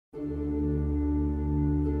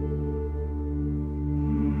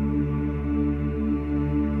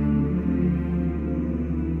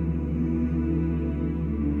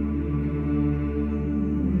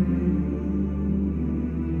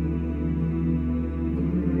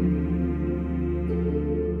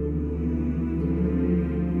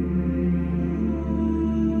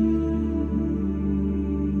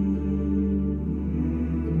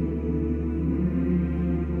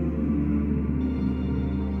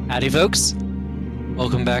Howdy, folks.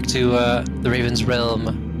 Welcome back to the Raven's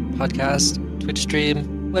Realm podcast, Twitch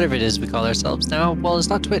stream, whatever it is we call ourselves now. Well, it's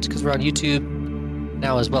not Twitch because we're on YouTube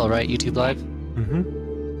now as well, right? YouTube Live?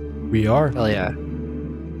 Mm-hmm. We are. Hell yeah.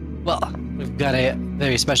 Well, we've got a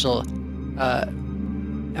very special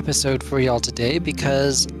episode for y'all today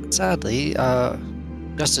because, sadly,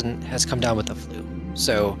 Justin has come down with the flu.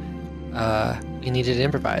 So, we needed to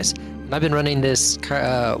improvise. And I've been running this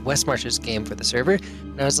West Marches game for the server,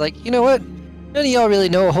 and I was like, you know what? None of y'all really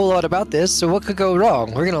know a whole lot about this, so what could go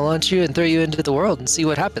wrong? We're gonna launch you and throw you into the world and see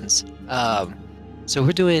what happens. So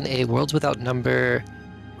we're doing a Worlds Without Number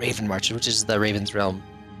Raven Marches, which is the Raven's Realm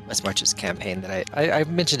West Marches campaign that I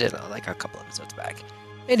mentioned it like a couple episodes back.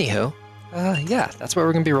 Anywho, yeah, that's what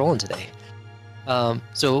we're gonna be rolling today.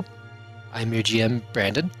 So I'm your GM,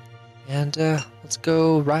 Brandon, and let's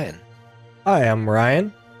go, Ryan. Hi, I'm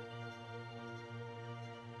Ryan.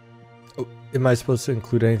 Oh, am I supposed to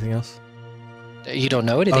include anything else? You don't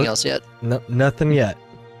know anything else yet. No, nothing yet.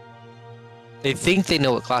 They think they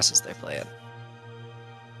know what classes they're playing.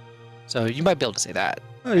 So you might be able to say that.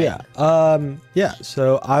 Oh, right? Yeah.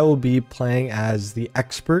 So I will be playing as the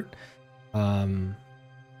expert. And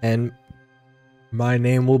my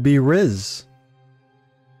name will be Riz.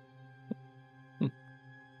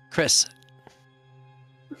 Chris.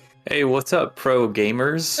 Hey, what's up, pro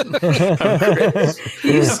gamers?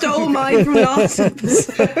 You stole mine from last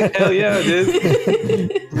episode. Hell yeah,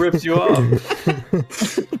 dude. Ripped you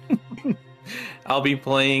off. I'll be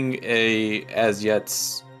playing a as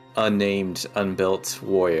yet unnamed, unbuilt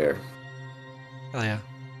warrior. Oh yeah.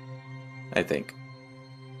 I think.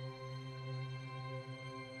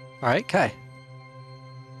 Alright, Kai.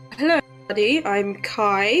 Hello, everybody. I'm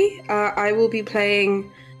Kai. I will be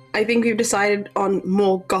playing. I think we've decided on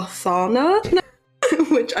Morgothana,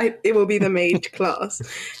 which it will be the mage class.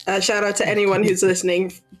 Shout out to anyone who's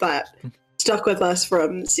listening that stuck with us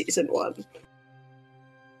from season 1.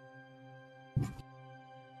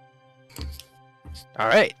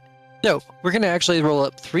 Alright. So we're gonna actually roll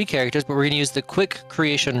up 3 characters, but we're gonna use the quick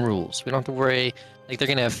creation rules. We don't have to worry. Like, they're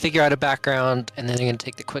gonna figure out a background, and then they're gonna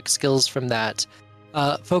take the quick skills from that.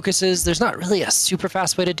 Focuses, there's not really a super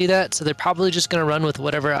fast way to do that, so they're probably just going to run with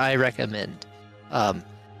whatever I recommend.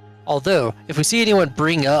 Although, if we see anyone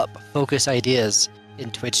bring up focus ideas in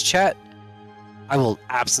Twitch chat, I will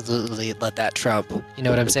absolutely let that trump. You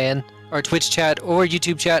know what I'm saying? Or Twitch chat, or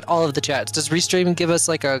YouTube chat, all of the chats. Does Restream give us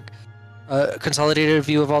like a consolidated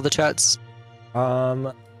view of all the chats?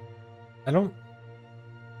 I don't...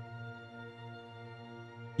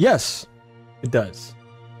 Yes, it does.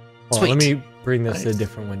 Well, let me bring this to a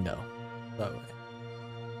different window. That way.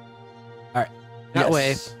 All right. That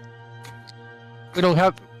way. We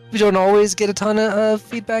don't always get a ton of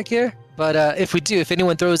feedback here, but if we do, if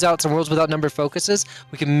anyone throws out some Worlds Without Number focuses,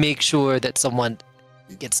 we can make sure that someone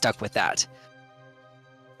gets stuck with that.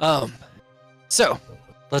 So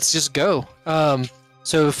let's just go.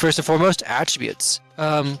 So first and foremost, attributes.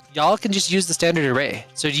 Y'all can just use the standard array.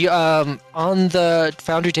 So you, on the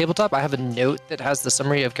Foundry tabletop, I have a note that has the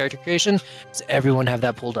summary of character creation. Does everyone have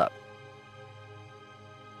that pulled up?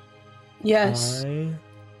 Yes. I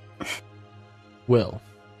will.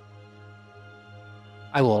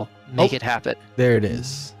 I will make it happen. There it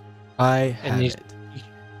is. I have it.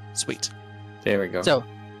 Sweet. There we go. So,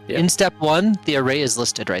 in step 1, the array is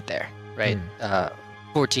listed right there, right?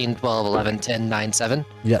 14, 12, 11, 10, 9, 7.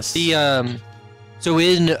 Yes. The so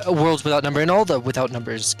in Worlds Without Number and all the Without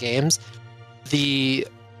Numbers games,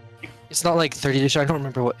 it's not like 3rd edition. I don't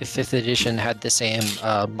remember if 5th edition had the same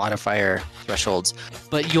modifier thresholds,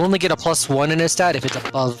 but you only get a +1 in a stat if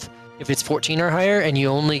it's 14 or higher, and you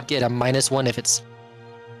only get a -1 if it's,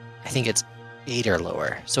 I think it's 8 or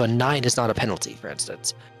lower. So a 9 is not a penalty, for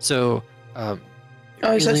instance. So so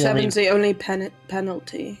 7's the only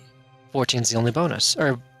penalty. 14's the only bonus,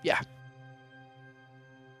 or yeah.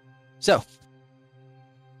 So,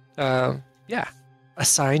 yeah,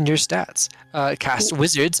 assign your stats. Cast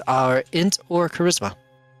wizards are int or charisma.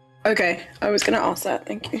 Okay, I was gonna ask that.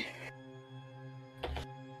 Thank you.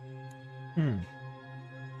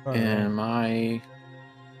 Am I?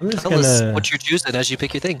 I'm just Tell us what you're choosing as you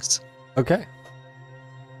pick your things. Okay.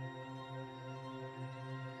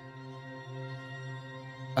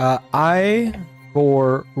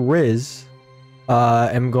 For Riz,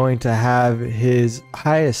 am going to have his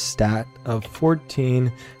highest stat of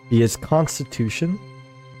 14 be his Constitution.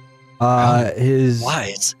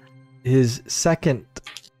 Wise. His second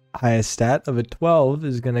highest stat of a 12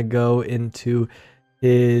 is going to go into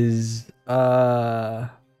his we'll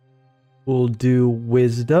do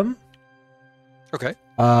Wisdom. Okay.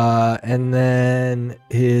 And then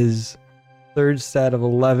his third stat of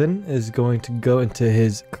 11 is going to go into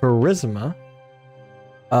his charisma.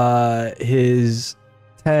 His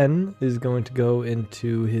 10 is going to go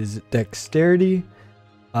into his dexterity.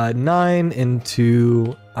 9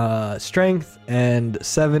 into strength, and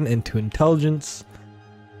 7 into intelligence.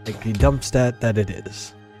 Like the dump stat that it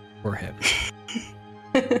is for him.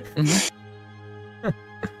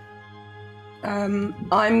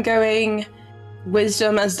 I'm going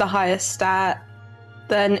wisdom as the highest stat,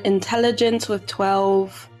 then intelligence with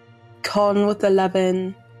 12, con with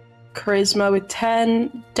 11, charisma with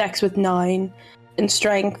 10, dex with 9, and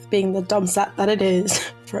strength being the dumb stat that it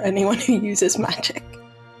is for anyone who uses magic.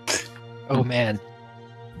 Oh man.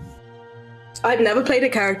 I've never played a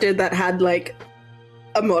character that had like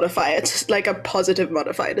a modifier, like a positive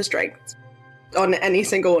modifier to strength on any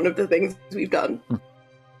single one of the things we've done.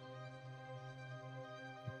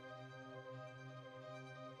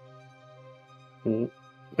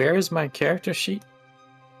 Where is my character sheet?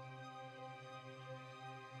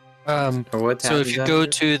 Or what So tab if is you that go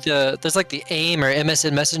under? to there's like the AIM or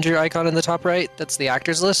MSN Messenger icon in the top right. That's the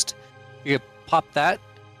actors list. You can pop that,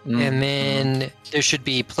 and then there should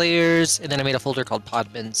be players, and then I made a folder called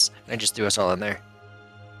Podmins, and I just threw us all in there.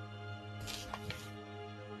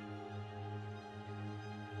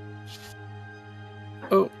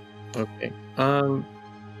 Oh, okay.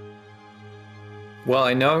 Well,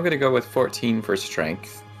 I know I'm gonna go with 14 for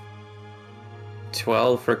strength,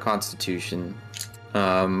 12 for constitution,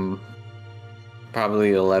 probably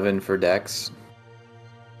 11 for dex,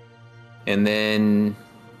 and then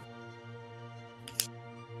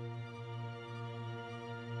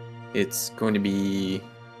it's going to be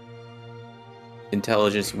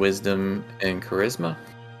intelligence, wisdom, and charisma.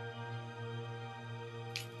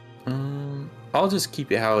 I'll just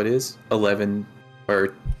keep it how it is. 11,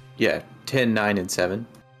 or yeah, 10, 9, and 7.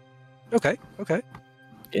 Okay.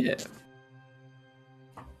 Yeah.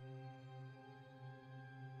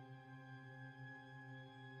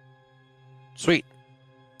 Sweet.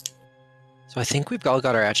 So I think we've all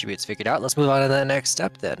got our attributes figured out. Let's move on to the next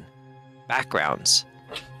step then. Backgrounds.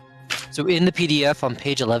 So in the PDF on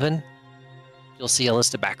page 11, you'll see a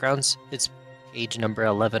list of backgrounds. It's page number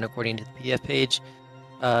 11 according to the PDF page.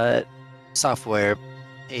 Software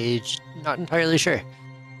page, not entirely sure.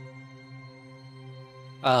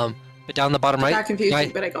 But down the bottom right, That confused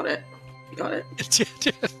me, but I got it. Got it.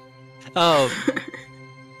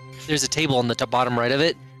 There's a table on the bottom right of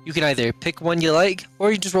it. You can either pick one you like,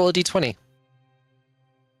 or you just roll a d20.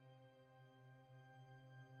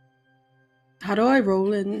 How do I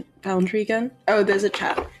roll in Foundry again? Oh, there's a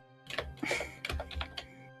chat.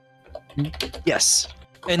 Yes.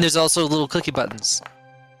 And there's also little clicky buttons.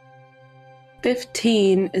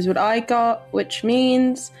 15 is what I got, which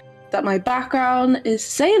means that my background is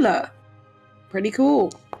sailor. Pretty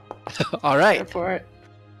cool. All right. Go for it.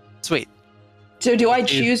 Sweet. So do I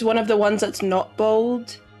choose one of the ones that's not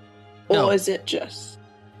bold? Or No. is it just...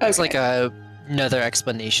 It's like Okay. another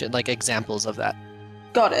explanation, like examples of that.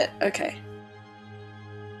 Got it, okay.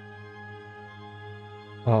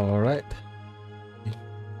 All right.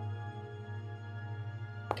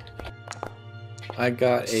 I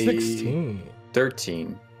got a 16.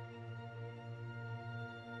 13.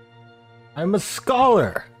 I'm a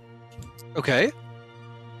scholar. Okay.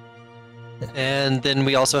 And then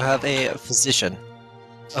we also have a physician.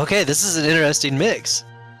 Okay, this is an interesting mix.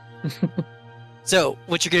 So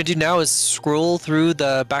what you're going to do now is scroll through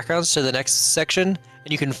the backgrounds to the next section,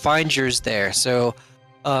 and you can find yours there. So,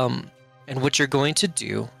 and what you're going to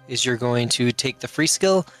do is you're going to take the free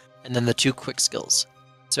skill and then the 2 quick skills.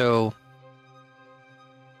 So,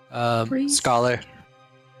 Free scholar.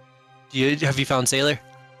 Have you found sailor?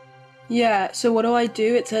 Yeah, so what do I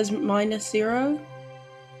do? It says -0.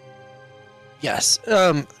 Yes.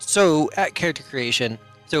 So at character creation,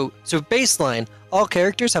 so baseline, all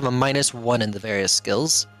characters have a -1 in the various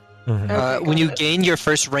skills. Mhm. Okay, When got you it. gain your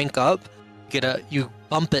first rank up, you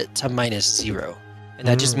bump it to -0, and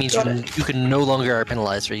that just means Got you, it. you can no longer are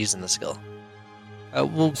penalized for using the skill.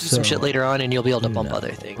 We'll do some shit So- later on, and you'll be able to bump No.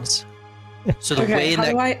 other things. So the way Okay, in how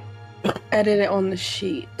that do I edit it on the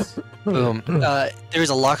sheet? boom, there's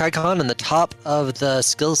a lock icon in the top of the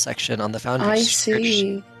skills section on the Foundry. I script,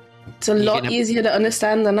 see. It's a You lot can- easier to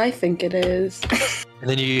understand than I think it is. And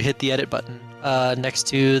then you hit the edit button next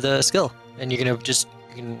to the skill, and you're gonna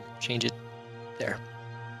you can change it there.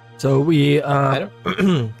 So we, I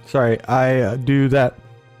sorry, I do that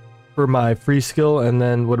for my free skill, and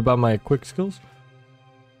then what about my quick skills?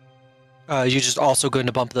 You're just also going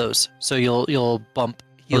to bump those, so you'll bump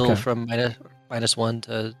heal Okay. from -1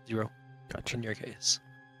 to 0 Gotcha. in your case.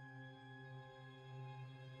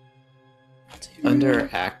 Under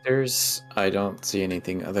actors, I don't see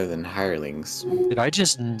anything other than hirelings. Did I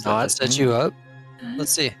just not set you up?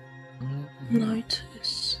 Let's see.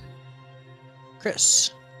 Notice.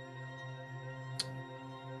 Chris.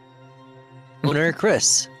 Owner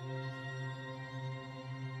Chris.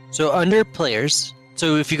 So under players,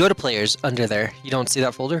 so if you go to players under there, you don't see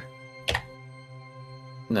that folder?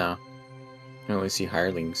 No. I only see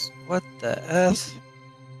hirelings. What the F?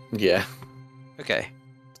 Yeah. Okay.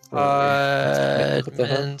 What the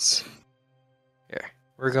hell? Admins.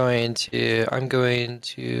 Here. I'm going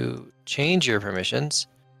to change your permissions.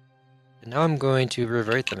 And now I'm going to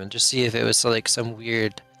revert them and just see if it was like some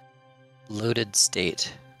weird loaded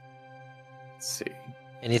state. Let's see.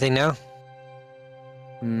 Anything now?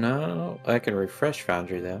 No, I can refresh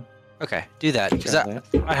Foundry though. Okay, do that. Because Try that.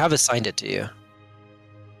 I have assigned it to you.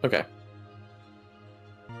 Okay.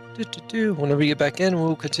 Whenever we get back in,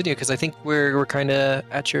 we'll continue because I think we're kind of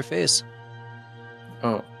at your phase.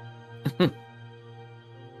 Oh. Well,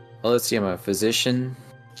 let's see. I'm a physician.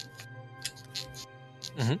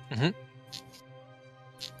 Mm-hmm.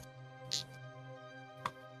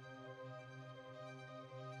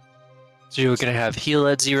 So you're gonna have heal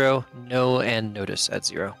at 0, know, and notice at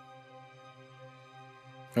 0.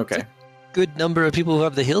 Okay. Good number of people who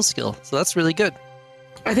have the heal skill, so that's really good.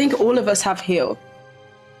 I think all of us have heal.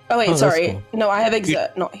 Oh wait, Oh, that's sorry. cool. No, I have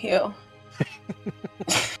exert, not heal.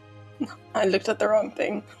 I looked at the wrong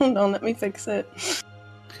thing. Hold on, let me fix it.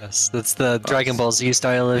 Yes, that's the Dragon Ball Z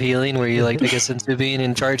style of healing, where you like take a senzu bean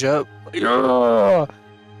and charge up. Yeah!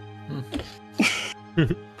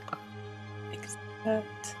 Exert.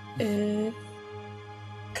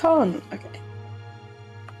 Con. Okay.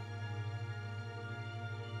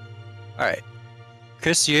 All right,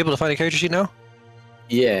 Chris, you able to find a character sheet now?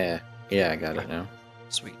 Yeah. Yeah, I got it now.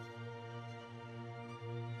 Sweet.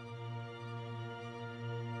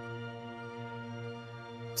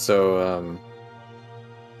 So,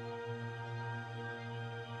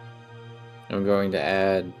 I'm going to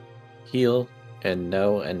add heal and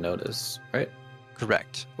know and notice, right?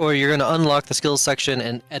 Correct. Or you're gonna unlock the skills section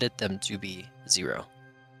and edit them to be 0.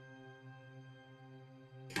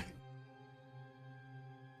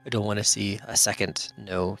 I don't want to see a second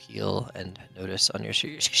no, heal, and notice on your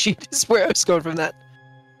sheet. Is where I was going from that.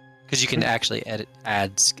 Because you can actually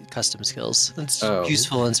add custom skills. It's Oh,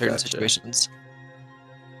 useful in certain gotcha. situations.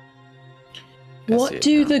 I see What it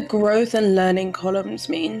do now. the growth and learning columns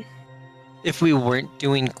mean? If we weren't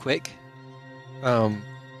doing quick,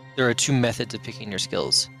 there are 2 methods of picking your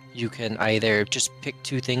skills. You can either just pick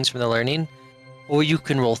 2 things from the learning, or you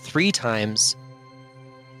can roll 3 times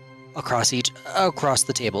across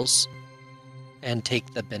the tables and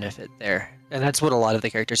take the benefit there. And that's what a lot of the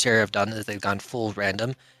characters here have done, is they've gone full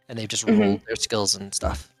random and they've just rolled their skills and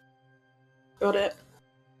stuff. Got it.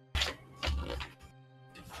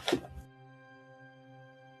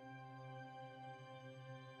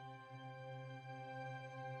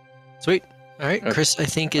 Sweet. All right, Okay. Chris, I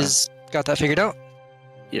think is got that figured out.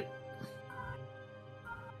 Yep.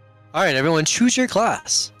 All right, everyone, choose your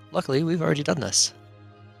class. Luckily, we've already done this.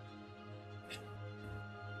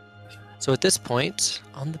 So at this point,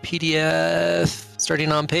 on the PDF,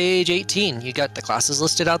 starting on page 18, you got the classes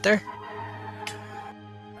listed out there.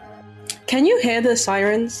 Can you hear the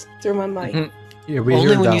sirens through my mic? Mhm. Yeah, we Only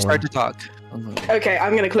heard when that you start one. to talk. Okay,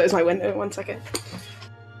 I'm gonna close my window. 1 second.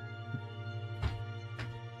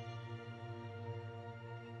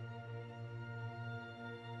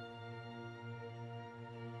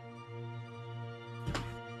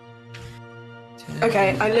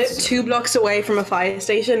 Okay, I live 2 blocks away from a fire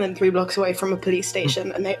station and 3 blocks away from a police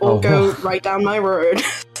station, and they all Oh. go right down my road.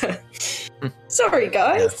 Sorry,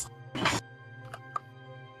 guys.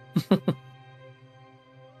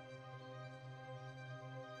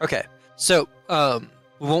 Okay, so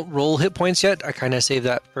we won't roll hit points yet. I kind of save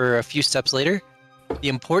that for a few steps later. The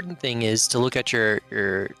important thing is to look at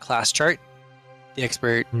your class chart. The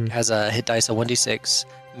expert has a hit dice of 1d6,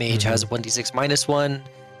 mage has 1d6 minus 1,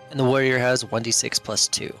 and the warrior has 1d6 plus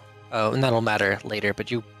 2. And that'll matter later,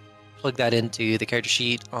 but you plug that into the character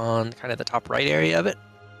sheet on kind of the top right area of it.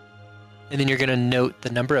 And then you're going to note the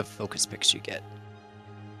number of focus picks you get.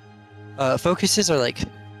 Focuses are like,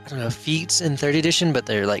 I don't know, feats in 3rd edition, but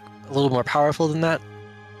they're like a little more powerful than that.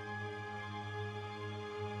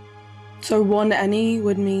 So 1 any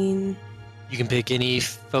would mean You can pick any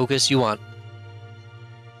focus you want.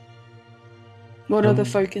 what are the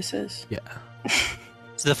focuses? Yeah.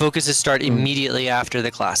 So the focuses start immediately after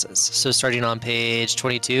the classes. So starting on page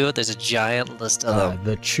 22, there's a giant list of them.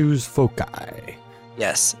 The choose foci.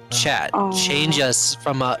 Yes, chat. Oh. Change us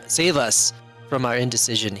from save us from our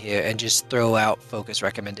indecision here, and just throw out focus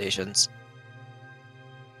recommendations.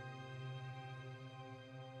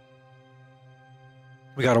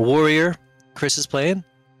 We got a warrior, Chris is playing.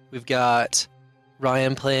 We've got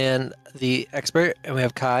Ryan playing the expert, and we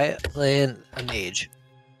have Kai playing a mage.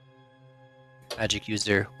 Magic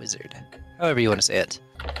user, wizard. However you want to say it.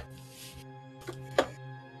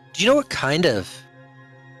 Do you know what kind of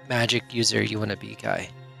magic user you want to be, Kai?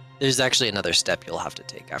 There's actually another step you'll have to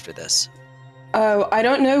take after this. Oh, I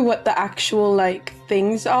don't know what the actual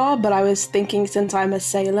things are, but I was thinking since I'm a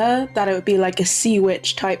sailor that it would be like a sea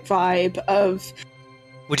witch type vibe of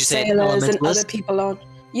Would you say sailors and other elementalist? people on.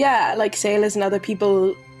 Yeah, like sailors and other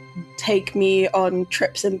people take me on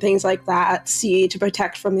trips and things like that at sea to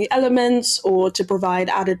protect from the elements or to provide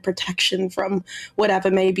added protection from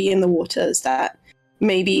whatever may be in the waters that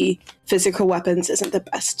maybe physical weapons isn't the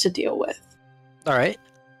best to deal with. All right,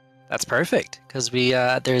 that's perfect because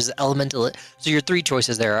there's elemental. So your three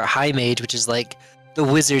choices there are high mage, which is like the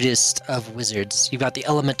wizardest of wizards. You've got the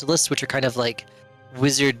elementalists, which are kind of like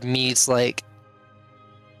wizard meets like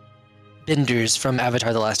benders from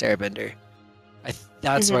Avatar: The Last Airbender.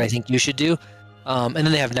 That's what I think you should do. And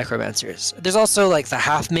then they have necromancers. There's also like the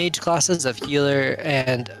half mage classes of healer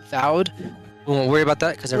and vowed. We won't worry about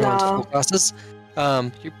that because everyone's full classes.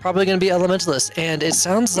 You're probably going to be elementalist, and it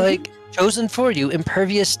sounds like chosen for you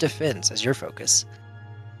impervious defense as your focus.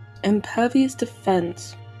 Impervious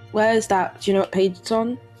defense. Where is that? Do you know what page it's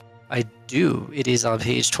on? I do. It is on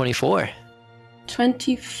page 24.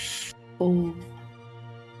 24.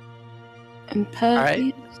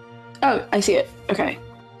 Impervious. Oh, I see it. Okay.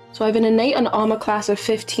 So I have an innate and armor class of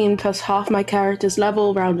 15 plus half my character's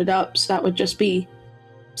level rounded up, so that would just be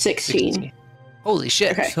 16. Holy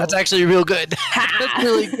shit. Okay. That's actually real good. That's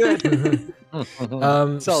really good.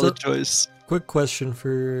 Solid choice. Quick question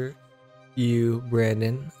for you,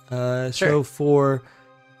 Brandon. Sure. So for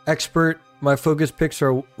expert, my focus picks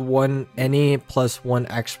are one any plus one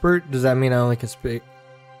expert. Does that mean I only can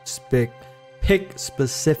pick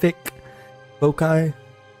specific foci?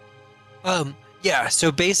 Yeah,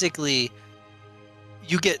 so basically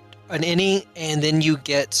you get an any and then you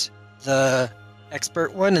get the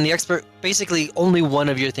expert one, and the expert basically only one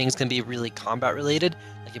of your things can be really combat related,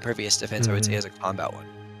 like impervious defense I would say as a combat one.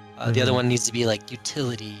 The other one needs to be like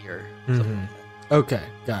utility or something like that. Okay,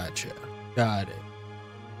 gotcha. Got it.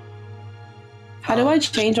 How do I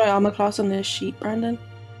change my armor class on this sheet, Brandon?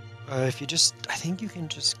 If you just, I think you can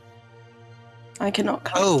just. I cannot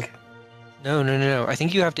click. Oh, no. I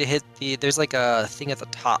think you have to hit the. There's like a thing at the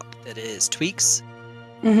top that is tweaks,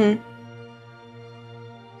 Mm-hmm.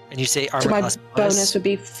 and you say armor So my class bonus would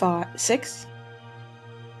be 6.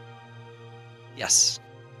 Yes.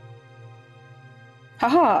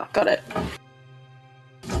 Haha, got it.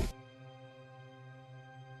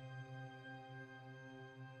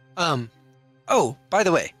 Oh, by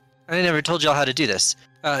the way, I never told y'all how to do this.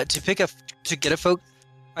 To get a folk,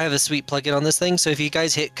 I have a sweet plugin on this thing. So if you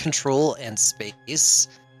guys hit Control and Space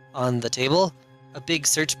on the table, a big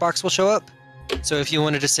search box will show up. So if you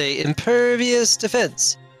wanted to say impervious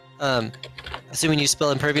defense, assuming you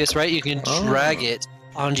spell impervious right, you can drag it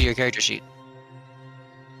onto your character sheet.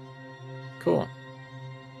 Cool.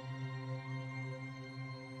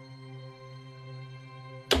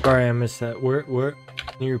 Sorry, I missed that. Where?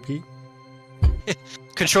 Can you repeat?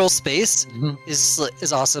 Control Space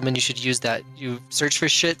is awesome, and you should use that. You search for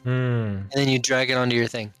shit, and then you drag it onto your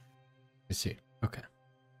thing. I see. Okay.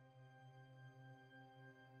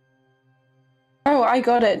 Oh, I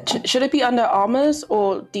got it. Should it be under armors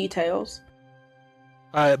or details?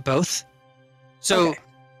 Both. So Okay.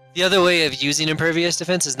 the other way of using impervious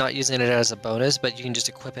defense is not using it as a bonus, but you can just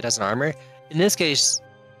equip it as an armor. In this case,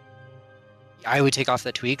 I would take off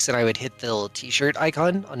the tweaks and I would hit the little t-shirt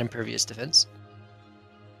icon on impervious defense.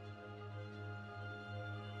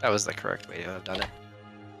 That was the correct way to have done it.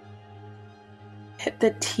 Hit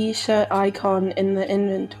the t-shirt icon in the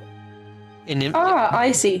inventory. In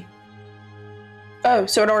I see. Oh,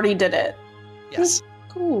 so it already did it. yes.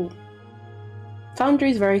 Cool.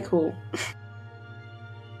 Foundry's very cool.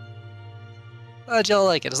 Y'all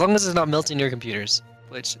like it, as long as it's not melting your computers,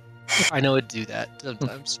 which I know it'd do that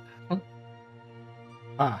sometimes.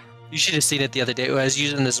 You should have seen it the other day. I was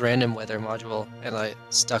using this random weather module, and I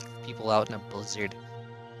stuck people out in a blizzard.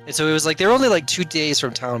 And so it was like, they were only like 2 days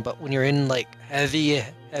from town, but when you're in like heavy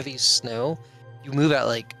snow, you move at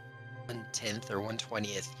like 1/10 or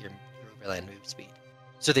 1/20th your overland move speed.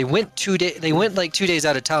 So they went 2 days. They went like 2 days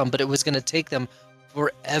out of town, but it was going to take them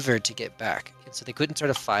forever to get back. And so they couldn't start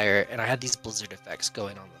a fire, and I had these blizzard effects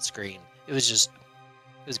going on the screen. It was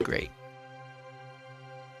great.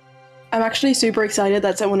 I'm actually super excited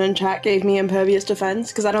that someone in chat gave me impervious defense,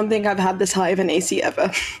 because I don't think I've had this high of an AC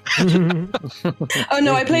ever. Oh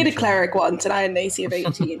no, I played a cleric once and I had an AC of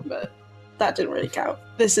 18, but that didn't really count.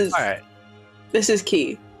 This is All right. This is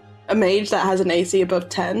key. A mage that has an AC above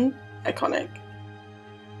 10, iconic.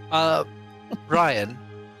 Ryan,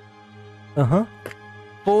 Uh-huh.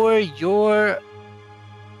 for your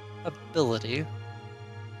ability,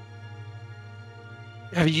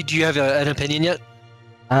 do you have an opinion yet?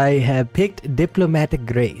 I have picked Diplomatic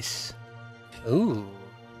Grace. Ooh.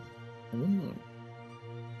 Mm.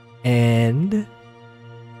 And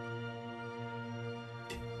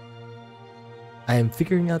I am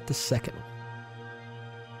figuring out the second one.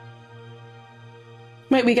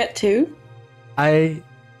 Wait, we get 2? I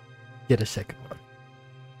get a second one.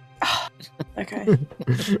 Okay.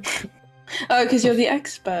 Oh, because you're the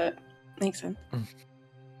expert. Makes sense.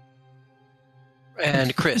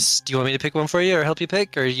 And Chris, do you want me to pick one for you, or help you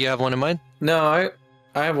pick, or do you have one in mind? No,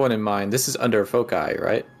 I have one in mind. This is under foci,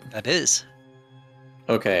 right? That is.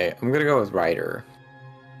 Okay, I'm gonna go with Rider.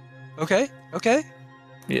 Okay. Okay.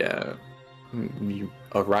 Yeah,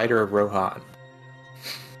 a Rider of Rohan.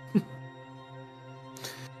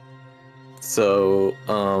 So,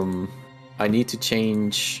 I need to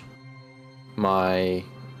change my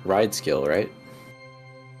ride skill, right?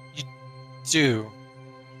 Do.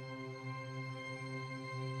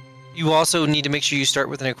 You also need to make sure you start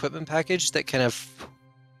with an equipment package that can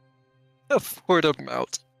afford a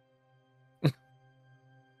mount.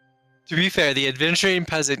 To be fair, the adventuring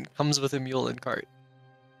peasant comes with a mule and cart.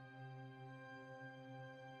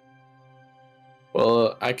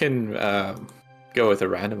 Well, I can go with a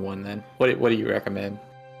random one then. What do you recommend?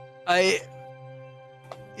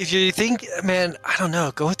 If you think, man, I don't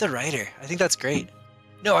know, go with the rider. I think that's great.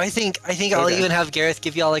 No, I think I'll Okay. even have Gareth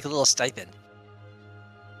give y'all like a little stipend,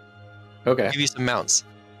 Okay. give you some mounts.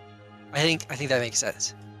 I think that makes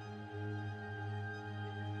sense.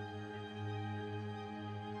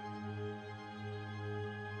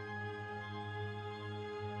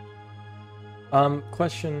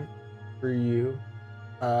 Question for you.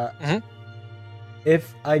 Mhm.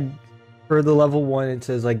 If for the level 1, it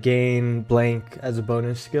says like gain blank as a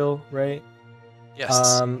bonus skill, right?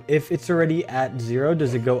 Yes. If it's already at 0,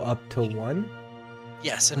 does it go up to 1?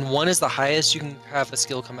 Yes, and 1 is the highest you can have a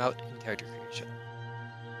skill come out in character creation.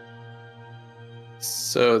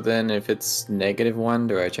 So then, if it's -1,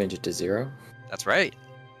 do I change it to 0? That's right.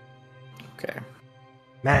 Okay.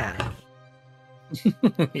 Math.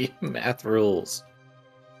 Math rules.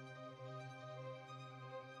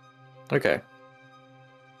 Okay.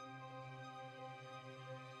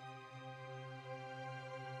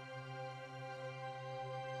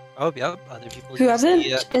 Oh, yep. Other people. Whoever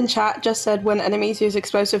use the, in chat just said when enemies use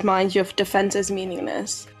explosive mines, your defense is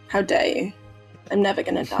meaningless. How dare you? I'm never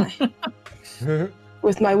gonna die.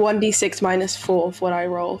 With my 1d6 minus 4 of what I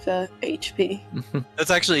roll for HP.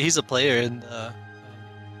 That's actually he's a player in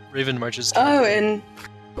Raven March's. Oh, campaign. and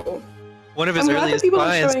cool. One of his I'm glad that earliest people are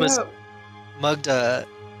finds showing was up. mugged a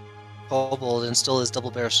kobold and stole his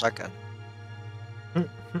double barrel shotgun.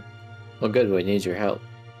 Well, good. We need your help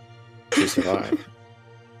to survive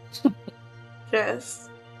Yes.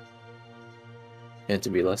 and to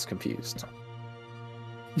be less confused.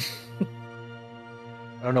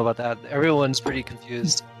 I don't know about that. Everyone's pretty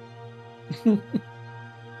confused.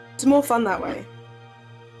 It's more fun that way.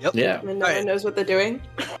 Yep. Yeah. When no Alright. one knows what they're doing.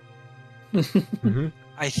 Mm-hmm.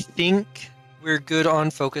 I think we're good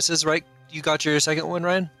on focuses, right? You got your second one,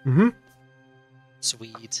 Ryan? Mm-hmm.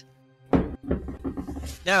 Sweet.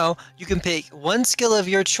 Now, you can pick one skill of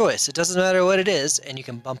your choice. It doesn't matter what it is, and you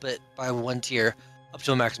can bump it by 1 tier up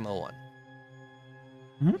to a maximum of 1.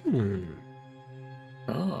 Mm.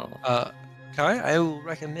 Oh. Kai, I will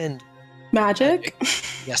recommend. Magic?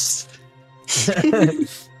 Yes.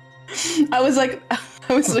 I was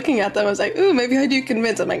looking at them, I was like, ooh, maybe I do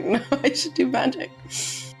convince. I'm like, no, I should do magic.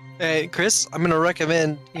 Hey, Chris, I'm gonna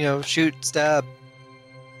recommend, shoot, stab.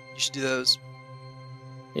 You should do those.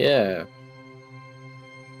 Yeah.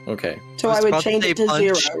 Okay. So I was I would about to change say it to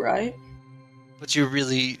punch. 0, right? But your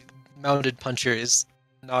really mounted puncher is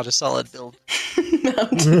not a solid build.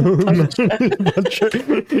 Mountain puncher.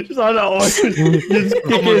 Just on a horse.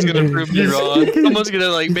 Someone's gonna prove me wrong. Someone's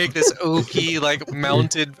gonna make this OP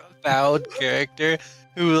mounted bowed character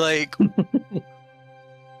who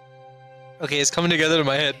okay, it's coming together in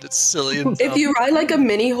my head. It's silly. And If you ride like a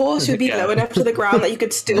mini horse, you'd be Yeah. low enough to the ground that you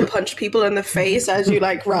could still punch people in the face as you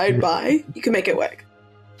ride by. You can make it work.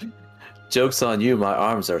 Joke's on you, my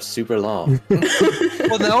arms are super long.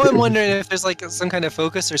 Well, now I'm wondering if there's some kind of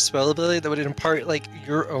focus or spell ability that would impart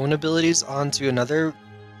your own abilities onto another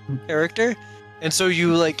character, and so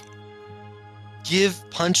you give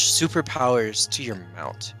punch superpowers to your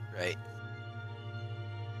mount, right?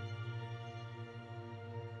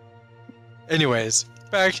 Anyways,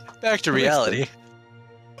 back to reality.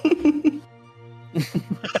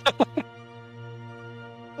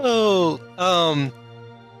 Oh,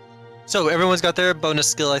 so everyone's got their bonus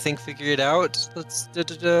skill, I think, figured out. Let's.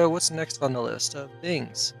 What's next on the list of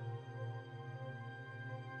things?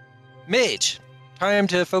 Mage. Time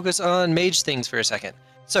to focus on mage things for a second.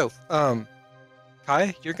 So,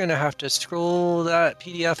 Kai, you're gonna have to scroll that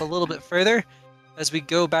PDF a little bit further as we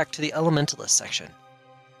go back to the Elementalist section.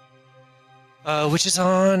 Which is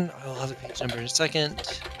on. I'll have the page number in a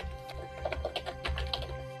second.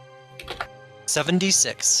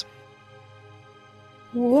 76.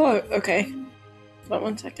 Whoa, okay. Hold on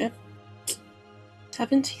 1 second.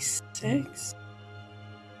 76?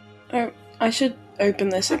 Oh, I should open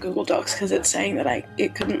this at Google Docs because it's saying that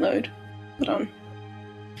it couldn't load. Hold on.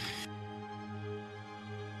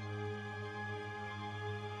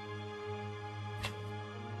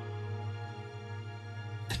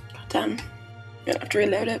 God damn. I'm gonna have to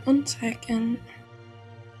reload it. 1 second.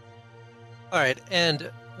 Alright, and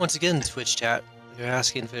once again, Twitch chat, you're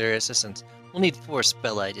asking for your assistance. We'll need 4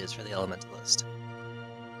 spell ideas for the Elementalist.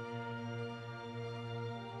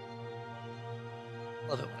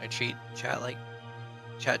 Love it when I treat chat like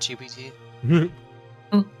Chat GPT.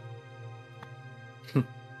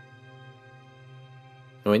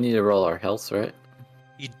 We need to roll our health, right?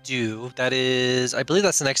 You do. That is, I believe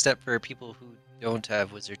that's the next step for people who don't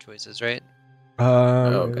have wizard choices, right?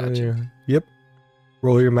 Gotcha. Yep.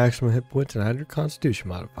 Roll your maximum hit points and add your Constitution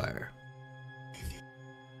modifier.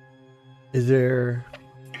 Is there?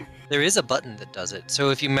 There is a button that does it.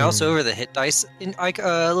 So if you mouse over the hit dice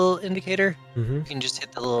little indicator, you can just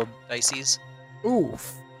hit the little dices. Ooh,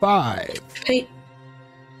 5. Hey,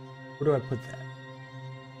 Where do I put that?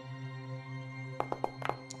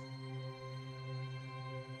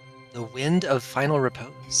 The Wind of Final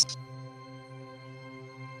Repose.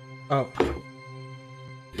 Oh.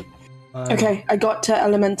 okay, I got to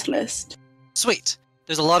Elementalist. Sweet.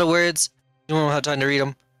 There's a lot of words. You won't have time to read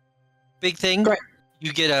them. Big thing. Great.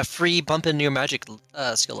 You get a free bump in your magic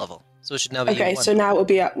skill level. So it should now be Okay, 1. so now it will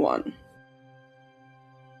be at 1.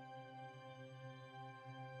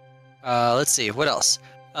 Let's see. What else?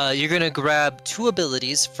 You're going to grab 2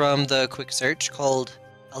 abilities from the quick search called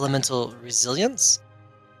Elemental Resilience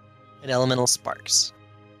and Elemental Sparks.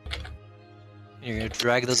 And you're going to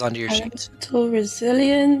drag those onto your sheet. Elemental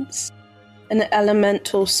Resilience and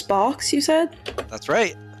Elemental Sparks, you said? That's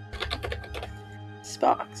right.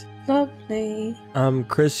 Sparks. Lovely.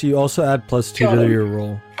 Chris, you also add +2 Got to it. your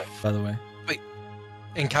roll, by the way.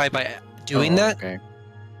 And Kai, by doing Oh, that, okay.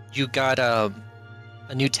 you got a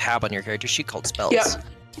new tab on your character sheet called Spells.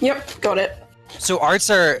 Yep, got it. So arts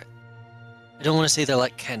are, I don't want to say they're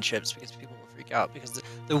like cantrips because people will freak out because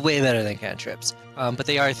they're way better than cantrips. But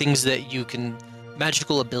they are things that you can,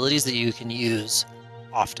 magical abilities that you can use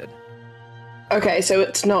often. Okay, so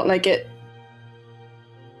it's not like it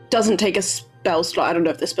doesn't take a spell slot. I don't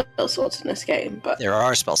know if there's spell slots in this game, but There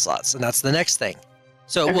are spell slots, and that's the next thing.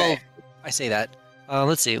 So, Okay. well, I say that.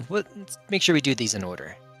 Let's see. Let's make sure we do these in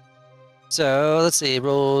order. So, let's see.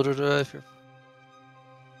 Roll.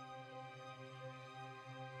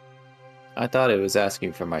 I thought it was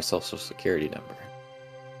asking for my social security number.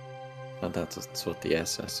 But that's what the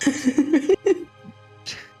SS is.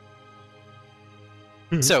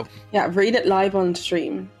 So, yeah, read it live on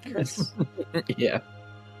stream, Chris. Yeah.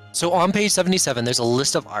 So on page 77, there's a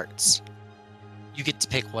list of arts. You get to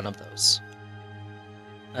pick one of those.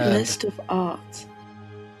 List of art.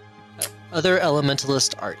 Other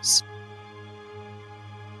elementalist arts.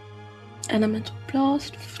 Elemental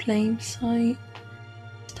Blast, Flame Sight,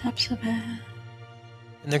 Stabs of Air.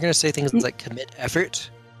 And they're going to say things like commit effort.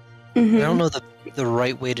 Mhm. I don't know the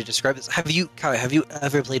right way to describe this. Kai, have you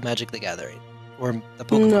ever played Magic the Gathering? Or the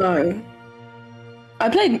Pokemon? No. I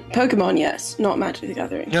played Pokemon, yes, not Magic the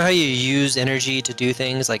Gathering. You know how you use energy to do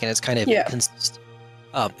things, like, and it's kind of Yeah.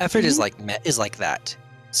 effort is like that.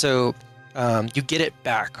 So you get it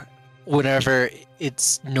back whenever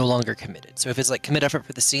it's no longer committed. So if it's like commit effort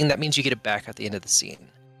for the scene, that means you get it back at the end of the scene.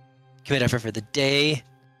 Commit effort for the day,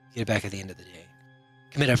 you get it back at the end of the day.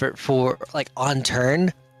 Commit effort for like on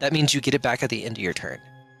turn, that means you get it back at the end of your turn.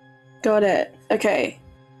 Got it. Okay.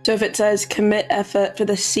 So if it says commit effort for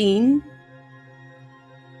the scene,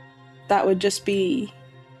 that would just be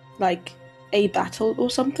like a battle or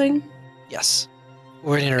something? Yes.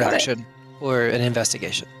 Or an interaction or an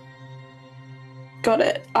investigation. Got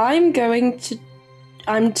it. I'm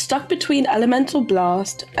stuck between Elemental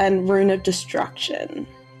Blast and Rune of Destruction.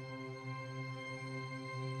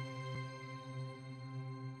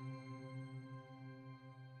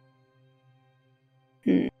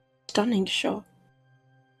 Stunning shot.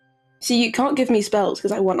 See, you can't give me spells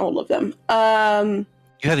because I want all of them.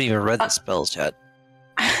 You haven't even read the spells yet.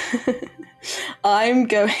 I'm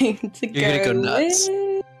going to You're gonna go nuts.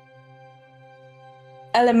 with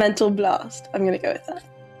Elemental Blast. I'm gonna go with that.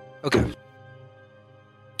 Okay.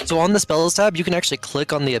 So on the spells tab, you can actually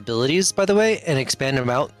click on the abilities, by the way, and expand them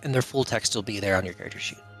out, and their full text will be there on your character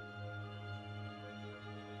sheet.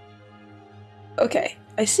 Okay,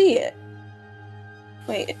 I see it.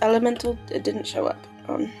 Wait, Elemental, it didn't show up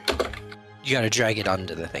on... You gotta drag it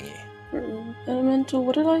onto the thingy. Elemental,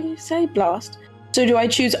 what did I say? Blast. So do I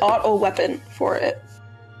choose art or weapon for it?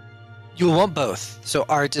 You will want both. So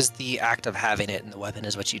art is the act of having it, and the weapon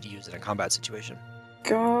is what you'd use in a combat situation.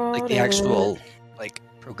 Got Like the it. actual, like,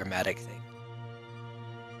 programmatic thing.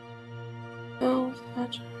 Oh,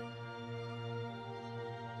 gotcha.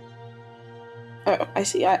 Oh, I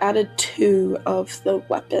see. I added 2 of the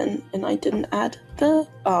weapon, and I didn't add the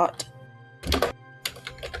art.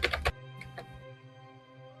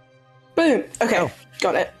 Boom. Okay, Oh.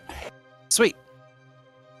 got it. Sweet.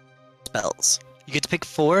 Spells. You get to pick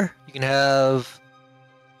 4. You can have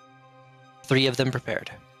 3 of them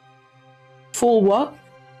prepared. For what?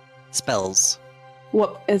 Spells.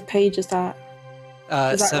 What page is that?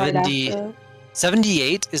 Is that 70, right after?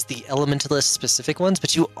 78 is the elementalist specific ones,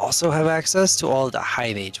 but you also have access to all of the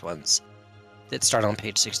high mage ones that start on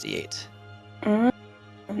page 68.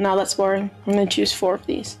 Now that's boring. I'm gonna choose 4 of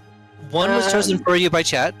these. One was chosen for you by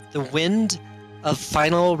chat, the Wind of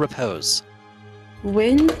Final Repose.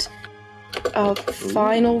 Wind of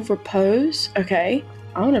Final Repose. Okay,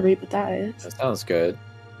 I want to read what that is. That sounds good.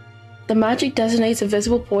 The magic designates a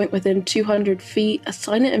visible point within 200 feet. A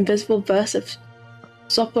silent, invisible burst of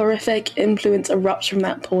soporific influence erupts from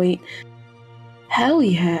that point. Hell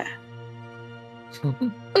yeah.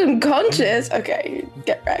 Unconscious? Okay,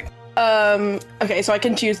 get wrecked. Okay, so I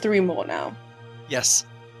can choose 3 more now. Yes.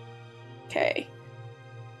 Okay.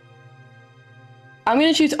 I'm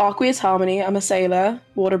gonna choose Aqueous Harmony. I'm a sailor.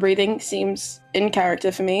 Water breathing seems in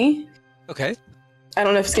character for me. Okay. I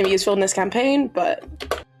don't know if it's gonna be useful in this campaign, but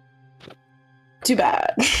too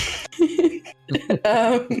bad.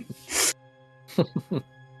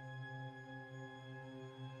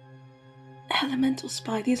 Elemental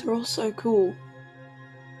Spy. These are all so cool.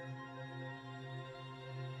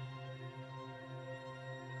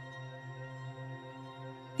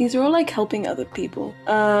 These are all like helping other people.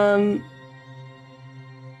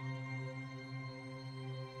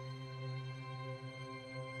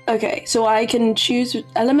 Okay, so I can choose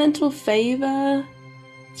Elemental Favor,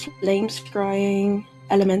 Flame Scrying,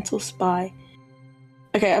 Elemental Spy.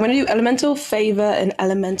 Okay, I'm gonna do Elemental Favor and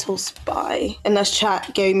Elemental Spy, unless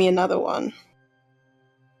chat gave me another one.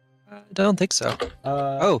 I don't think so.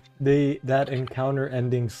 That encounter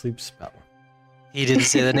ending sleep spell. He didn't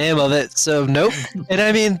say the name of it, so nope. And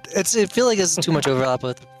I mean, I feel like it's too much overlap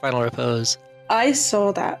with Final Repose. I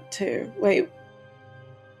saw that too. Wait.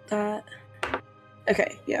 That.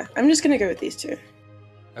 Okay, yeah. I'm just gonna go with these 2.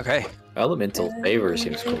 Okay. Elemental Favor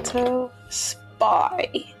seems cool. Elemental Spy.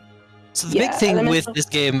 So the big thing with this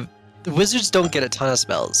game, the wizards don't get a ton of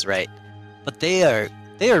spells, right? But they are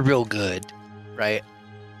real good, right?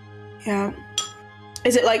 Yeah.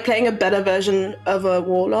 Is it like playing a better version of a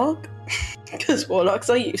warlock? Because warlocks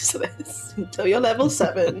are useless until you're level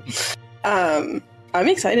 7. I'm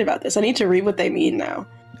excited about this. I need to read what they mean now.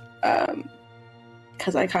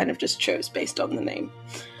 Because I kind of just chose based on the name.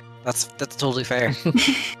 That's totally fair.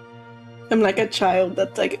 I'm like a child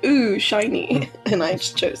that's like, ooh, shiny. And I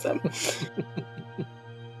just chose them.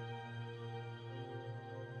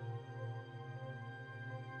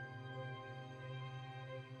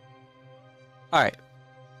 Alright.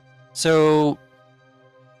 So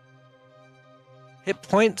hit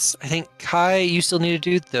points, I think Kai, you still need to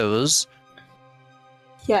do those.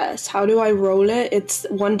 Yes, how do I roll it? It's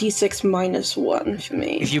 1d6 minus 1 for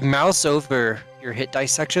me. If you mouse over your hit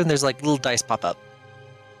dice section, there's like little dice pop up.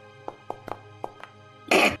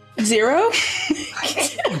 0?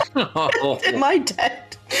 Oh. Am I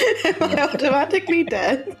dead? Am I automatically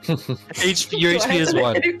dead? Your Do HP I have is to make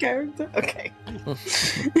 1. a new character? Okay.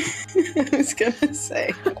 I was gonna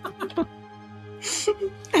say.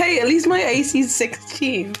 Hey, at least my AC is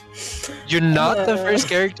 16. You're not the first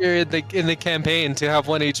character in the campaign to have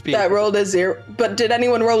 1 HP. That rolled a 0. But did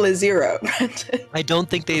anyone roll a 0? I don't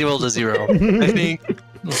think they rolled a 0. I think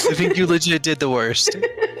you legit did the worst.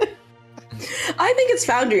 I think it's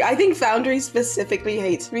Foundry. I think Foundry specifically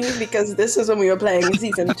hates me because this is when we were playing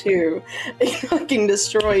season 2. He fucking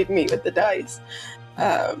destroyed me with the dice.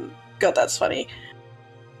 God, that's funny.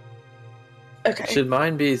 Okay. Should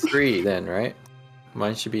mine be 3 then, right?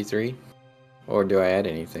 Mine should be 3? Or do I add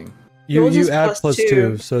anything? Yours is You add plus plus two.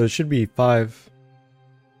 2, so it should be 5.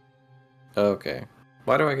 Okay.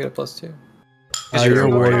 Why do I get a +2? You're a a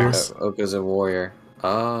warrior. class. Oh, because a warrior.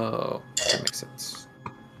 Oh, that makes sense.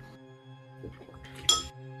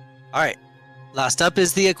 All right. Last up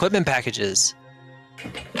is the equipment packages.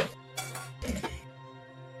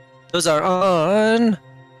 Those are on.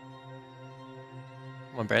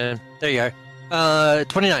 Come on, Brandon. There you are.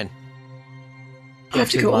 29. I have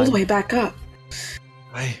to go all the way back up.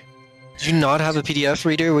 Do you not have a PDF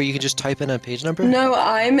reader where you can just type in a page number? No,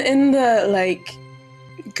 I'm in the like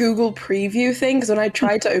Google preview thing because when I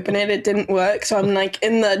tried to open it, it didn't work. So I'm like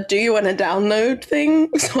in the do you want to download thing.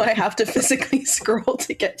 So I have to physically scroll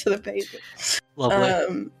to get to the page.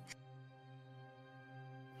 Lovely.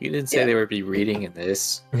 You didn't say Yeah. they would be reading in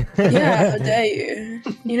this. Yeah, how dare you?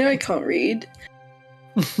 You know I can't read.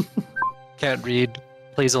 Can't read.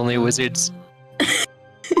 Plays only wizards.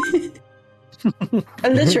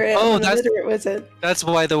 Illiterate. Oh, I'm an that's- illiterate wizard. That's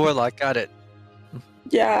why the warlock got it.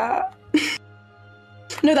 Yeah.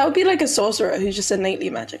 No, that would be like a sorcerer who's just innately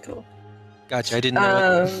magical. Gotcha. I didn't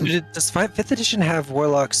know. Um, Does 5th edition have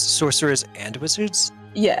warlocks, sorcerers, and wizards?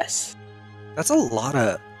 Yes. That's a lot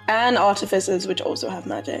of. And artificers, which also have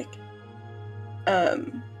magic.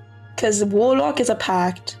 Because warlock is a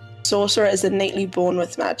pact, sorcerer is innately born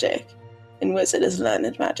with magic, and wizard is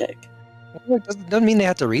learned magic. Doesn't mean they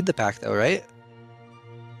have to read the pack, though, right?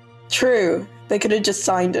 True. They could have just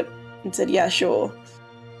signed it and said, yeah, sure.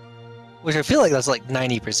 Which I feel like that's like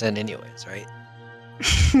 90% anyways, right?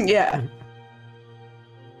 Yeah.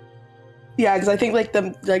 Yeah, because I think like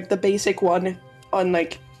the basic one on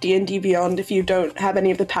like D&D Beyond, if you don't have any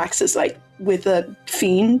of the packs, is like with a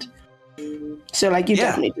fiend. So like you Yeah.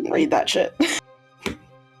 definitely didn't read that shit.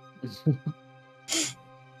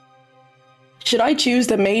 Should I choose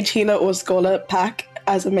the mage, healer, or scholar pack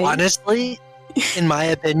as a mage? Honestly, in my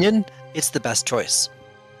opinion, it's the best choice.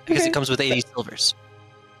 Because Okay. it comes with 80 silvers.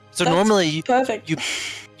 So That's normally you Perfect.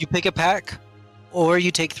 pick a pack, or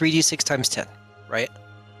you take 3d6 times 10, right?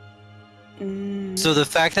 Mm, So the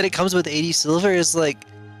fact that it comes with 80 silver is like,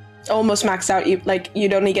 almost maxed out.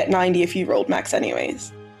 You'd only get 90 if you rolled max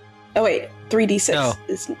anyways. Oh wait, 3d6 No.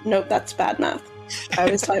 is nope. That's bad math. I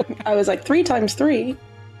was like 3 times 3.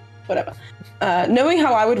 Whatever. Knowing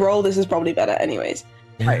how I would roll, this is probably better anyways.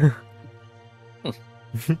 Right.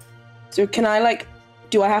 So can I like?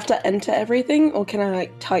 Do I have to enter everything, or can I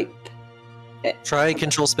like type it? try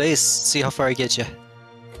control space, see how far I get you.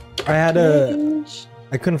 I had Mage.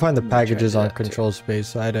 I couldn't find the I'm gonna try packages on that, too. control space,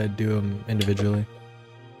 so I had to do them individually.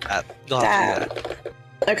 You'll have to do that.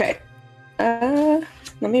 Okay.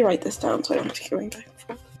 Let me write this down so I don't have to keep going back and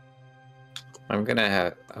forth. I'm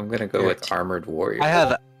gonna go with armored warrior. I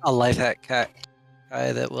have a life hack guy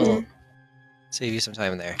that will Mm. save you some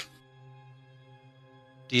time there.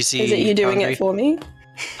 Do you see? Is it you doing Foundry? it for me?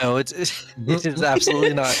 No, it is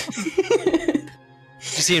absolutely not. You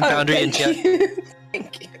see in Oh, Foundry and thank chat. you.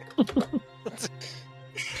 Thank you.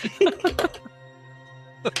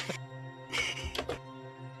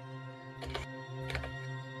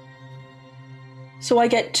 So I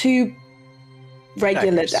get 2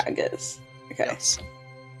 regular Daggers. daggers. Okay. Yes.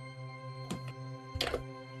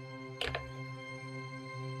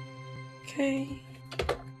 Okay.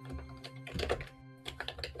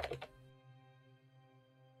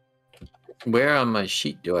 Where on my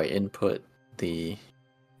sheet do I input the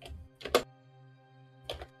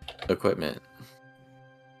equipment?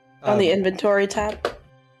 On the Um, inventory tab.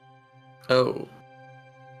 Oh,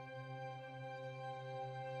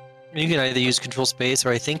 You can either use control space,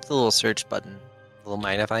 or I think the little search button, the little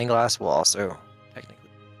magnifying glass, will also technically.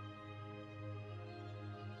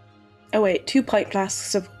 Oh wait, 2 pint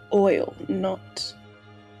flasks of oil, not.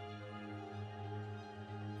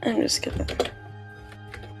 I'm just gonna.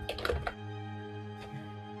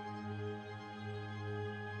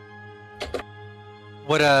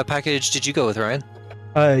 What package did you go with, Ryan?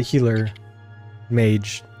 Healer,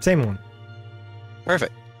 mage, same one.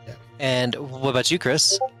 Perfect. Yeah. And what about you,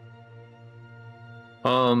 Chris?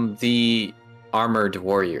 the armored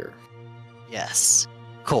warrior. Yes.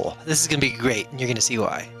 Cool. This is gonna be great, and you're gonna see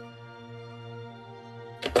why.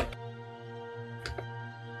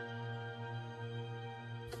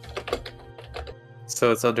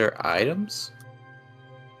 So it's under items?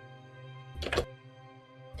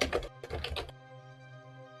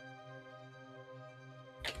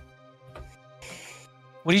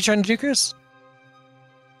 What are you trying to do, Chris?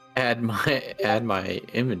 Add my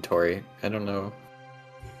inventory. I don't know.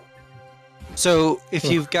 So if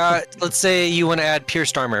you've got, let's say you want to add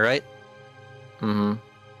pierced armor, right? Mm-hmm.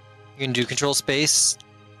 You can do control space,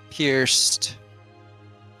 pierced.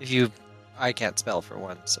 If you I can't spell for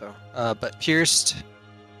one, so. But pierced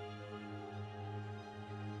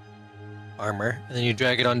armor, and then you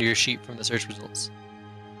drag it onto your sheet from the search results.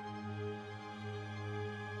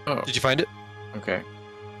 Oh, Did you find it? okay.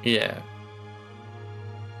 Yeah.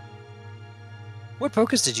 What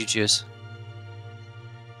focus did you choose?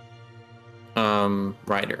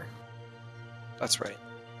 Rider. That's right.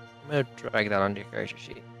 I'm gonna drag that onto your character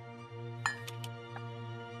sheet.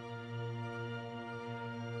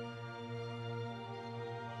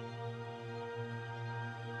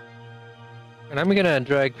 And I'm gonna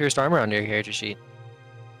drag pierced armor onto your character sheet.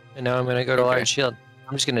 And now I'm gonna go to Okay. large shield.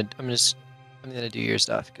 I'm gonna do your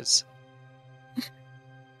stuff because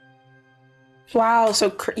Wow,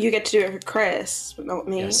 so you get to do it for Chris, but not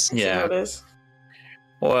me. Yes. I see Yeah. how it is.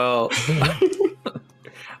 Well,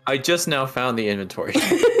 I just now found the inventory.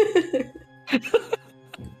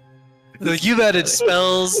 you've added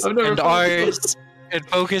spells I've never and found arts and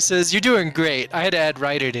focuses. You're doing great. I had to add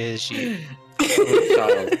writer to his sheet.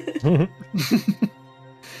 Child. To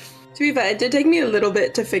be fair, it did take me a little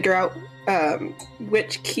bit to figure out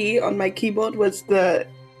which key on my keyboard was the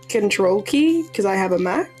control key, because I have a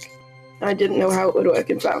Mac. And I didn't know how it would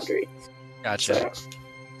work in Foundry. Gotcha. So,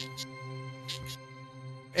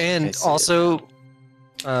 And I see also,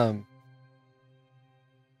 Armored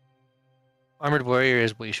Warrior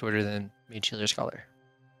is way shorter than Mage Healer Scholar.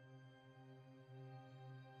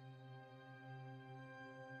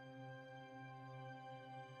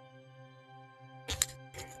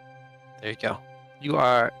 There you go. You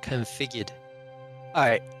are configured.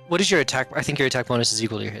 Alright, what is your attack? I think your attack bonus is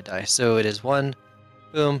equal to your hit die. So it is 1.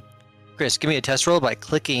 Boom. Chris, give me a test roll by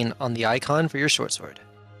clicking on the icon for your short sword.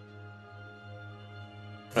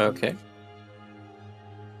 Okay.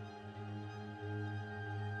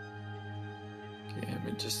 Give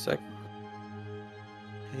me just a sec.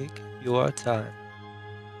 Take your time.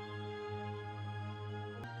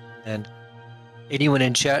 And anyone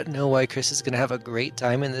in chat know why Chris is going to have a great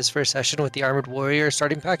time in this first session with the Armored Warrior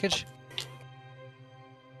starting package?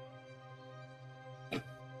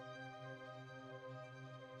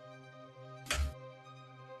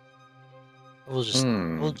 We'll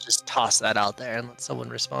just toss that out there and let someone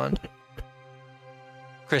respond.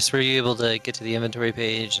 Chris, were you able to get to the inventory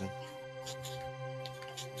page? And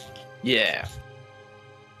Yeah.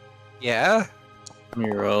 yeah, Let me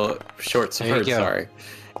roll short There you sword. go. Sorry.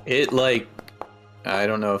 It I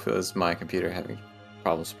don't know if it was my computer having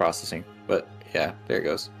problems processing, but yeah, there it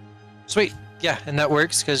goes. sweet. Yeah, and that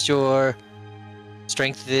works because your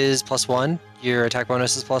strength is +1, your attack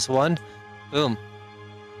bonus is +1. Boom.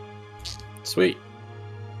 Sweet.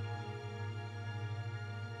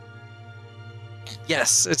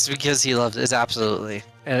 Yes, it's because he loves it. It's absolutely.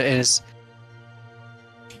 And it is.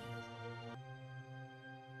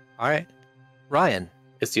 All right. Ryan,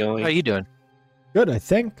 It's the how are only. you doing? Good, I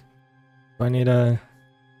think. Do I need to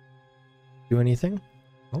do anything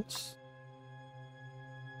else?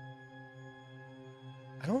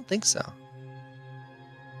 I don't think so.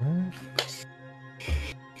 Alright.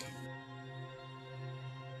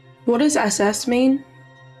 what does SS mean?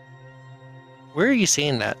 Where are you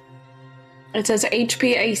seeing that? It says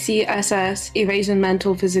HP, AC, SS, evasion,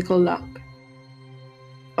 mental, physical, luck.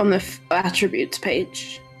 On the attributes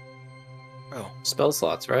page. Oh, Spell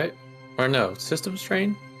slots, right? Or no, system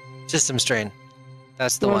strain? system strain.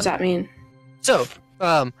 That's the What one. does that mean? So,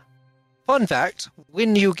 fun fact: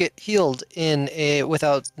 when you get healed in a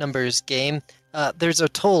without numbers game, there's a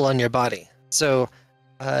toll on your body. So,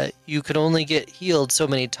 you can only get healed so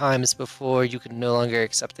many times before you can no longer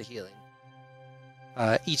accept the healing.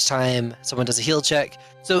 Each time someone does a heal check,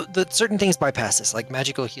 so the certain things bypass this, like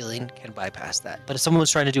magical healing can bypass that. But if someone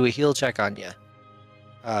was trying to do a heal check on you,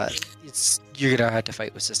 you're gonna have to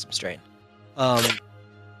fight with system strain.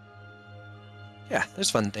 Yeah, there's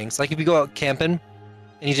fun things. Like if you go out camping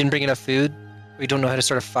and you didn't bring enough food, or you don't know how to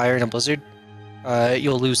start a fire in a blizzard,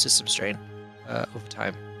 you'll lose system strain over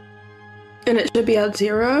time. And it should be at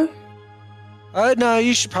 0? No,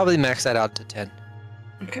 you should probably max that out to 10.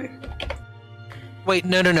 Okay. Wait,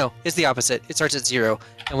 no. It's the opposite. It starts at 0,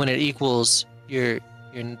 and when it equals your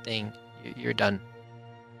thing, you're done.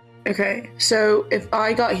 Okay, so if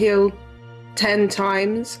I got healed 10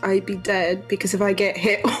 times, I'd be dead, because if I get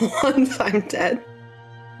hit once, I'm dead.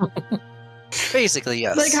 Basically,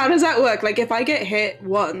 yes. Like, how does that work? Like, if I get hit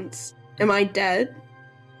once, am I dead?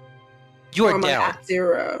 you Or are am I down. at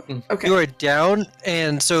 0? Okay. You are down,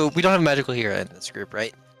 and so we don't have a magical hero in this group,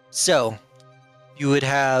 right? So you would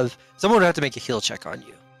have someone would have to make a heal check on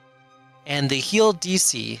you, and the heal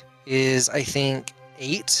DC is, I think,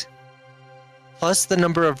 8 plus the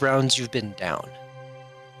number of rounds you've been down.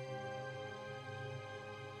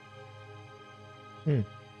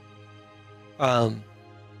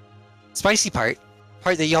 Spicy part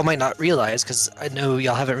that y'all might not realize, because I know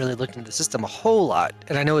y'all haven't really looked into the system a whole lot,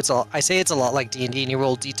 and I know I say it's a lot like D&D, and you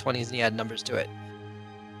roll d20s and you add numbers to it.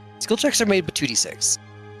 Skill checks are made with 2d6.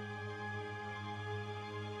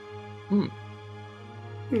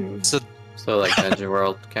 So like Dungeon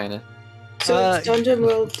World, kind of. So it's Dungeon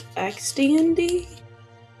World X D&D?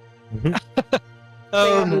 They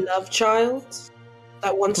have a love child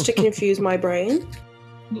that wants to confuse my brain.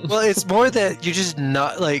 Well, it's more that you're just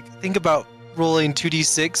not, like, think about rolling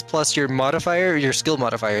 2d6 plus your modifier, your skill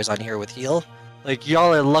modifiers on here with heal. Like,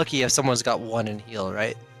 y'all are lucky if someone's got 1 in heal,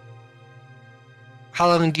 right? How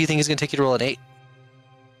long do you think it's going to take you to roll an 8?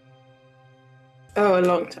 Oh, a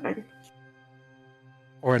long time.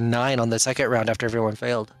 Or a 9 on the second round after everyone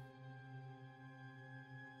failed?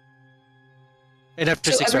 And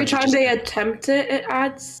after So 6 every rounds, time they attempt it, it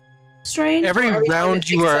adds strain? every Or time round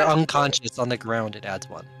it's you are successful? unconscious on the ground, it adds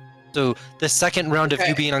 1. So the second round of you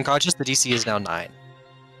Okay. being unconscious, the DC is now 9.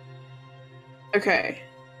 Okay.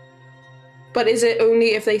 But is it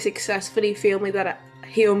only if they successfully heal me that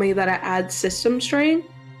it adds system strain? Or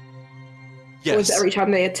is Yes, it every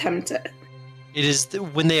time they attempt it? it is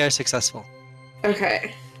when they are successful.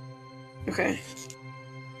 Okay. Okay.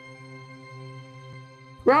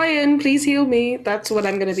 Ryan, please heal me. That's what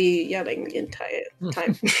I'm gonna be yelling the entire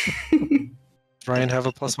time. Does Ryan have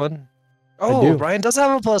a +1? do. Oh, Ryan does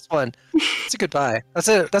have a +1. That's a good buy. That's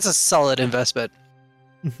a solid investment.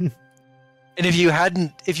 And if you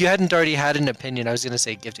hadn't already had an opinion, I was gonna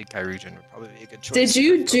say Gifted Kyrujan would probably be a good choice. Did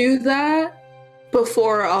you do that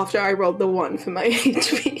before or after I rolled the 1 for my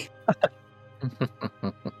HP?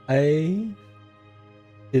 I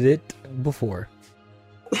did it before.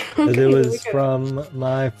 But Okay, it was okay. from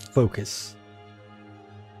my focus.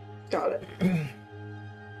 Got it.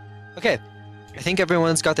 Okay, I think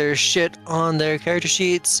everyone's got their shit on their character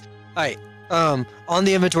sheets. All right. On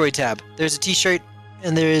the inventory tab, there's a T-shirt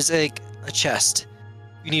and there is a chest.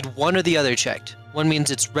 You need one or the other checked. One means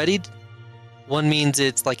it's readied. One means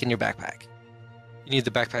it's like in your backpack. You need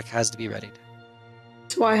the backpack has to be readied.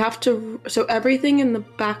 So I have to. So everything in the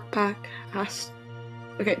backpack has.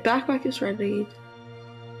 Okay, backpack is ready.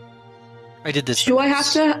 I did this. Do I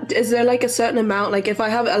have to? Is there like a certain amount? Like if I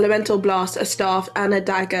have elemental blast, a staff, and a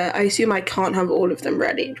dagger, I assume I can't have all of them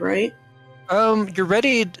readied, right? You're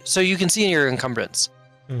readied, so you can see in your encumbrance.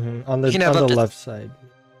 On the You can have up to- left side.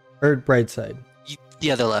 Or right side.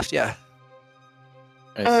 The other left, yeah.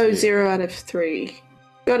 I Oh, see. 0 out of 3.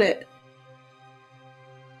 Got it.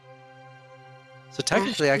 So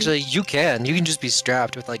technically, actually, you can just be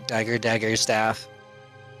strapped with like dagger, staff.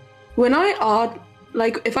 When I add,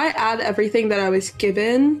 like, if I add everything that I was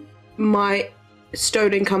given, my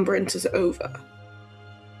stowed encumbrance is over.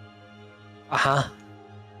 Uh-huh.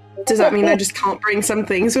 Does that mean I just can't bring some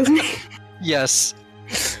things with me? Yes.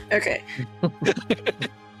 Okay.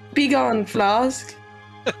 Be gone, Flask.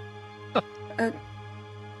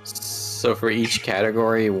 So for each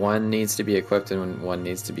category, one needs to be equipped and one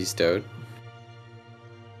needs to be stowed,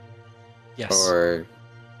 Yes. or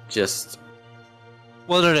just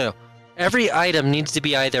Well, no. Every item needs to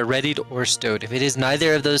be either readied or stowed. If it is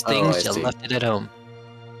neither of those Oh, things, I you see. left it at home.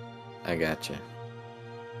 I gotcha.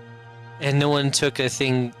 And no one took a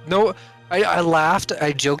thing. No, I laughed.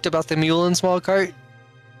 I joked about the mule and small cart.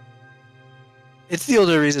 It's the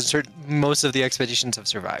only reason most of the expeditions have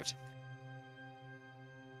survived.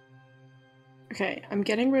 Okay, I'm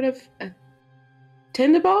getting rid of a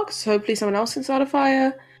tinderbox. Hopefully someone else can start a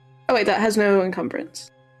fire. Oh wait, that has no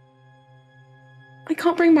encumbrance. I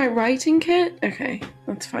can't bring my writing kit? Okay,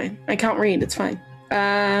 that's fine. I can't read, it's fine.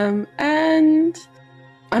 And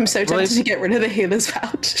I'm so tempted Well, to get rid of the healer's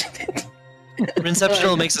pouch.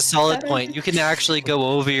 Inceptional makes a solid point. You can actually go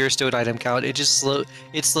over your stowed item count. It just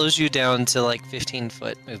slows you down to like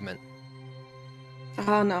 15-foot movement.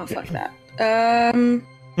 Oh no, fuck that.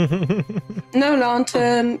 No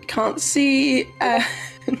lantern, can't see.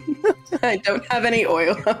 I don't have any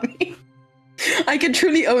oil on me. I can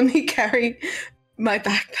truly only carry my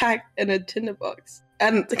backpack and a tinderbox,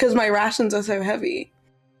 and because my rations are so heavy.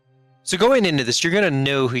 So going into this, you're going to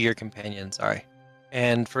know who your companions are.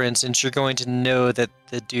 And for instance, you're going to know that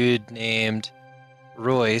the dude named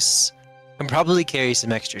Royce can probably carry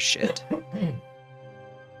some extra shit.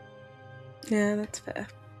 Yeah, that's fair.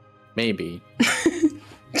 Maybe.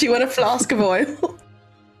 Do you want a flask of oil?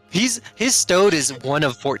 His stowed is 1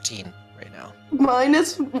 of 14 right now. Mine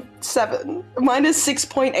is 7. Mine is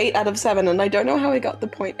 6.8 out of 7, and I don't know how I got the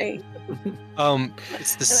 0.8.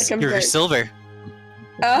 It's the Like I'm your broke. silver.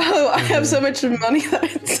 Oh, I have so much money that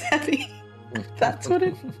it's heavy. That's what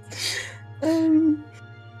it.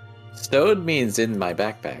 Stowed means in my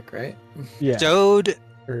backpack, right? Yeah. Stowed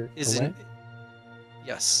Or isn't. away?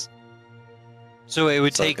 Yes. So it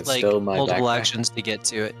would So I take could like stow my multiple backpack? actions to get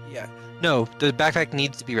to it. Yeah. No, the backpack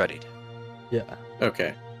needs to be readied. Yeah.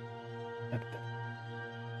 Okay.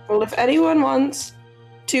 Well, if anyone wants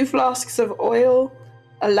 2 flasks of oil,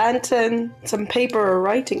 a lantern, some paper, or a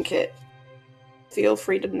writing kit, feel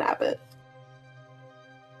free to nab it.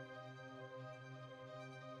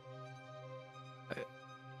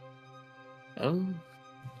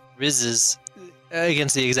 Riz is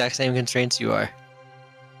against the exact same constraints you are.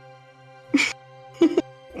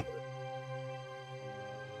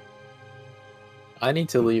 I need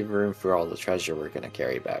to leave room for all the treasure we're gonna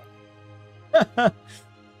carry back.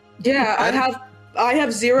 Yeah, I have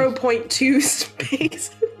 0.2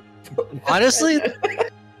 space. Honestly,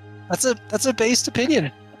 that's a based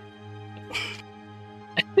opinion.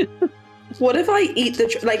 What if I eat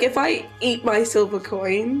if I eat my silver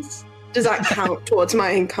coins? Does that count towards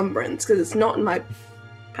my encumbrance? Because it's not in my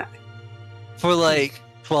pack. For like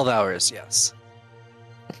 12 hours, yes.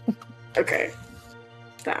 Okay.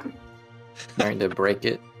 Damn. Trying to break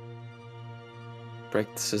it.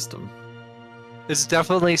 Break the system. It's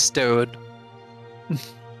definitely stowed.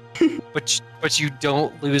 but you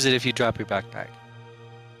don't lose it if you drop your backpack.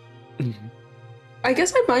 I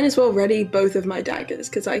guess I might as well ready both of my daggers,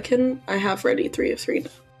 because I have ready 3 of 3 now.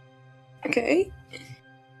 Okay.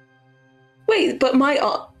 Wait, but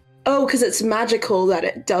because it's magical that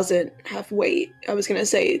it doesn't have weight. I was gonna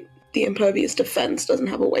say the impervious defense doesn't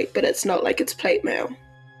have a weight, but it's not like it's plate mail.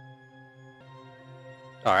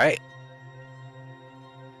 All right.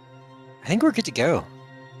 I think we're good to go.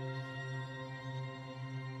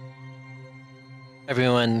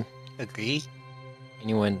 Everyone agree?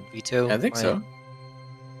 Anyone veto? I think so.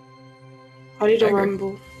 Ready to I agree.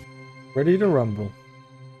 rumble. Ready to rumble.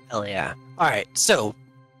 Hell yeah. All right. So,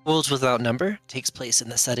 Worlds Without Number takes place in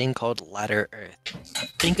the setting called Ladder Earth.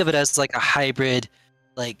 Think of it as like a hybrid,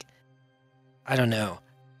 like, I don't know,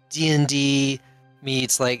 D&D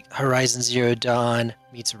meets like Horizon Zero Dawn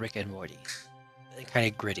meets Rick and Morty. Kind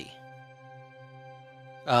of gritty.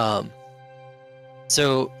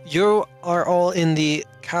 So you are all in the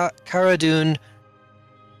Cara Dune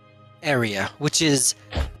area, which is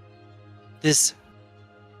this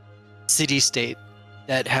city-state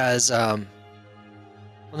that has well,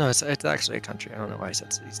 no, it's actually a country. I don't know why I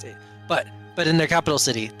said city-state, but in their capital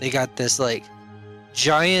city, they got this like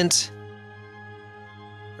giant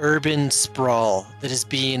urban sprawl that is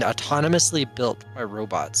being autonomously built by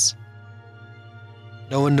robots.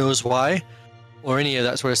 No one knows why or any of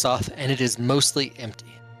that sort of stuff, and it is mostly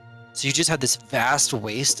empty. So you just have this vast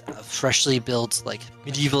waste of freshly built, like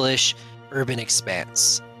medieval-ish urban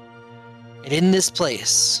expanse. And in this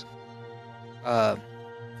place, a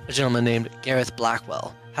gentleman named Gareth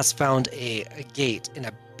Blackwell has found a gate in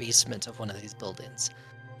a basement of one of these buildings,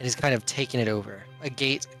 and he's kind of taken it over. A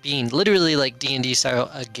gate being literally like D&D style,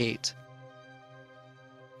 a gate.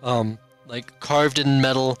 Like carved in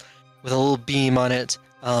metal with a little beam on it.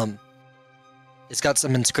 It's got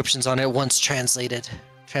some inscriptions on it. Once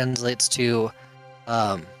translates to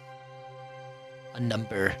a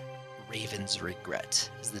number. Raven's Regret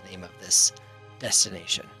is the name of this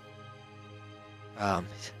destination.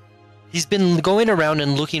 He's been going around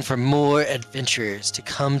and looking for more adventurers to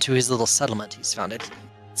come to his little settlement he's found. It's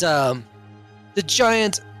the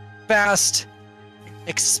giant, vast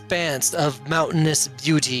expanse of mountainous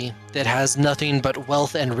beauty that has nothing but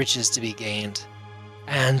wealth and riches to be gained.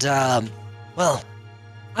 And, well,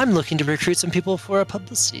 I'm looking to recruit some people for a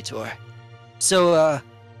publicity tour. So,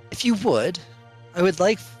 if you would, I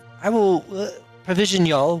will provision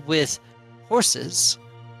y'all with horses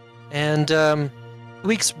and a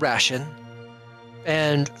week's ration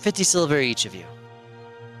and 50 silver each of you.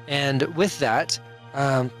 And with that,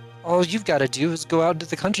 all you've got to do is go out into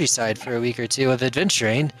the countryside for a week or two of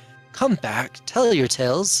adventuring, come back, tell your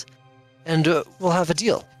tales, and we'll have a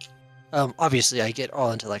deal. Obviously, I get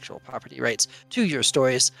all intellectual property rights to your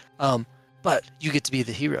stories, but you get to be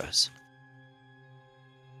the heroes.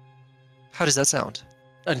 How does that sound?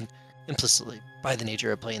 And implicitly, by the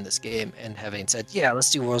nature of playing this game and having said, yeah,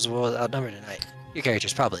 let's do Worlds Without Number tonight, your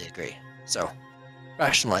characters probably agree. So,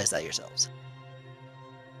 rationalize that yourselves.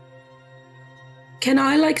 Can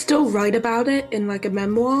I still write about it in a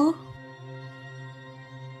memoir?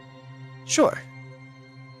 Sure.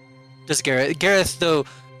 Does Gareth, though,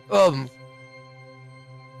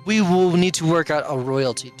 we will need to work out a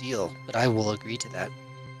royalty deal, but I will agree to that.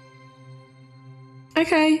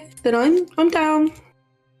 Okay, then I'm down.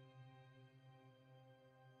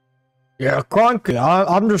 Yeah, cranky.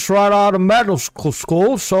 I'm just right out of medical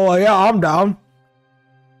school, so yeah, I'm down.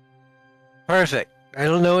 Perfect. I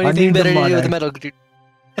don't know I anything need the better to do with a money.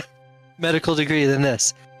 medical degree than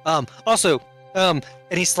this. And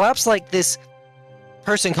he slaps like this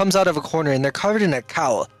person comes out of a corner and they're covered in a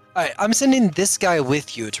cowl. Alright, I'm sending this guy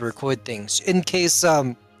with you to record things in case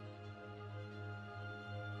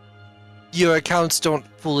your accounts don't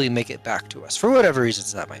fully make it back to us for whatever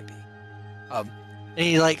reasons that might be. And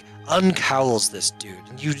he like uncowls this dude,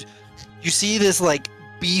 and you see this like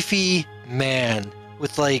beefy man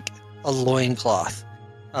with like a loincloth.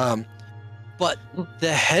 But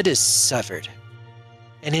the head is severed,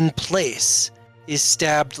 and in place is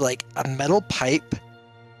stabbed like a metal pipe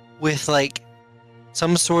with like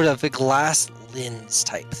some sort of a glass lens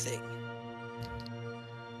type thing.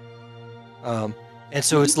 And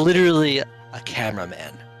so it's literally a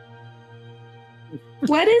cameraman.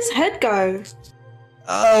 Where does head go?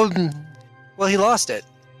 Well, he lost it.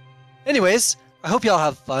 Anyways, I hope y'all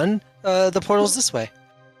have fun. The portal's this way.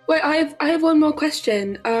 Wait, I have one more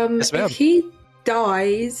question. Yes, ma'am. If he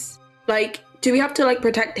dies, like, do we have to like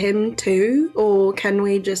protect him too, or can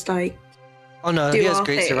we just like? Oh no, Do he has our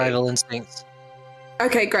great thing. survival instincts.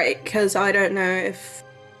 Okay, great. Because I don't know if,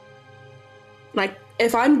 like,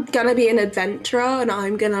 if I'm gonna be an adventurer and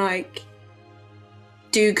I'm gonna like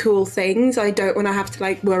do cool things, I don't want to have to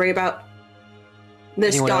like worry about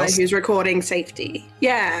this Anyone guy else? who's recording safety.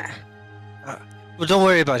 Yeah. Well, don't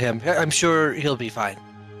worry about him. I'm sure he'll be fine.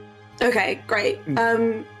 Okay, great.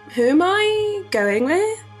 Who am I going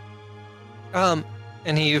with?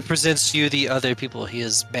 And he presents to you the other people he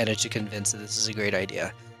has managed to convince that this is a great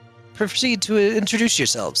idea. Proceed to introduce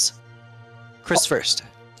yourselves. Chris first.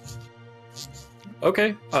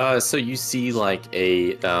 Okay. So you see like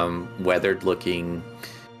a weathered-looking,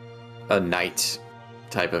 a knight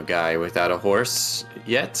type of guy without a horse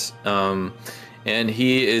yet, and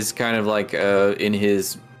he is kind of like in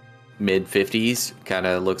his mid-50s. Kind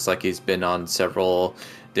of looks like he's been on several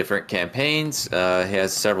different campaigns. He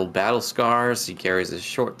has several battle scars. He carries a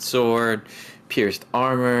short sword, pierced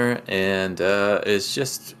armor, and is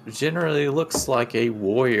just generally looks like a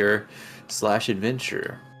warrior /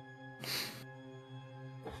 adventurer.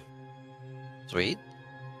 Sweet.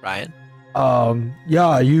 Ryan.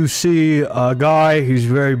 Yeah, you see a guy, he's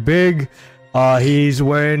very big. He's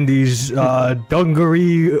wearing these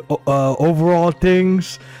dungaree overall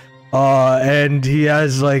things. And he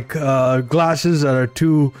has like glasses that are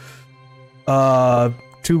too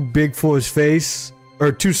big for his face,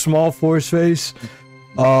 or too small for his face.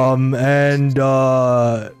 And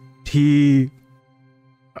he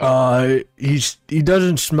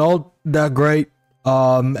doesn't smell that great.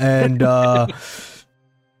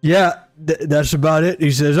 Yeah, that's about it.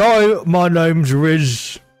 He says, "Oh, my name's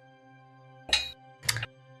Riz."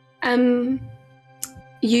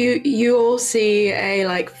 You all see a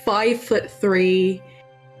like 5'3"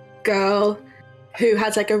 girl who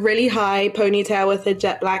has like a really high ponytail with her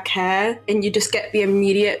jet black hair, and you just get the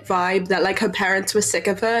immediate vibe that like her parents were sick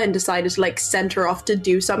of her and decided to like send her off to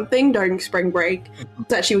do something during spring break so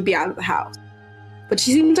that she would be out of the house. But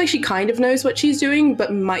she seems like she kind of knows what she's doing,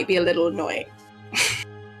 but might be a little annoying.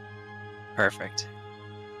 Perfect.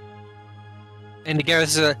 And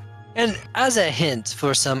Gareth, and as a hint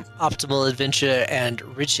for some optimal adventure and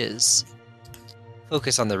riches,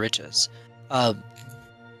 focus on the riches.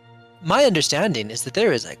 My understanding is that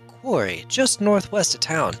there is a quarry just northwest of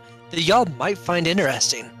town that y'all might find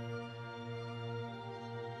interesting.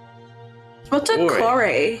 What's a Quarry.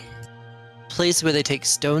 quarry? Place where they take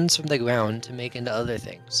stones from the ground to make into other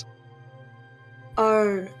things.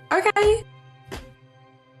 Oh, okay.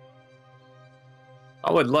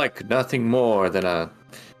 I would like nothing more than a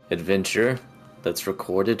adventure that's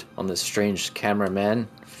recorded on this strange cameraman.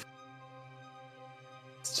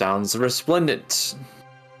 Sounds resplendent.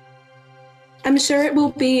 I'm sure it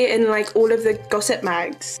will be in like all of the gossip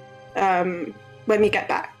mags when we get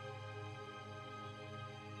back.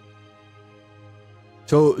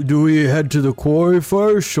 So, do we head to the quarry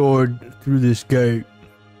first, or through this gate?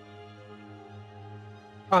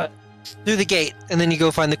 Through the gate, and then you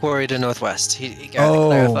go find the quarry to northwest. He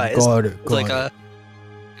clarifies. Got it. With like a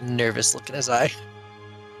nervous look in his eye.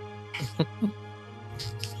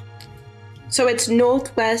 So it's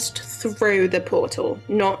northwest through the portal,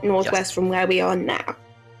 not northwest from where we are now.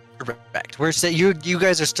 Correct. You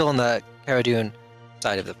guys are still on the Cara Dune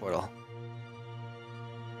side of the portal.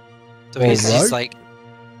 So he's Alright. just like,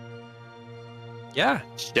 yeah.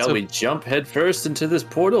 Shall So- we jump headfirst into this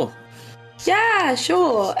portal? Yeah,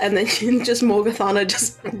 sure. And then just Morgathana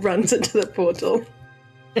just runs into the portal.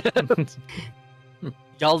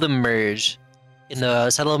 Y'all emerge in the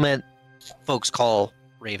settlement folks call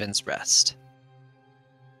Raven's Rest.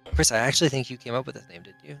 Chris, I actually think you came up with this name,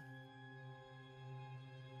 did you?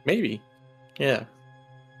 Maybe. Yeah.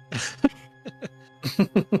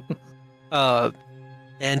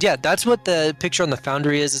 And yeah, that's what the picture on the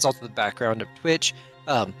Foundry is. It's also the background of Twitch.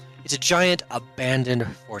 It's a giant abandoned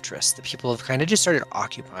fortress that people have kind of just started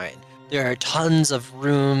occupying. There are tons of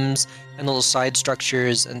rooms and little side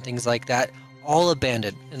structures and things like that, all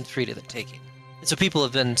abandoned and free to the taking. And so people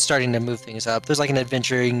have been starting to move things up. There's like an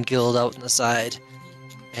adventuring guild out on the side.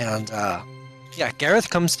 And yeah, Gareth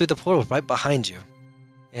comes through the portal right behind you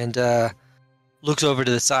and looks over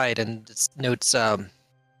to the side and notes, Del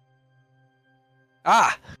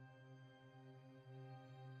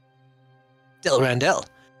Randell.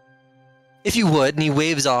 If you would, and he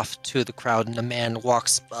waves off to the crowd, and a man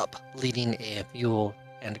walks up, leading a mule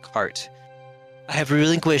and cart. I have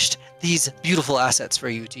relinquished these beautiful assets for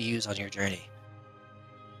you to use on your journey.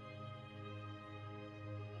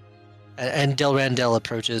 And Del Randell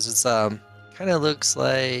approaches. It's kind of looks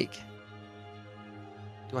like.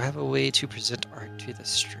 Do I have a way to present art to the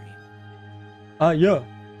stream? Yeah.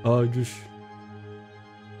 Just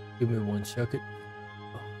give me 1 second.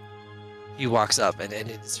 He walks up and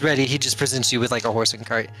it's ready. He just presents you with like a horse and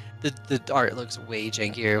cart. The art looks way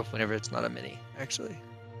jankier whenever it's not a mini, actually.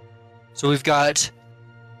 So we've got.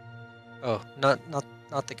 Oh, not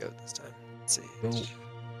the goat this time. Let's see.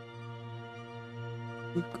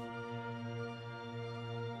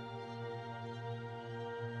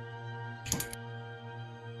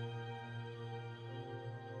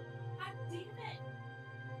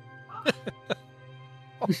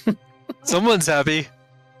 Someone's happy.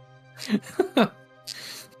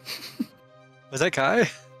 Was that Kai?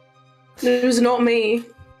 It was not me.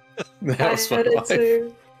 That was I my heard it wife.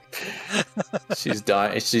 too. She's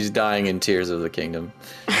dying. She's dying in tears of the kingdom.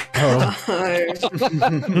 Oh.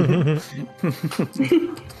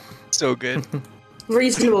 So good.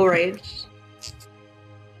 Reasonable rage.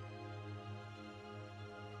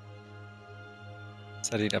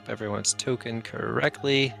 Setting up everyone's token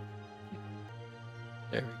correctly.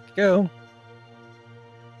 There we go.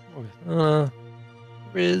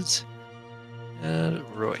 Riz and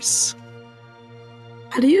Royce.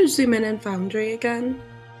 How do you zoom in Foundry again?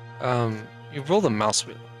 You roll the mouse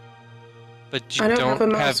wheel, but you I don't have a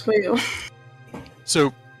mouse wheel.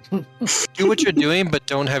 So do what you're doing, but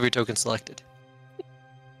don't have your token selected.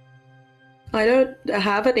 I don't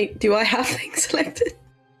have any. Do I have things selected?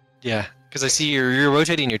 Yeah, because I see you're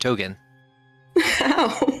rotating your token.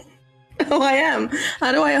 How? Oh, I am.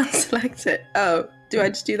 How do I unselect it? Oh, do I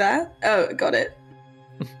just do that? Oh, got it.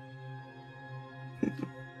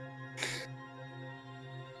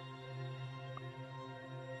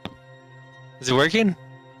 Is it working?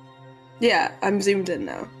 Yeah, I'm zoomed in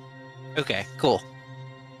now. Okay, cool.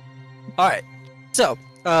 All right, so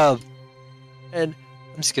and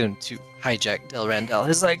I'm just going to hijack Del Randell.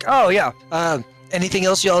 He's like, oh yeah, anything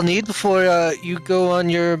else y'all need before you go on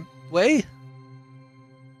your way?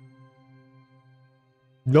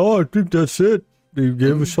 No, I think that's it. They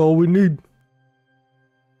gave us all we need.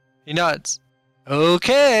 He nods.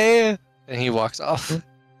 Okay, and he walks off.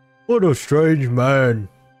 What a strange man.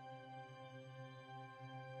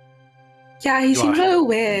 Yeah, he seems a little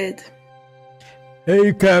weird.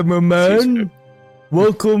 Hey, cameraman.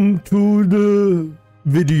 Welcome to the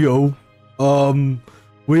video.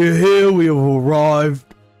 We're here. We have arrived.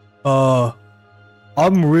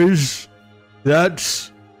 I'm Riz.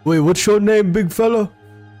 Wait, what's your name, big fella?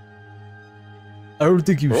 I don't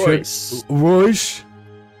think you Royce. said Royce.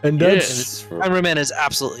 And that's Cameraman is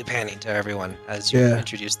absolutely panning to everyone as you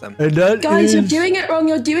introduce them. and that Guys, you're is- doing it wrong.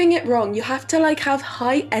 You're doing it wrong. You have to like have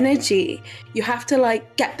high energy. You have to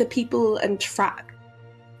like get the people and track.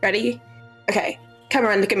 Ready? Okay.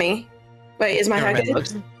 Cameraman, look at me. Wait, is my hair Cameraman good?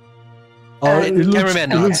 looks- it looks,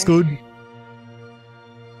 Cameraman it looks nods. good.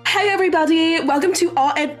 Hey everybody, welcome to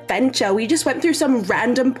our adventure. We just went through some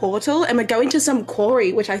random portal and we're going to some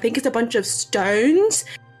quarry, which I think is a bunch of stones.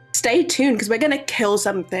 Stay tuned because we're gonna kill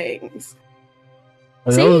some things.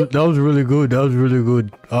 That was really good. That was really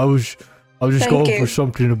good. I was just Thank going you. for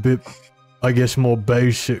something a bit, I guess, more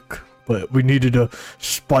basic, but we needed to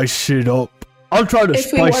spice it up. I'll try to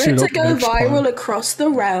If we spice want it it up to go next viral time. across the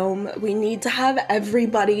realm, we need to have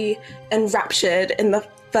everybody enraptured in the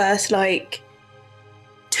first like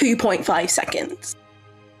 2.5 seconds.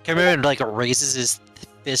 Cameraman like raises his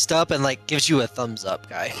fist up and like gives you a thumbs up,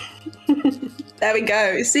 guy. There we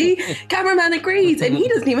go. See, cameraman agrees, and he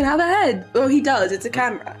doesn't even have a head. Well, he does. It's a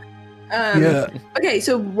camera. Yeah, Okay,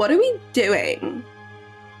 so what are we doing?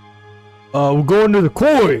 we're going to the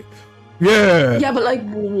quarry. Yeah. Yeah, but like,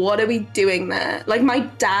 what are we doing there? Like, my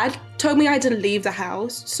dad told me I had to leave the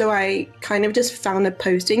house, so I kind of just found a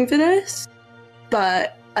posting for this,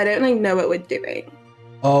 but I don't like know what we're doing.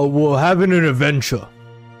 We're having an adventure,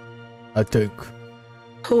 I think.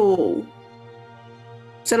 Cool.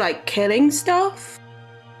 So, like, killing stuff?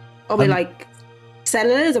 Are we, like,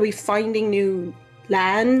 settlers? Are we finding new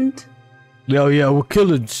land? Yeah, we're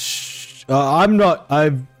killing.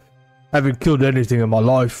 I haven't killed anything in my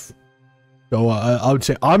life. So I would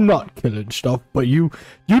say I'm not killing stuff, but you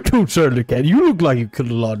two certainly can. You look like you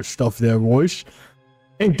killed a lot of stuff there, Royce.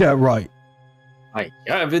 Ain't that right? I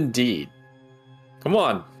have indeed. Come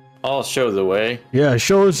on, I'll show the way. Yeah,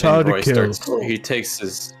 show us how And to Roy kill. He takes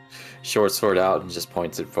his short sword out and just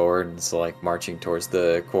points it forward and it's like marching towards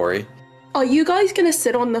the quarry. Are you guys gonna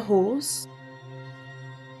sit on the horse?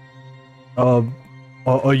 Are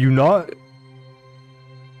you not?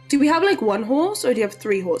 Do we have, like, one horse, or do you have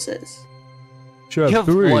 3 horses? Sure, You have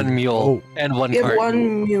three. one mule and one You have cart.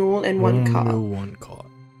 one mule and one car. mule, one cart.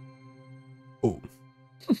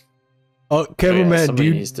 Oh. Cameraman, somebody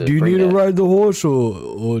do needs to you bring need to that. ride the horse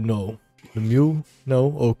or no? The mule?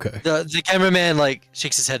 No? Okay. The cameraman like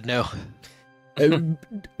shakes his head no.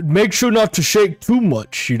 Make sure not to shake too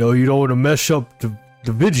much, you know, you don't want to mess up the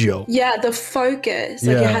video. Yeah, the focus.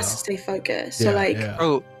 Like, Yeah. it has to stay focused. So, like,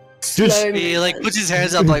 Oh, slow Just- he like movement. puts his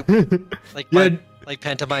hands up like Yeah, like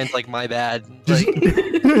pantomime's like my bad. just,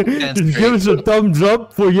 Like, just give us a thumbs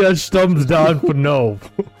up for yes, thumbs down for no.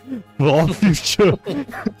 For all future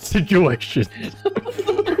situations.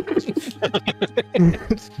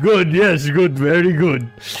 Good, yes, good, very good.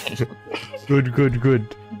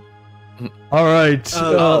 Good. Alright.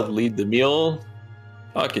 I'll lead the mule.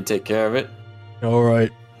 I can take care of it.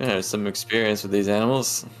 Alright. I have some experience with these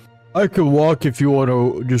animals. I can walk if you want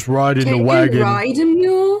to just ride in Can the you wagon. ride a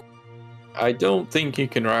mule? I don't think you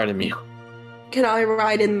can ride a mule. Can I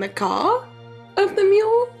ride in the car of the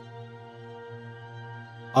mule?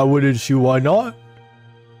 I wouldn't see why not.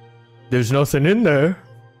 There's nothing in there.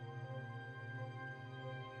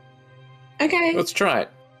 Okay. Let's try it.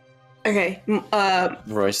 Okay.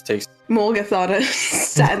 Royce takes. Morgathana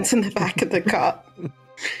stands in the back of the car.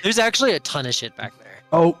 there's actually a ton of shit back there.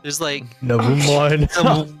 Oh, There's like never mind.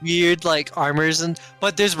 some weird like armors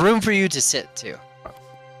but there's room for you to sit too.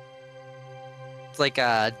 It's like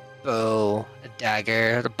a bow, a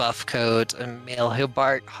dagger, a buff coat, a mail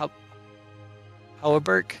hobart, hauberk.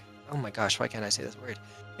 Oh my gosh, why can't I say this word?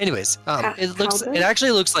 Anyways, Halberd? it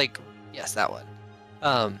actually looks like yes, that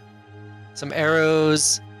one. Some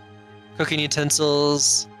arrows, cooking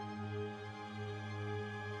utensils,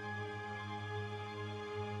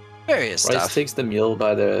 various Royce stuff. takes the mule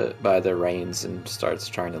by the reins and starts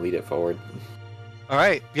trying to lead it forward. All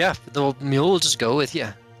right, yeah, the mule will just go with you.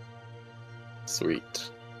 Sweet.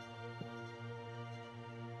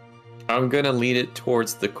 I'm gonna lead it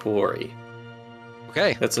towards the quarry.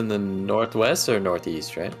 Okay. That's in the northwest or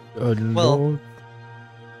northeast, right? Well- No.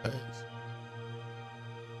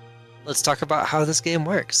 Let's talk about how this game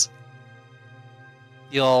works.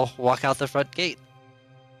 You'll walk out the front gate.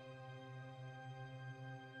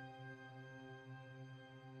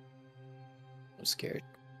 I'm scared.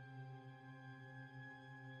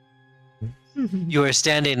 You are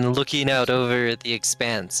standing looking out over the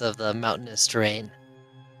expanse of the mountainous terrain.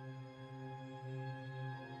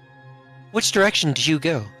 Which direction do you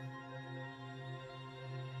go?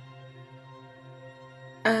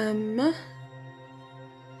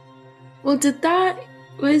 Well,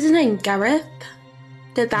 what is his name? Gareth?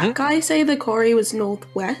 Did that Mhm. guy say the quarry was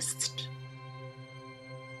northwest?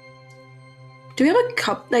 Do we have a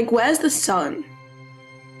cup? Like, where's the sun?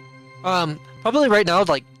 Probably right now,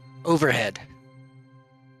 like overhead.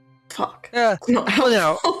 Fuck. Yeah, Not well,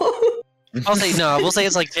 no. helpful. I'll say no. We'll say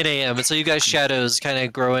it's like 10 a.m. And so you guys' shadows kind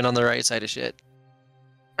of growing on the right side of shit.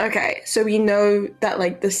 Okay, so we know that,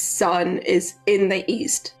 like, the sun is in the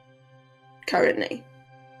east currently.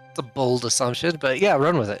 It's a bold assumption, but yeah,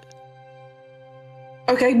 run with it.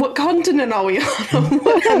 Okay, what continent are we on?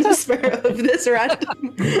 What hemisphere of this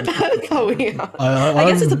random Earth are we on? I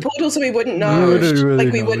guess it's a portal, so we wouldn't know. Really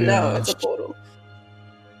Like, we know, wouldn't know yeah. it's a portal.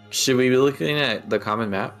 Should we be looking at the common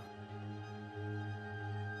map?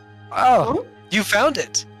 Oh, you found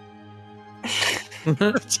it.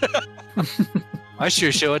 I sure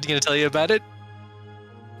wasn't going to tell you about it.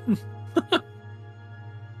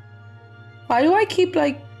 Why do I keep,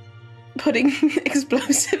 like, putting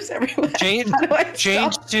explosives everywhere? Change, How do I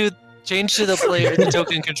change stop? to the player, the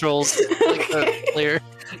token controls, like the Okay. player.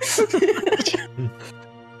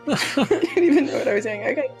 I didn't even know what I was saying.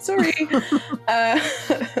 Okay, sorry.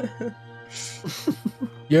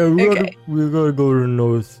 Yeah, Okay. we gotta go to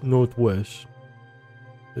northwest.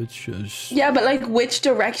 It's just yeah, but, like, which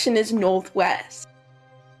direction is northwest?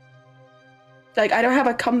 Like, I don't have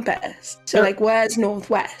a compass. So, Yeah. like, where's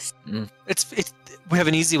northwest? It's we have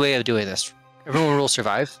an easy way of doing this. Everyone will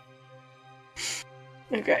survive.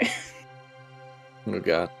 Okay. Oh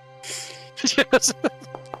god. Yes.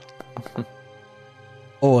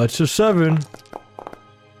 Oh, that's a 7.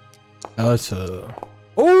 That's a.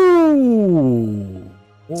 Oh.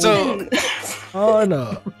 So-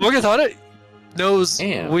 Anna. Morgathana knows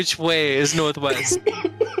Damn. which way is northwest.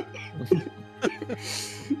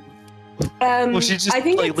 Will she just, I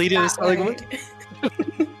think like, it's lead us, that like, way.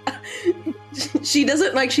 She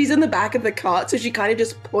doesn't, like, she's in the back of the cart, so she kind of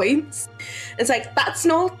just points. It's like, that's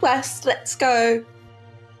northwest, let's go.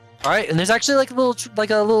 All right, and there's actually like a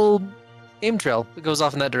little game trail that goes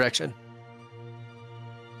off in that direction.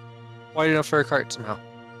 Wide enough for a cart somehow.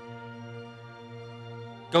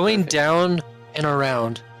 Going Perfect. down and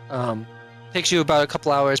around takes you about a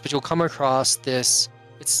couple hours, but you'll come across this.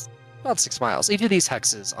 It's about 6 miles. Each of these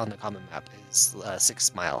hexes on the common map is a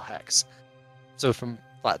 6-mile hex. So from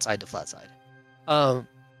flat side to flat side.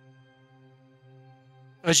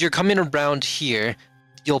 As you're coming around here,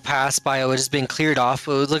 you'll pass by what has been cleared off.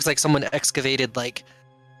 It looks like someone excavated like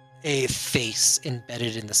a face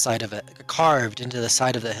embedded in the side of it, carved into the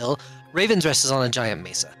side of the hill. Raven's Rest is on a giant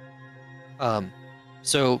mesa.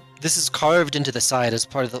 So this is carved into the side as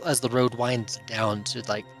part of as the road winds down to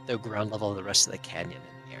like the ground level of the rest of the canyon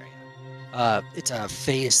in the area. It's a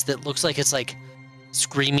face that looks like it's like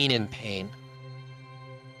screaming in pain.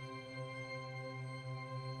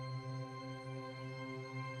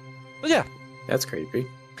 But yeah, That's creepy.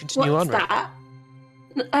 continue What's on. Right?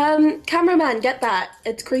 that? Cameraman, get that.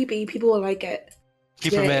 It's creepy. People will like it.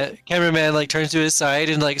 Cameraman like turns to his side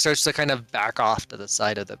and like starts to kind of back off to the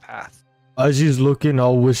side of the path. As he's looking,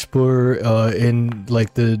 I'll whisper in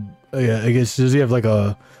like the. Yeah, I guess does he have like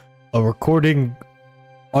a recording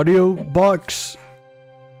audio box?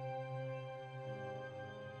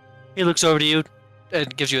 He looks over to you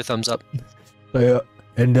and gives you a thumbs up. Yeah.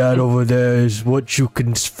 And that over there is what you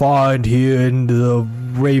can find here in the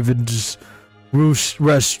Raven's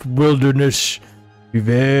Rest Wilderness. Be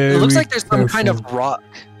very It looks like there's some kind careful. of rock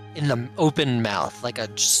in the open mouth, like a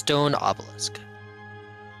stone obelisk.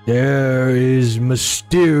 There is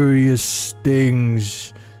mysterious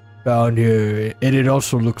things found here, and it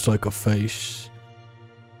also looks like a face.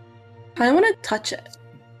 I want to touch it.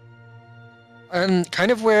 And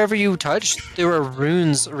kind of wherever you touch, there are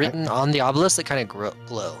runes written on the obelisk that kind of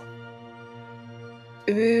glow.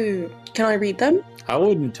 Ooh. Can I read them? I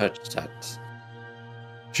wouldn't touch that.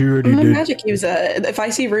 She already I'm a did. magic user. If I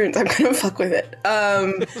see runes, I'm gonna fuck with it.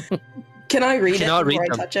 Can I read it cannot before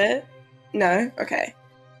read I them. touch it? No? Okay.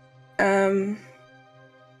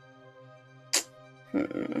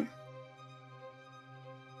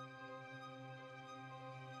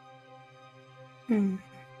 Hmm.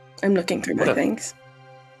 I'm looking through What my a- things.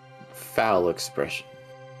 Foul expression.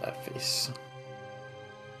 That face.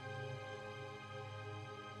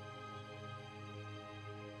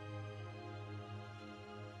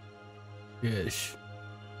 Yes.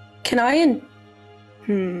 Can I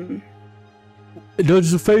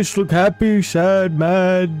Does the face look happy, sad,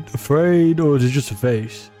 mad, afraid, or is it just a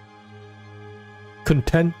face?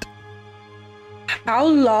 Content? How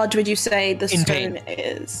large would you say the In stone pain.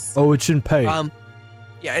 is? Oh, it's in pain.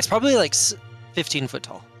 Yeah, it's probably like 15 foot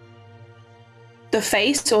tall. The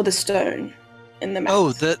face or the stone in the mouth?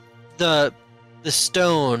 Oh, the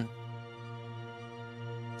stone.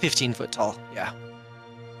 15 foot tall. Yeah.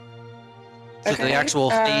 So Okay, the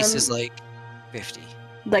actual face is um, like 50.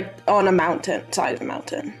 like on a mountain, side of a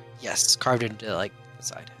mountain. Yes, carved into like the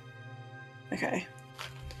side. Okay.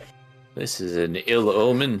 This is an ill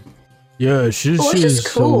omen. Yes, this Oh, it's just is a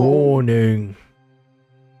cool. warning.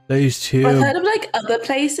 Placed I've here. heard of like other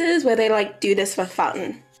places where they like do this for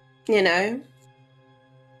fun. You know,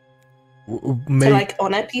 to like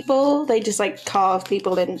honor people, they just like carve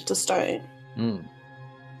people into stone. Mm.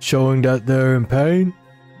 Showing that they're in pain.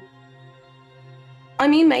 I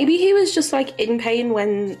mean, maybe he was just like in pain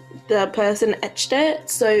when the person etched it,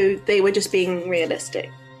 so they were just being realistic.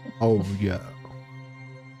 Oh yeah.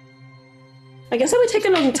 I guess it would take a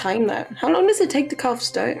long time though. How long does it take to carve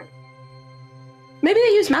stone? Maybe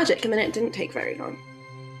they used magic and then it didn't take very long.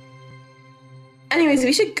 Anyways,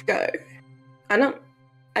 we should go. I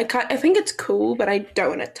think it's cool, but I don't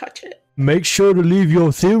want to touch it. Make sure to leave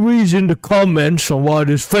your theories in the comments on why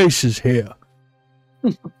this face is here.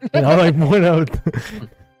 And I like went out.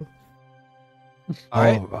 All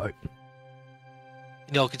right. Alright.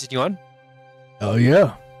 And y'all continue on. Oh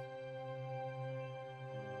yeah.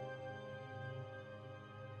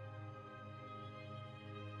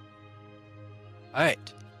 All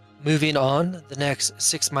right. Moving on, the next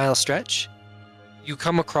 6 mile stretch, you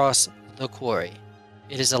come across the quarry.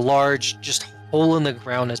 It is a large, just hole in the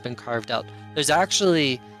ground has been carved out. There's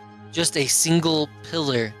actually just a single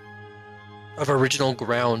pillar of original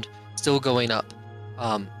ground still going up.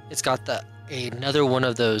 It's got another one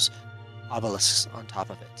of those obelisks on top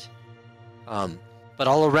of it. But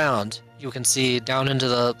all around, you can see down into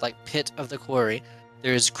the pit of the quarry,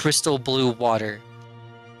 there's crystal blue water,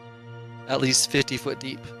 at least 50 foot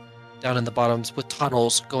deep, down in the bottoms, with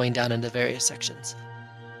tunnels going down into various sections.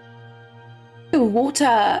 Ooh,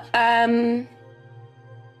 water.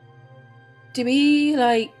 Do we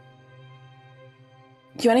do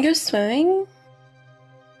you want to go swimming?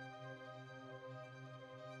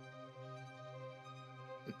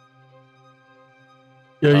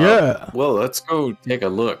 Yeah. Well, let's go take a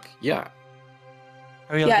look. Yeah.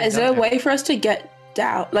 Yeah, is there a way for us to get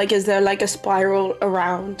down? Is there a spiral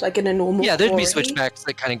around, in a normal Yeah, there'd be quarry? switchbacks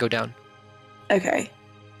that kind of go down. Okay.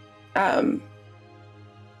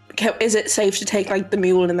 Is it safe to take, the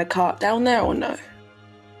mule and the cart down there, or no?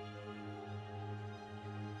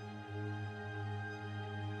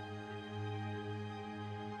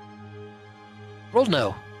 Roll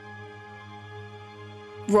no.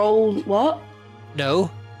 Roll what?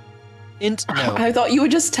 No. Int no. I thought you were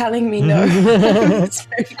just telling me no. It's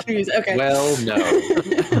very confused. Okay. Well, no.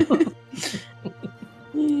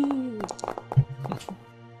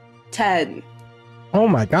 10. Oh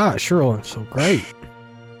my gosh, you're rolling so great.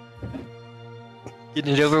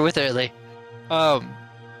 Getting it over with early.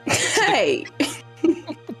 Hey!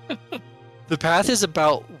 The path is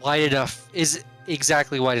about wide enough, is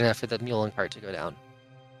exactly wide enough for the mule and cart to go down.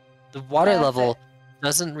 The water level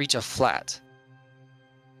doesn't reach a flat.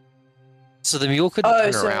 So the mule couldn't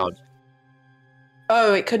turn around.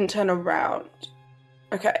 Oh, it couldn't turn around.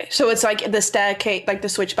 Okay, so it's the staircase, the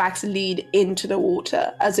switchbacks lead into the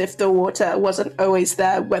water, as if the water wasn't always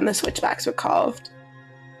there when the switchbacks were carved.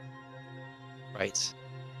 Right.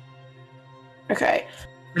 Okay.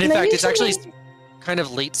 And in fact, it's actually kind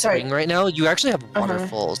of late spring right now. You actually have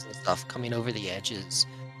waterfalls and stuff coming over the edges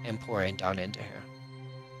and pouring down into here.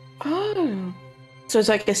 Oh. So it's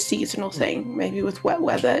a seasonal thing. Maybe with wet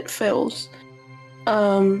weather it fills.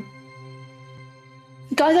 Guys,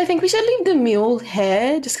 I think we should leave the mule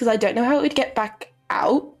here, just because I don't know how it would get back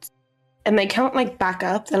out. And they can't, back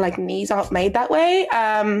up. Their, knees aren't made that way.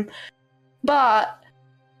 But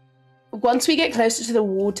once we get closer to the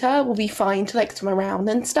water, we'll be fine to, swim around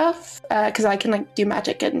and stuff. Because I can, do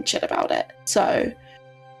magic and shit about it. So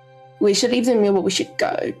we should leave the mule, but we should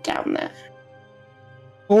go down there.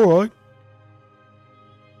 Alright.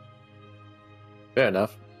 Fair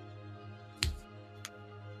enough.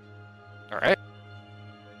 Alright.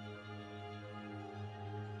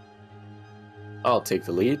 I'll take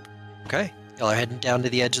the lead. Okay. Y'all are heading down to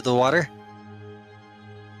the edge of the water.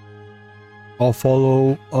 I'll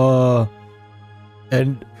follow,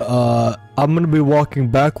 and I'm gonna be walking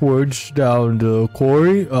backwards down the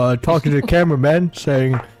quarry, talking to the cameraman,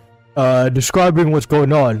 saying, describing what's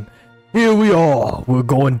going on. Here we are, we're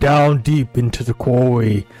going down deep into the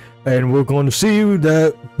quarry, and we're going to see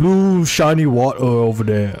that blue shiny water over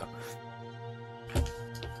there.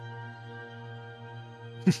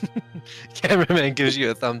 Cameraman gives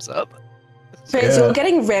you a thumbs up. Riz, you're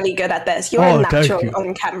getting really good at this. You're a natural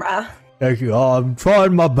on camera. Thank you. I'm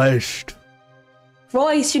trying my best.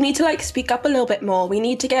 Royce, you need to speak up a little bit more. We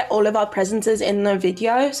need to get all of our presences in the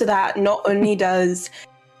video so that not only does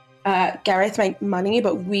Gareth make money,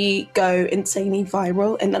 but we go insanely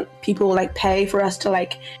viral, and then people pay for us to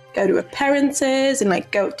go to appearances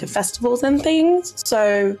and go to festivals and things.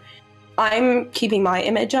 So I'm keeping my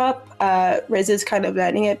image up. Riz is kind of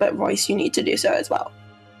learning it, but Royce, you need to do so as well.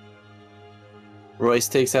 Royce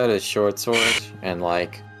takes out his short sword and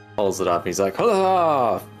holds it up. He's like,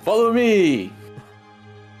 "Hurrah! Follow me!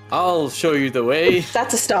 I'll show you the way.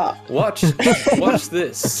 That's a start. Watch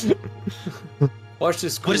this. Watch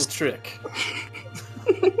this cool trick."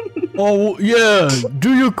 Oh yeah,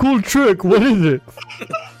 do your cool trick. What is it?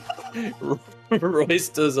 Royce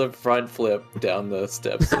does a front flip down the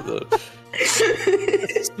steps of the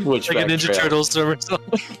switchback Like a Ninja trail. Turtles somersault.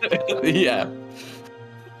 Yeah.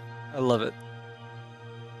 I love it.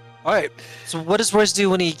 Alright, so what does Royce do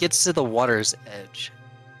when he gets to the water's edge?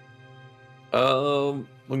 I'm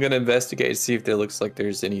gonna investigate, see if there looks like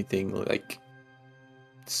there's anything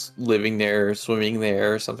living there, swimming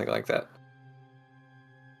there, or something like that.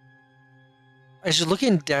 As you're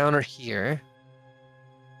looking down or here,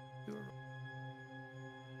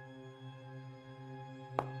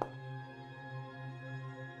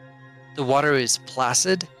 the water is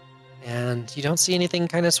placid, and you don't see anything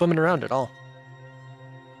kind of swimming around at all.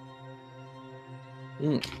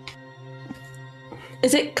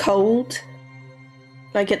 Is it cold?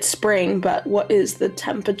 Like it's spring, but what is the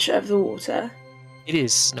temperature of the water? It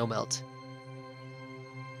is snow melt.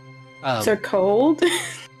 So cold?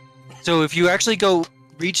 So if you actually go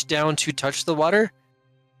reach down to touch the water,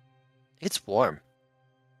 it's warm.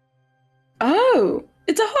 Oh,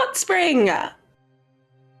 it's a hot spring.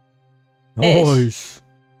 Nice.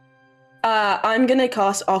 I'm gonna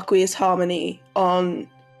cast Aqueous Harmony on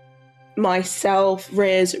myself,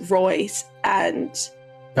 Riz, Royce, and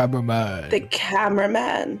Cameraman. the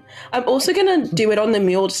cameraman. I'm also gonna do it on the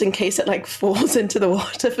mule just in case it like falls into the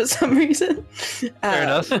water for some reason. Fair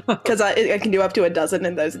enough. Because I can do up to 12,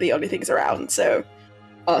 and those are the only things around. So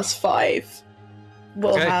us 5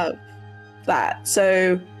 will Okay. have that.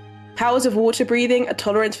 So powers of water breathing, a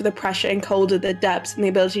tolerance for the pressure and cold of the depths, and the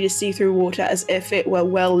ability to see through water as if it were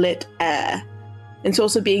well lit air. And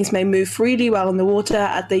sorts beings may move freely while in the water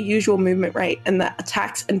at their usual movement rate, and that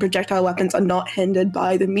attacks and projectile weapons are not hindered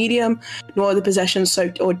by the medium, nor the possession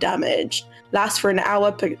soaked or damaged. Lasts for an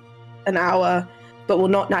hour, but will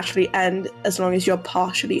not naturally end as long as you're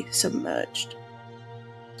partially submerged.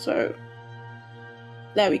 So,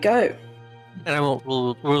 there we go. And I won't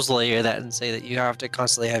rules layer that and say that you have to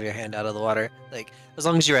constantly have your hand out of the water. Like, as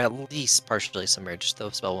long as you're at least partially submerged,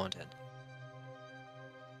 the spell won't end.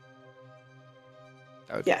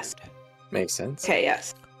 That would be Yes. weird. Makes sense. Okay,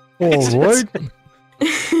 yes. Alright.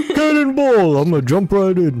 Cannonball! I'm gonna jump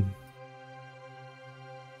right in.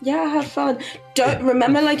 Yeah, have fun. Don't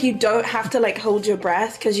remember, like, you don't have to like hold your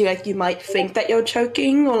breath because you might think that you're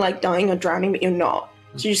choking or like dying or drowning, but you're not.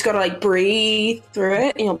 So you just gotta like breathe through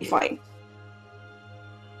it, and you'll be fine.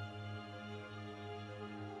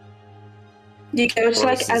 You go to Or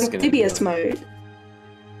like is this gonna be amphibious like-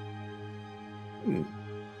 mode.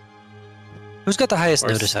 Who's got the highest Or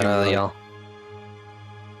notice out of similar. y'all?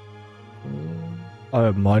 I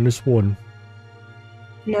have -1.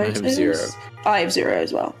 Notice. I have 0. I have 0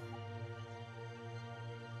 as well,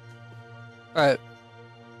 Alright,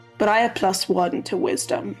 but I have +1 to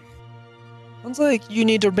wisdom. sounds like you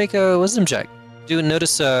need to make a wisdom check. Do a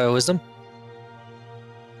notice wisdom.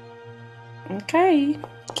 Okay,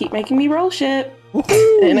 keep making me roll shit,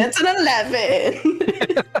 and it's an 11.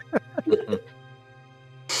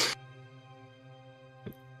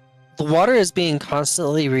 The water is being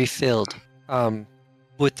constantly refilled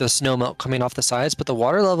with the snow melt coming off the sides, but the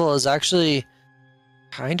water level is actually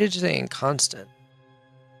kind of staying constant.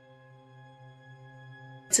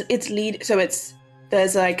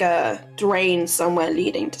 There's like a drain somewhere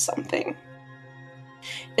leading to something.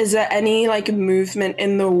 Is there any like movement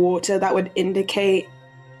in the water that would indicate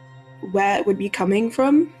where it would be coming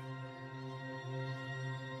from?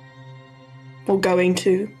 Or going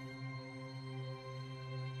to?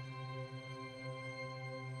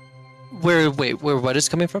 Where what is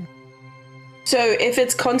coming from? So if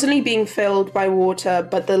it's constantly being filled by water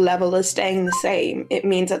but the level is staying the same, it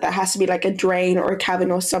means that there has to be like a drain or a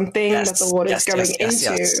cavern or something that the water is going into.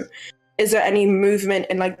 Yes. Is there any movement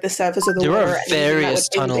in like the surface of the There water? are or anything that various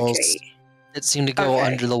would tunnels indicate? that seem to go Okay.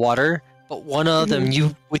 under the water, but one of them,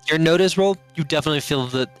 you with your notice roll, you definitely feel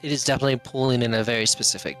that it is definitely pulling in a very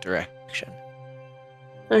specific direction.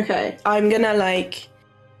 Okay, I'm gonna like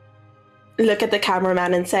look at the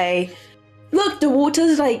cameraman and say, "Look, the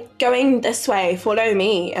water's like going this way. Follow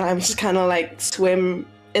me." And I'm just kind of like swim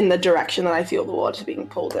in the direction that I feel the water being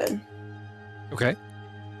pulled in. Okay.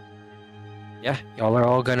 Yeah, y'all are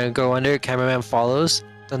all gonna go under. Cameraman follows.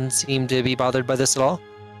 Doesn't seem to be bothered by this at all.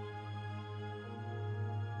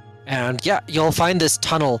 And yeah, you'll find this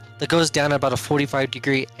tunnel that goes down at about a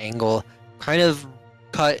 45-degree angle, kind of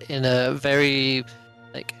cut in a very,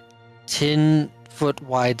 like, 10-foot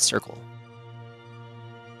wide circle.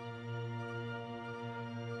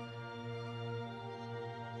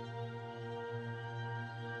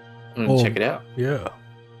 Oh. Check it out. Yeah.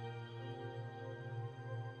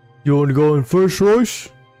 You want to go in first, Royce?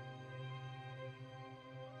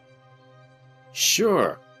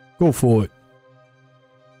 Sure. Go for it.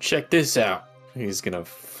 Check this out. He's gonna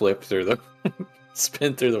flip through the,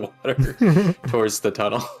 spin through the water towards the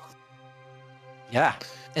tunnel. Yeah.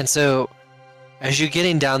 And so, as you're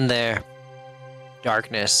getting down there,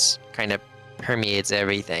 darkness kind of permeates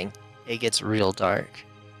everything. It gets real dark.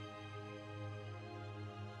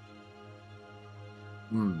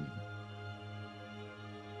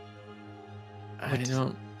 I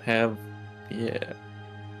don't have. Yeah.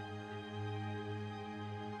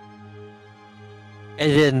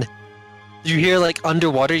 And then you hear, like,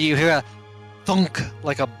 underwater, you hear a thunk,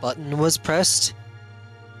 like a button was pressed.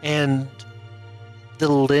 And the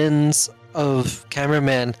lens of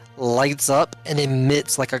cameraman lights up and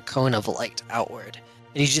emits like a cone of light outward.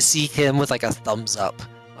 and you just see him with like a thumbs up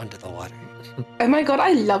under the water. Oh my god,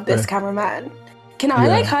 I love this cameraman. Can I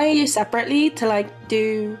like Yeah. hire you separately to like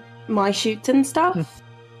do my shoots and stuff?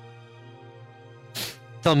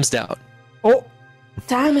 Thumbs down. Oh.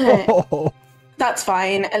 Damn it. Oh. That's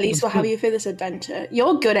fine. At least we'll have you for this adventure.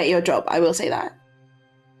 You're good at your job, I will say that.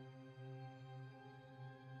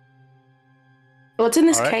 What's in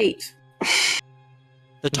this All right. cave?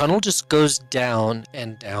 The tunnel just goes down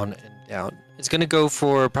and down and down. It's gonna go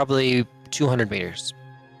for probably 200 meters.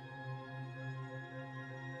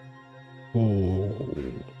 Oh.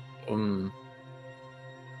 Um,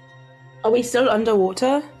 Are we still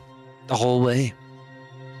underwater? The whole way.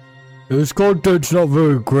 This content's not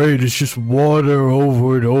very great. It's just water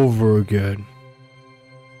over and over again.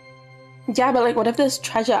 Yeah, but like, what if there's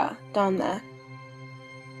treasure down there?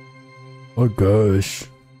 I guess.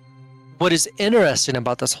 What is interesting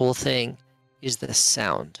about this whole thing is the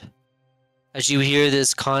sound. As you hear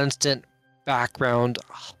this constant background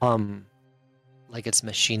hum, like it's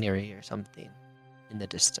machinery or something in the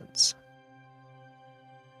distance.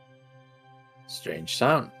 strange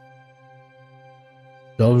sound.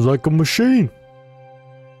 Sounds like a machine.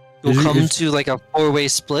 You'll Is it- come is- to like a four-way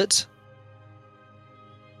split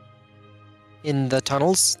in the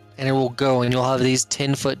tunnels, and it will go, and you'll have these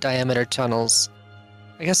 10-foot diameter tunnels.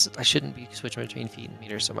 I guess I shouldn't be switching between feet and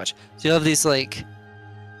meters so much. So you'll have these like,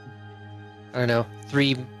 I don't know,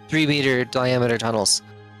 3 meter diameter tunnels,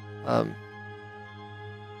 kind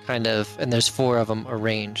of, and there's 4 of them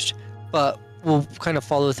arranged. But we'll kind of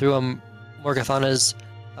follow through Morgathana's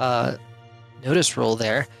notice roll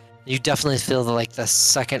there. You definitely feel that like the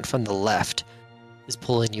second from the left is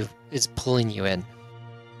pulling you in,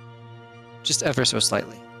 just ever so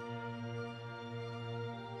slightly.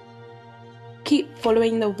 Keep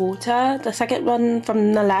following the water. The second one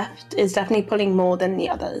from the left is definitely pulling more than the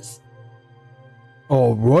others.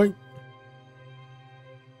 All right.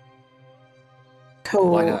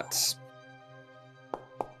 Cool. Why not?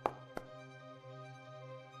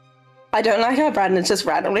 I don't like how Brandon's just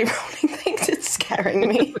randomly rolling things. It's scaring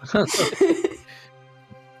me.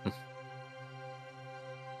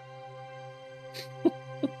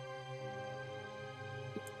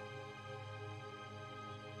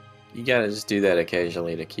 You gotta just do that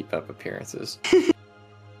occasionally to keep up appearances.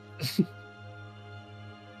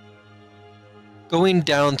 Going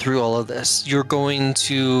down through all of this, you're going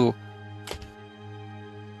to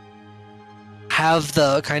have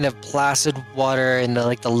the kind of placid water in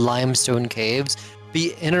the limestone caves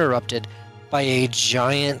be interrupted by a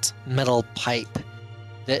giant metal pipe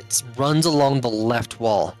that runs along the left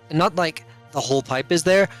wall. And not like the whole pipe is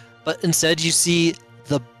there, but instead you see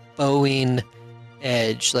the bowing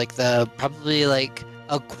edge, like probably like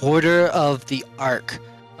a quarter of the arc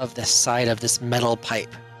of the side of this metal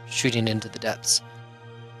pipe shooting into the depths.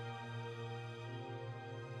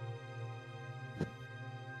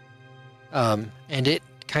 And it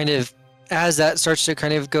kind of, as that starts to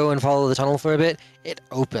kind of go and follow the tunnel for a bit, it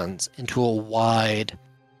opens into a wide,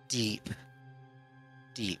 deep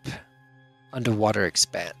underwater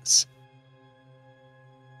expanse.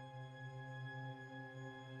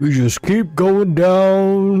 We just keep going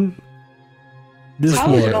down this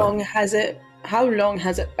How way. long has it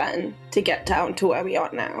been to get down to where we are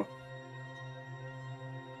now?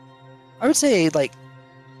 I would say like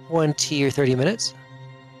 20 or 30 minutes.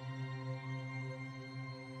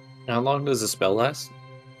 How long does the spell last?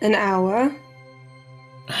 An hour?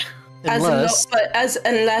 Unless,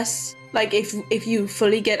 Unless like if you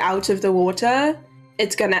fully get out of the water,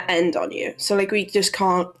 it's gonna end on you. So like we just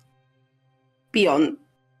can't be on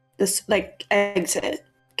this like exit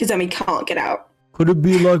because then we can't get out. Could it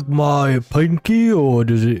be like my pinky, or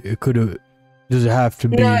does it have to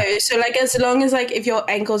be? No, so like as long as like if your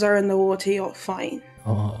ankles are in the water, you're fine.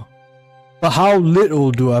 But how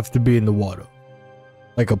little do I have to be in the water?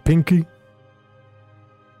 Like a pinky?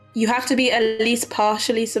 You have to be at least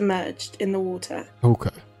partially submerged in the water. Okay.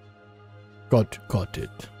 Got it.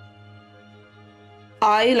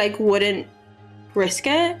 I like wouldn't risk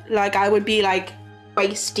it. Like I would be like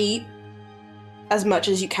waist deep as much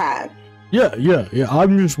as you can. Yeah.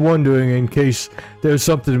 I'm just wondering in case there's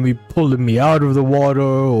something pulling me out of the water,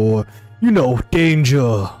 or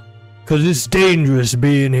danger. Cause it's dangerous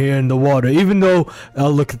being here in the water. Even though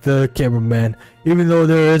I'll look at the cameraman. Even though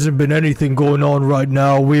there hasn't been anything going on right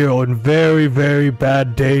now, we are in very, very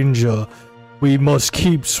bad danger. We must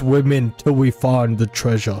keep swimming till we find the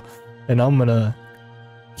treasure. And I'm gonna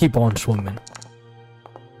keep on swimming.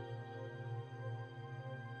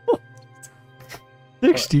 Oh.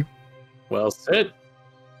 60. Well said.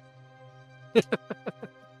 all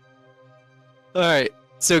right.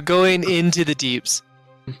 So going into the deeps,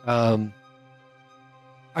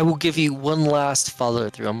 I will give you one last follow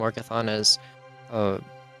through on Morgathana's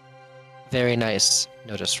very nice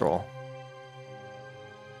notice roll.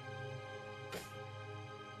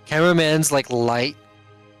 Cameraman's like light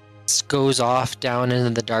goes off down into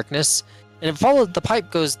the darkness, and the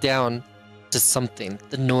pipe goes down to something.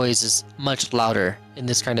 The noise is much louder in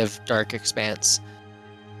this kind of dark expanse.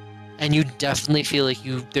 And you definitely feel like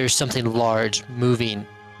there's something large moving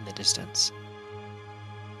in the distance.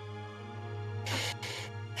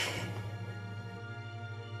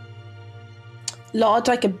 Large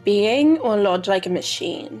like a being or large like a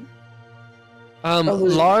machine?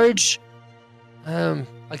 Large. I'll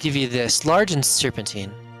give you this: large and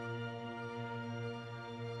serpentine.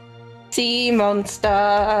 Sea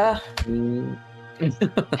monster.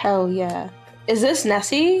 Hell yeah! Is this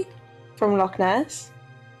Nessie from Loch Ness?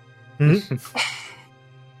 There's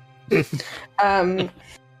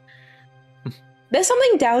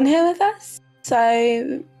something down here with us.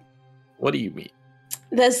 So. What do you mean?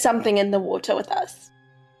 There's something in the water with us.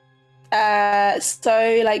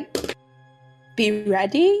 So, like, be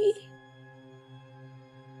ready?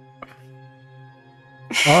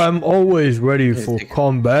 I'm always ready for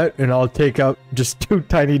combat, and I'll take out just 2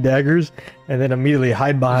 tiny daggers, and then immediately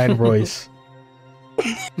hide behind Royce.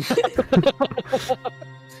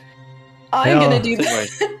 I'm gonna do that.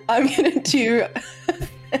 I'm gonna do...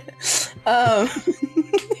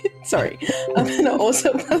 Sorry. I'm gonna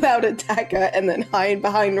also pull out a dagger and then hide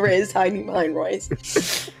behind Riz, hiding behind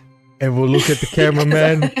Royce. And we'll look at the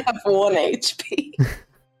cameraman. I have 1 HP.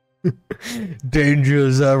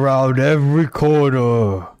 Dangers around every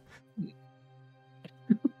corner.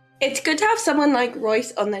 It's good to have someone like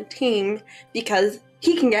Royce on the team because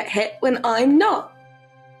he can get hit when I'm not.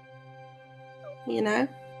 You know?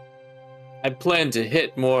 I plan to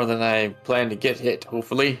hit more than I plan to get hit,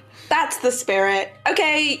 hopefully. That's the spirit.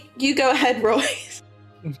 Okay, you go ahead, Royce.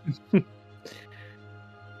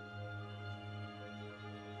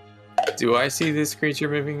 Do I see this creature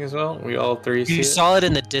moving as well? We all three see You it? saw it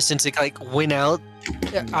in the distance. It like went out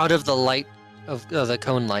of the light of the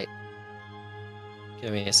cone light.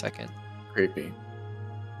 Give me a second. Creepy.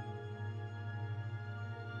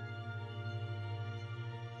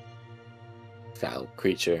 Foul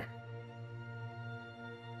creature.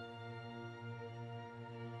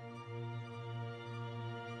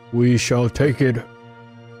 We shall take it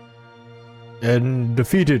and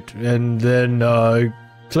defeat it, and then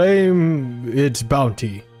claim its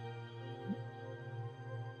bounty.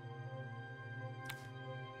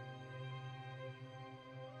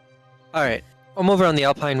 All right, I'm over on the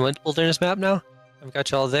Alpine Wilderness map now. I've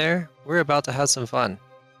got y'all there. We're about to have some fun.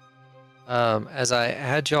 As I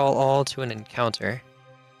add y'all all to an encounter.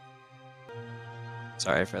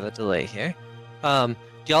 Sorry for the delay here.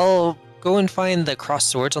 Y'all go and find the crossed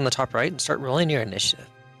swords on the top right and start rolling your initiative.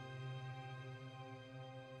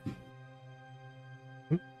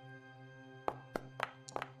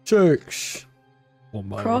 Six. Oh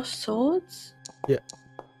my. Cross swords?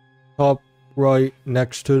 Top right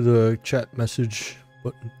next to the chat message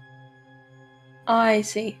button. I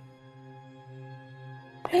see.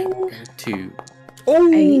 Ping. 2.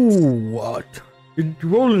 Oh, 8. what? You're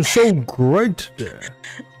rolling so great there.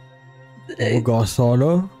 Oh,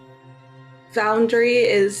 Garthana. Foundry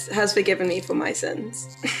has forgiven me for my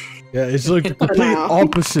sins. Yeah, it's like the complete now.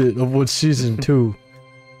 opposite of what season 2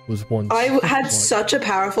 was once. I had like. such a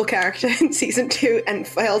powerful character in season 2 and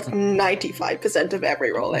failed 95% of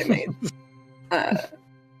every roll I made.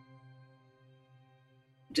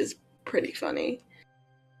 Which is pretty funny.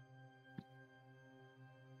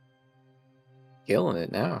 Killing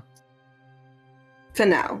it now. For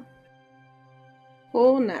now.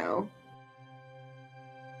 For now.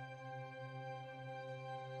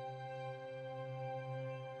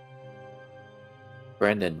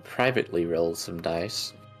 Brendan privately rolls some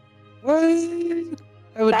dice. What?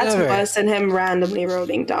 I would That's never. worse than him randomly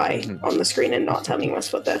rolling die on the screen and not telling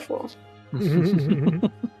us what they're for.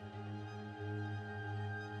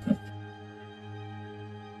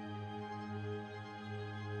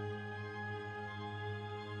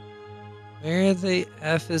 Where the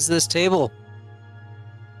F is this table?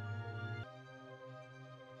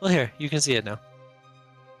 Well, here, you can see it now.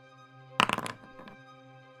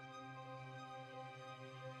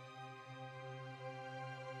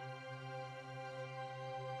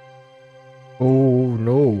 Oh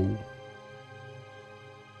no.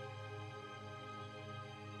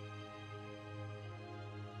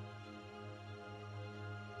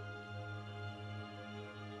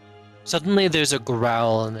 Suddenly there's a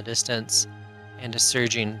growl in the distance and a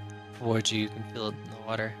surging towards you. You can feel it in the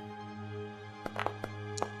water.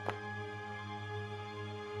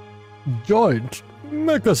 giant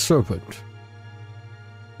mecha serpent.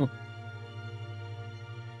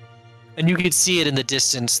 And you could see it in the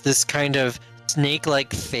distance, this kind of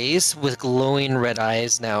snake-like face with glowing red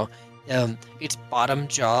eyes now. Its bottom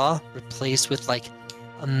jaw replaced with like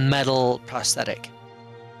a metal prosthetic.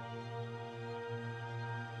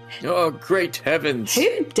 Oh, great heavens!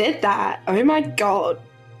 Who did that? Oh my god.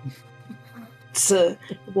 So,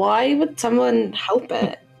 why would someone help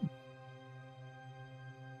it?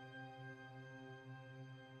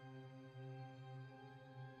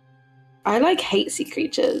 I like hate sea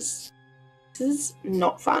creatures. This is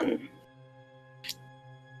not fun.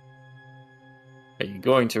 Are you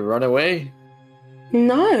going to run away?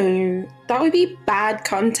 No, that would be bad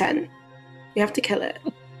content. We have to kill it.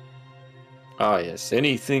 Ah, yes,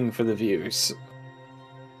 anything for the views.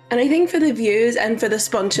 And I think for the views and for the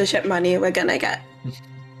sponsorship money we're gonna get.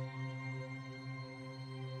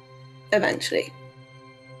 Eventually.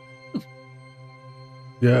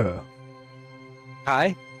 Yeah.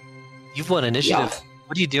 Hi, you've won initiative. Yeah.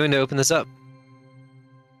 What are you doing to open this up?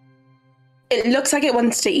 It looks like it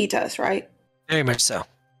wants to eat us, right? Very much so.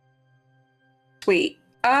 Sweet.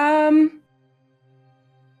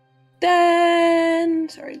 Then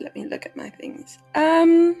sorry, let me look at my things.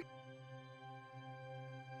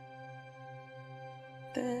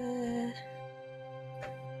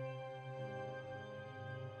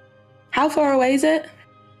 How far away is it?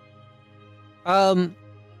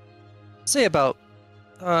 Say about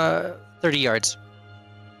 30 yards.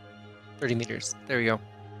 30 meters. There we go.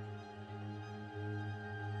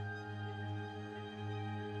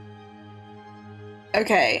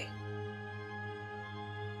 Okay.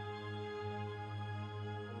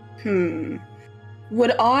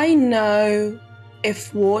 Would I know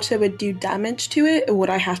if water would do damage to it, or would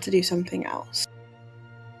I have to do something else?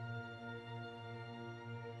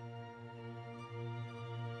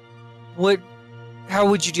 How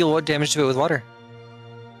would you deal with damage to it with water?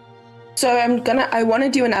 So I want to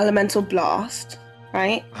do an elemental blast,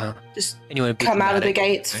 right? Just And you want to be come out of the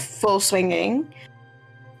dramatic, gates okay? full swinging.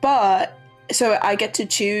 But, so I get to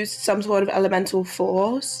choose some sort of elemental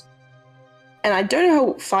force. And I don't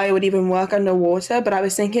know how fire would even work underwater, but I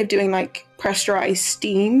was thinking of doing like pressurized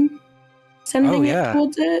steam, sending yeah. it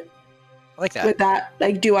towards it. I like that. With that,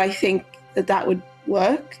 like, do I think that would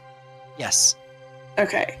work? Yes.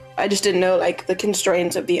 Okay. I just didn't know, like, the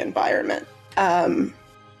constraints of the environment.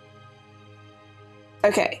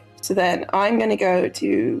 Okay, so then I'm gonna go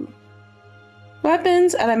to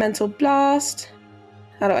weapons, elemental blast.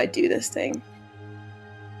 How do I do this thing?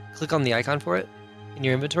 Click on the icon for it in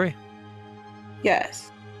your inventory.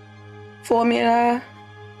 Yes. Formula.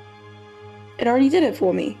 It already did it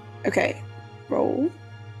for me. Okay. Roll.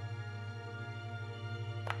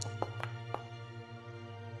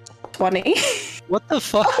 20. What the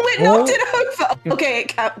fuck? Oh, it knocked it over. Okay,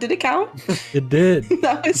 did it count? It did.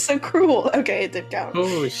 That was so cruel. Okay, it did count.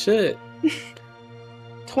 Oh, shit.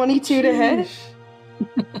 22 to hit,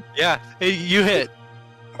 Yeah, you hit.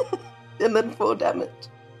 and then 4 damage.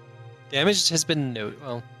 Damage has been noted.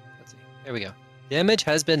 Well, let's see. There we go. Damage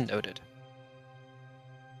has been noted.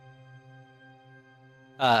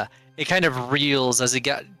 It kind of reels as it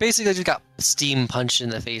basically just got steam punched in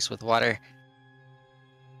the face with water.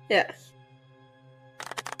 Yeah.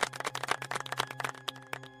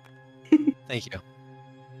 Thank you.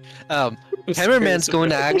 Cameraman's going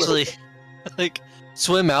to actually like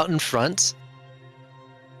swim out in front.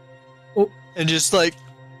 Oh. And just like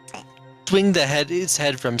swing its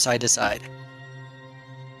head from side to side.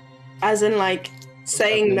 As in, like,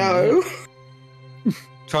 saying no.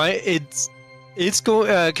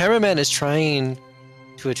 Cameraman is trying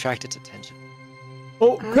to attract its attention.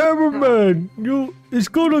 Oh, cameraman, it's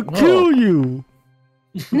gonna kill you.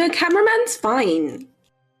 No, cameraman's fine.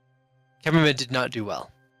 Cameraman did not do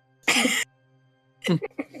well. He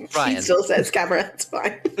Ryan. still says cameraman's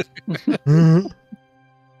fine.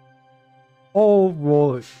 All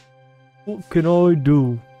right. What can I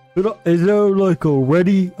do? Is there like a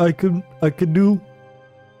ready I can do?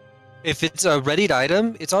 If it's a readied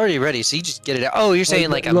item, it's already ready, so you just get it out. Oh, you're saying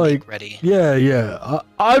like I'm like- ready. Yeah.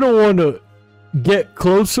 I don't want to get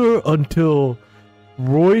closer until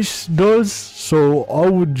Royce does, so I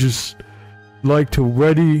would just like to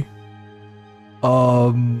ready.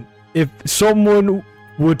 If someone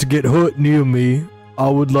were to get hurt near me, I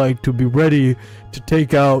would like to be ready to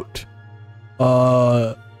take out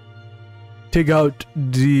the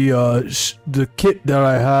kit that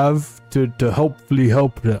I have to hopefully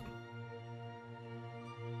help them.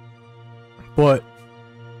 But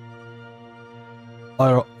I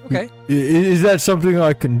don't. Okay. Is that something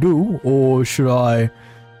I can do, or should I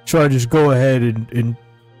just go ahead and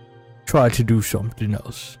try to do something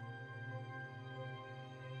else.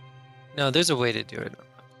 No, there's a way to do it.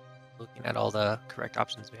 Looking at all the correct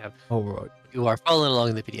options we have. All right. You are following along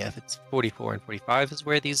in the PDF. It's 44 and 45 is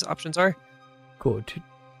where these options are. Good.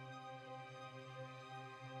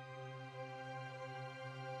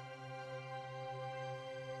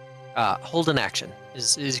 Hold an action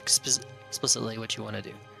is explicitly what you want to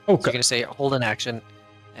do. So Okay. you're going to say hold an action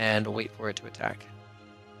and wait for it to attack.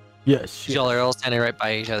 Yes. Y'all are all standing right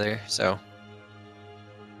by each other, so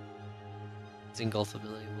its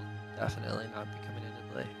engulfability will definitely not be coming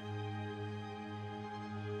into play.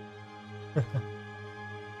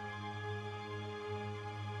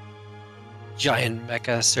 Giant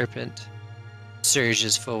mecha serpent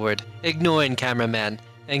surges forward, ignoring cameraman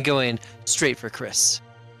and going straight for Chris.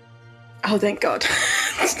 Oh, thank God.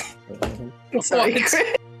 Sorry, What?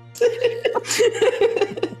 Chris.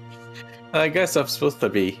 I guess I'm supposed to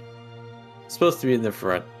be in the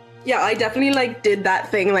front. Yeah, I definitely like did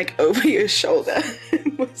that thing like over your shoulder.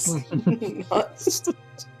 It was nuts.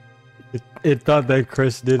 It thought that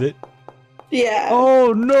Chris did it. Yeah.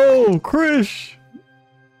 Oh no, Chris!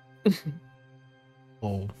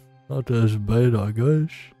 Oh, not as bad, I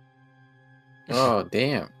guess. Oh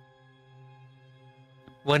damn.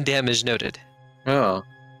 1 damage noted. Oh.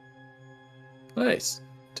 Nice.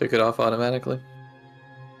 Took it off automatically.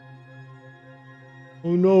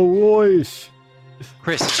 Oh no, Royce!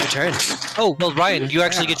 Chris, it's your turn. Oh, well, Ryan, you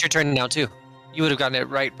actually get your turn now, too. You would have gotten it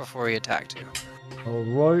right before he attacked you. All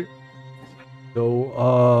right.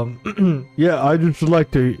 So, yeah, I just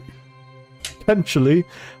like to potentially.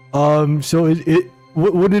 So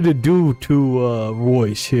what did it do to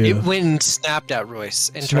Royce here? It went and snapped at Royce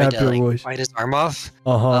and tried Snapped to at Royce. bite his arm off.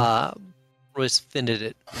 Uh-huh. Royce fended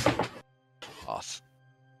it off.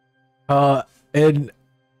 And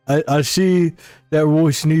I see that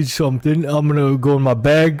Royce needs something. I'm gonna go in my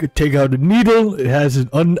bag, take out a needle. It has an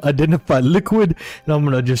unidentified liquid, and I'm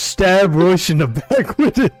gonna just stab Royce in the back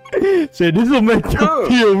with it. Say this will make him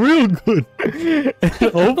feel real good. And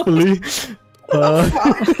hopefully, What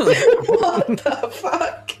the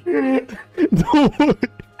fuck? don't worry.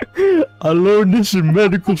 I learned this in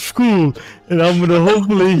medical school, and I'm gonna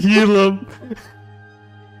hopefully heal him.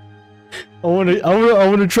 I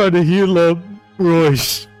wanna try to heal up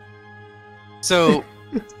Royce. So,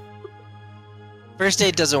 first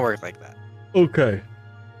aid doesn't work like that. Okay.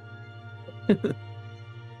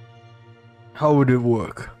 How would it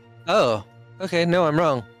work? Oh, okay, no, I'm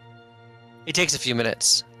wrong. It takes a few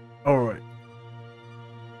minutes. Alright.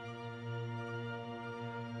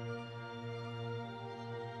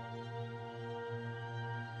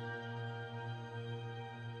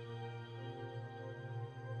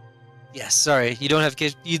 Yes, sorry, you don't have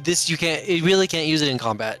you can't. You really can't use it in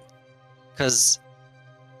combat, because,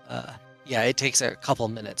 yeah, it takes a couple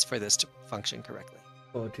minutes for this to function correctly.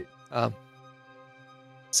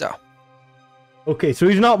 So Okay, so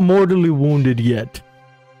he's not mortally wounded yet.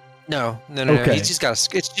 no. Okay. He's just got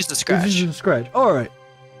it's just a scratch. This is a scratch. Alright.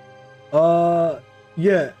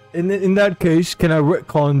 Yeah, in that case, can I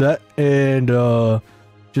retcon that and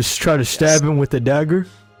just try to stab him with a dagger?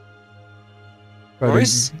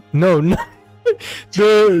 Royce? No, the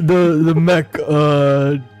mech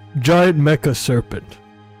giant mecha serpent.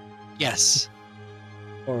 Yes.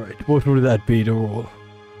 Alright, what would that be to roll?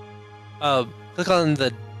 Click on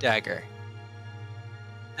the dagger.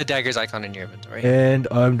 The dagger's icon in your inventory. And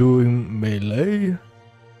I'm doing melee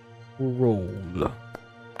roll.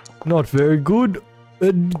 Not very good.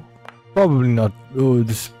 Probably not. Oh,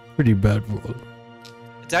 this is pretty bad roll.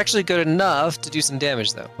 It's actually good enough to do some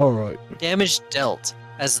damage, though. Alright. Damage dealt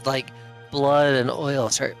as like blood and oil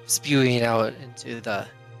start spewing out into the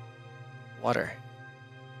water.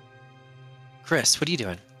 Chris, what are you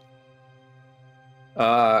doing?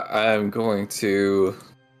 I'm going to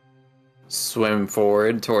swim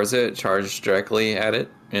forward towards it, charge directly at it,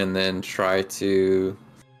 and then try to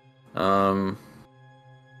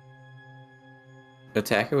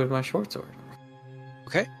attack it with my short sword.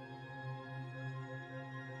 Okay.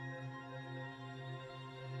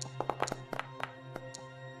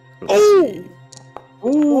 Oh!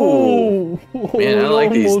 Ooh! Man, I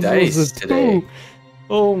like these almost was dice a today. 2.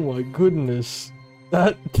 Oh my goodness.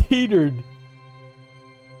 That teetered.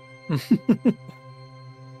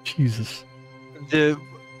 Jesus. The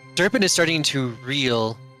serpent is starting to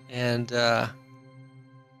reel, and let's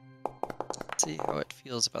see how it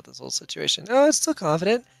feels about this whole situation. Oh, it's still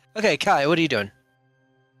confident. Okay, Kai, what are you doing?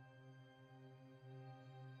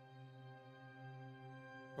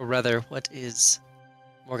 Or rather, what is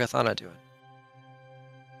Morgathana doing?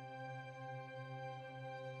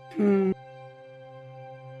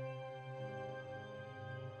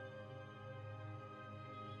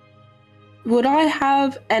 Would I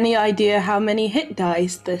have any idea how many hit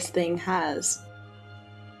dice this thing has?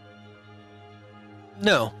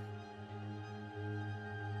 No.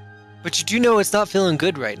 But you do know it's not feeling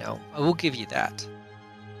good right now. I will give you that.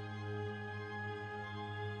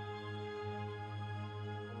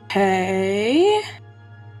 Okay.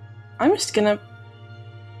 I'm just gonna...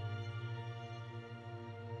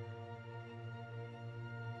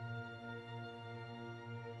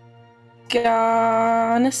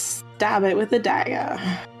 Gonna stab it with a dagger.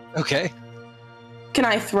 Okay. Can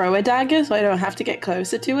I throw a dagger so I don't have to get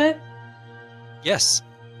closer to it? Yes.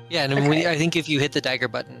 Yeah, and Okay. I think if you hit the dagger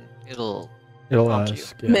button, it'll It'll prompt you.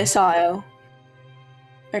 ask. Yeah. Missile.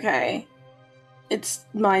 Okay. It's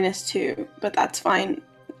 -2, but that's fine.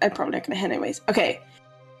 I'm probably not gonna hit anyways. Okay.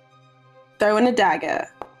 Throw in a dagger.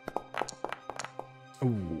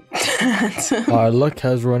 Ooh. Our luck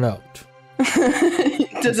has run out.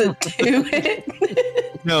 Does it do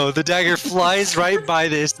it? No, the dagger flies right by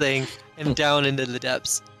this thing and down into the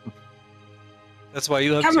depths. That's why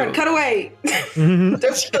you have Cameron, to... cut away! Mhm.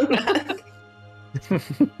 Don't show that.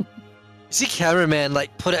 You see cameraman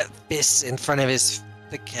like put a fist in front of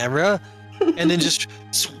the camera and then just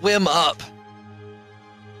swim up.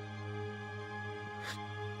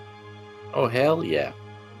 Oh, hell yeah.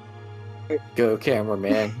 Go,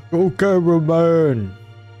 cameraman. Go, cameraman.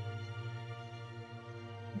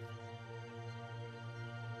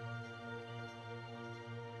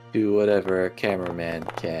 Do whatever a cameraman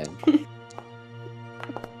can.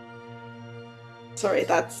 Sorry,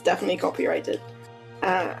 that's definitely copyrighted.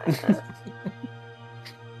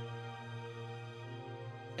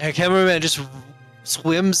 And cameraman just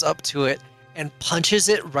swims up to it and punches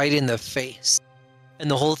it right in the face. And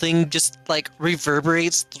the whole thing just like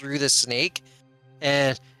reverberates through the snake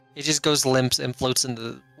and it just goes limp and floats in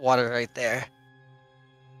the water right there.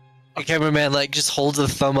 The cameraman like just holds a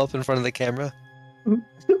thumb up in front of the camera.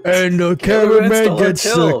 And the Cameraman cameraman stole a gets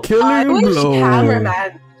the kill. I killing wish blow.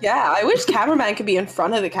 cameraman. Yeah, I wish cameraman could be in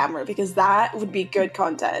front of the camera because that would be good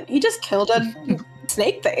content. He just killed a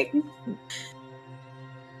snake thing.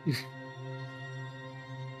 And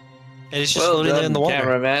it's just Well floating there in done, the water.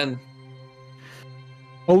 cameraman.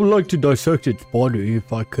 I would like to dissect its body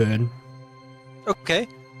if I can. Okay.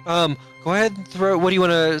 Go ahead and throw. What do you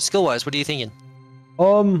want to skill wise? What are you thinking?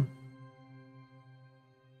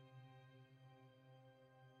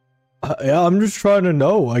 Yeah, I'm just trying to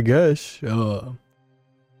know, I guess. I'll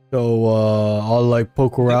like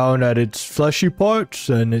poke around at its fleshy parts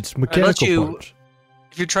and its mechanical you- parts.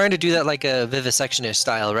 If you're trying to do that like a vivisectionist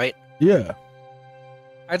style, right? Yeah.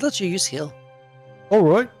 I'd let you use heal. All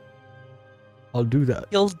right. I'll do that.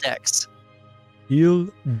 Heal dex. Heal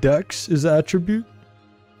Dex is the attribute.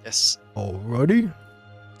 Yes. Alrighty.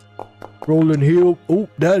 Roll and heal. Oh,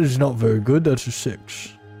 that is not very good. That's a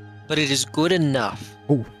 6. But it is good enough.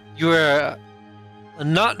 Oh. You are a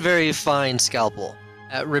not very fine scalpel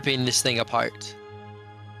at ripping this thing apart.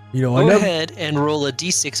 You know, Go I never. ahead and roll a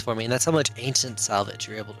d6 for me, and that's how much ancient salvage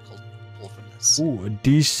you're able to pull from this. Ooh, a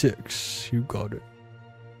D6. You got it.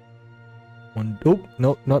 1. Oh,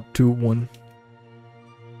 no, not 2. 1.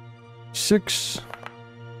 6.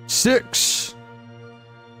 6.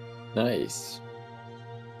 Nice.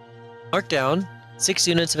 Mark down 6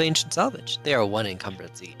 units of ancient salvage. They are 1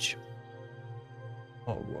 encumbrance each.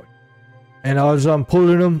 All right. And as I'm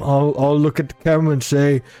pulling them, I'll look at the camera and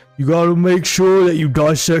say, "You gotta make sure that you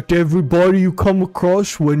dissect everybody you come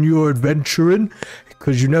across when you're adventuring,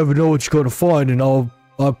 because you never know what you're gonna find." And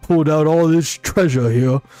I pulled out all this treasure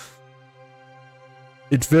here.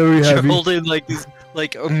 It's very You're heavy. holding like this,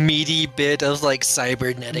 like a meaty bit of like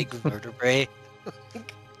cybernetic vertebrae.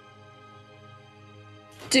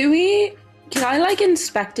 Can I like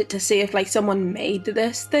inspect it to see if like someone made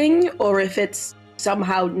this thing or if it's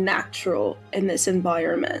somehow natural in this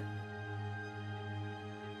environment?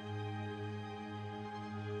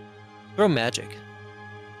 Throw magic.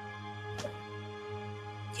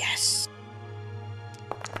 Yes.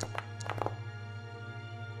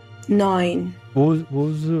 9. What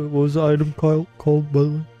was the item called, by the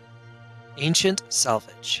way? Ancient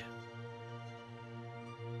salvage.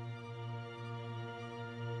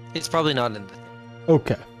 It's probably not in the thing.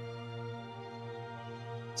 Okay.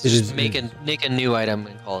 So It just is- make it a new item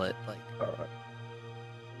and call it like.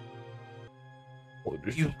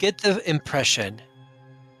 You get the impression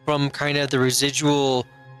from kind of the residual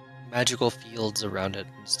magical fields around it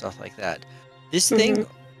and stuff like that. This thing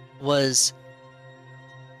was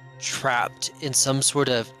trapped in some sort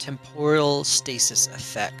of temporal stasis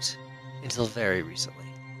effect until very recently.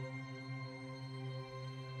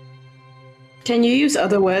 Can you use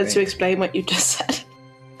other words to explain what you just said?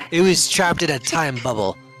 It was trapped in a time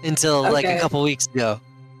bubble until like a Okay. couple weeks ago.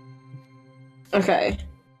 Okay.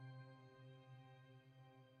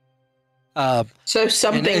 So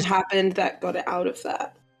something it- happened that got it out of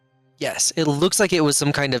that. Yes, it looks like it was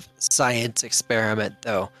some kind of science experiment,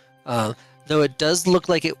 though. Though it does look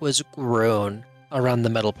like it was grown around the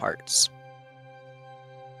metal parts.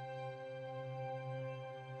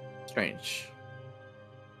 Strange.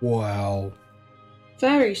 Wow.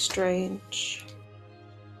 Very strange.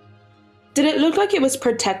 Did it look like it was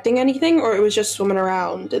protecting anything, or it was just swimming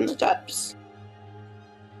around in the depths?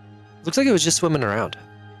 Looks like it was just swimming around.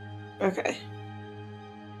 Okay.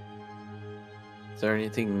 Is there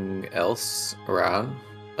anything else around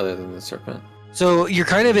other than the serpent? So you're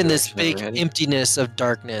kind of in this Direction big overhead? emptiness of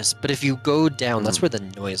darkness, but if you go down, that's Mhm. where the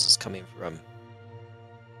noise is coming from.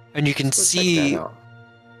 And you can Let's check see. that out.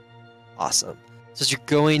 Awesome. So as you're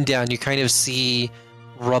going down, you kind of see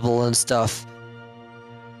rubble and stuff.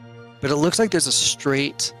 But it looks like there's a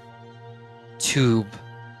straight tube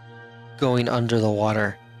going under the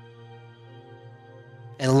water.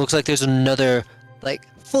 And it looks like there's another, like,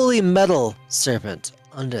 fully metal serpent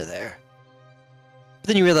under there. But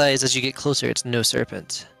then you realize as you get closer, it's no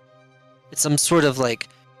serpent. It's some sort of, like,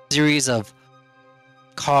 series of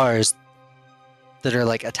cars that are,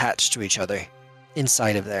 like, attached to each other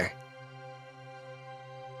inside of there.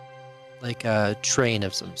 Like a train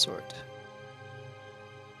of some sort.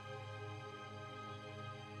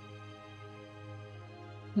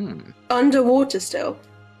 Underwater still.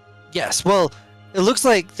 Yes, well, it looks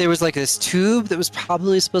like there was like this tube that was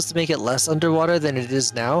probably supposed to make it less underwater than it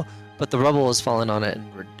is now, but the rubble has fallen on it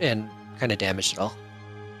and kind of damaged it all.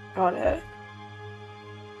 Got it.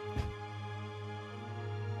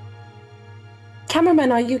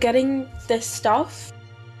 Cameraman, are you getting this stuff?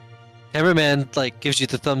 Cameraman like gives you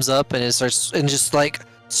the thumbs up and it starts and just like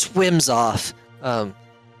swims off.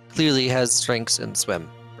 Clearly has strengths in swim,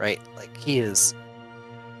 right? Like he is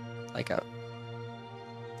like a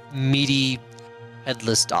meaty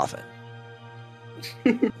headless dolphin.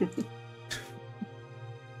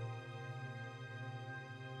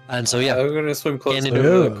 And so yeah, I'm gonna swim closer And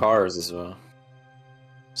to it- the cars as well.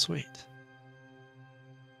 sweet.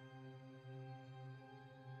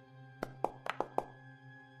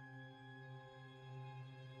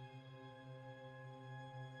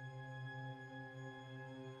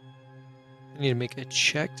 I need to make a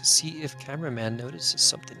check to see if cameraman notices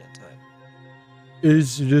something in time.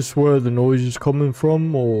 Is this where the noise is coming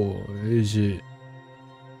from, or is it?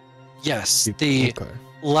 Yes, the Okay.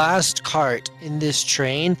 last cart in this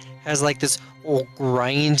train has like this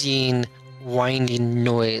grinding, winding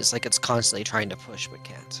noise, like it's constantly trying to push but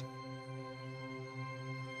can't.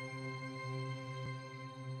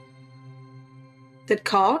 The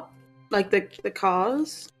cart? Like the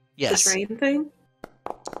cars? Yes. The train thing?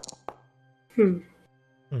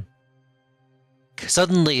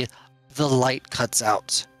 Suddenly, the light cuts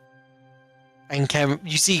out. And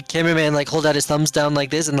you see cameraman like hold out his thumbs down like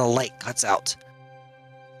this, and the light cuts out.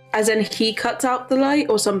 As in he cuts out the light,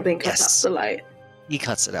 or something cuts Yes. out the light? He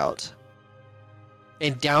cuts it out.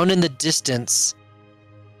 And down in the distance,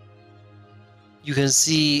 you can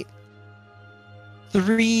see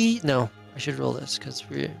three. No, I should roll this because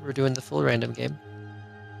we're doing the full random game.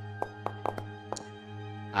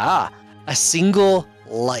 A single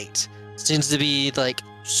light seems to be like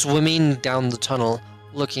swimming down the tunnel,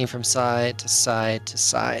 looking from side to side to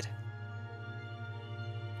side.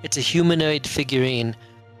 It's a humanoid figure,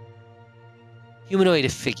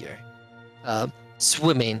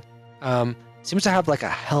 swimming. Seems to have like a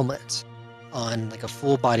helmet on, like a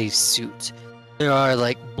full body suit. There are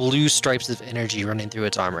like blue stripes of energy running through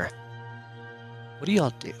its armor. What do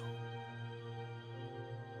y'all do?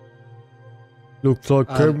 Looks like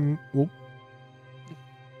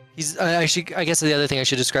He's actually, I guess the other thing I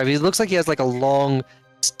should describe, he looks like he has like a long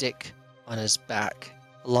stick on his back,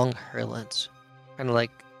 a long hurlant, kind of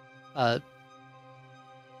like a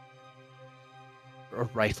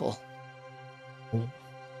rifle. Cool.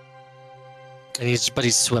 And he's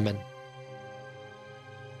swimming.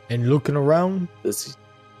 and looking around. This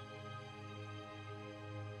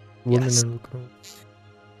Women Yes. and looking around.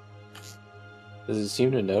 does it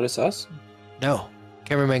seem to notice us? No,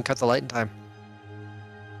 cameraman cut the light in time.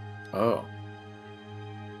 Oh,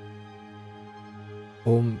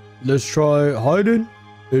 Let's try hiding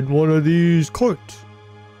in one of these carts.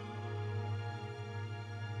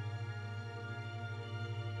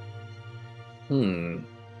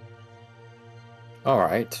 All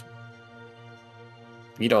right.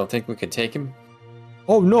 You don't think we can take him?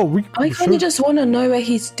 Oh no, we I we kind of should- just want to know what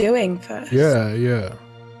he's doing first. Yeah.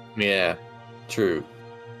 Yeah, true.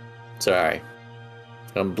 Sorry.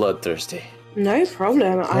 I'm bloodthirsty. No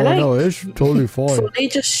problem. I Oh no, it's totally fine. fully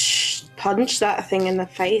just punched that thing in the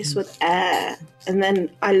face with air, and then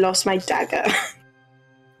I lost my dagger.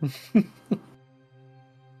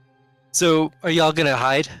 So, are y'all gonna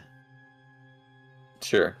hide?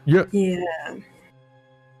 Sure. Yeah. Yeah.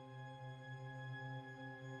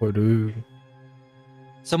 What do?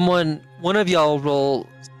 One of y'all roll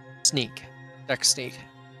sneak. Dex sneak.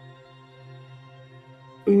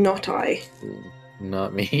 Not I.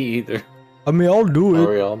 Not me either. I mean, I'll do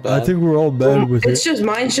Are it. we all bad? I think we're all bad with It's it. just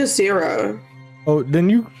mine's just 0. Oh, then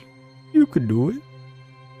you could do it.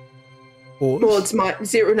 Or, Well, it's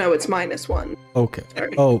 0. No, it's -1. okay.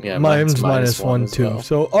 Sorry. Oh, Yeah, mine's mine's -1 as too. well.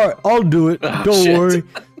 So, all right, I'll do it. Oh, Don't shit. worry.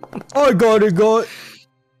 I got it. Oh,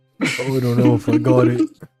 I don't know if I got it.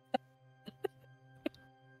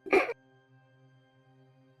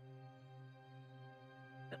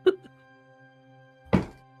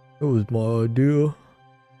 It was my idea.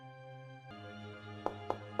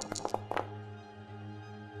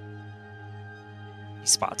 He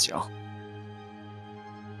spots y'all.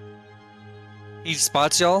 He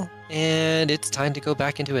spots y'all, and it's time to go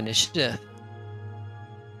back into initiative.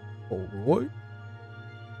 All right.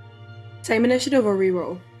 Same initiative or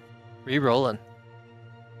reroll? Re-rolling.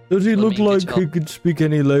 Does he Let look me get like you he could speak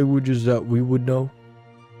any languages that we would know?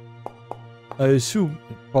 I assume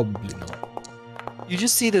probably not. You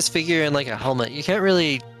just see this figure in like a helmet. You can't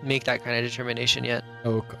really make that kind of determination yet.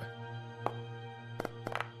 Okay.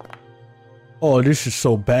 Oh, this is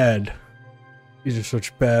so bad. These are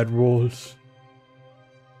such bad rolls.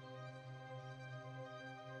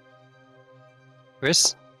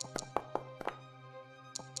 Chris?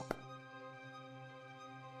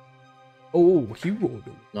 Oh, he rolled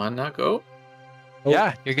it. Mine not go? Oh.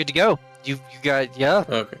 Yeah, you're good to go. You got, yeah.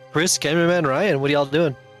 Okay. Chris, cameraman, Ryan, what are y'all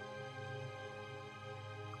doing?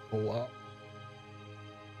 Oh, wow.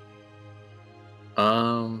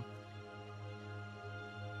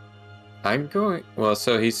 I'm going. Well,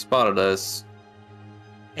 so he spotted us.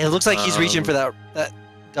 And it looks like he's reaching Um, for that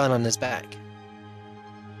gun on his back.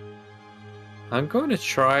 I'm going to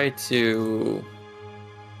try to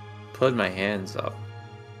put my hands up.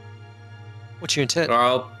 What's your intent?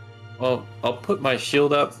 Or I'll put my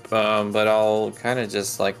shield up, but I'll kind of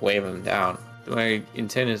just like wave him down. My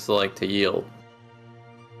intent is like to yield.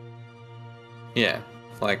 Yeah,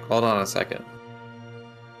 like hold on a second.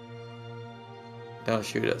 Don't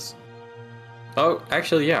shoot us. Oh,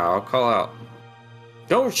 actually, yeah, I'll call out.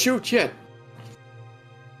 Don't shoot yet.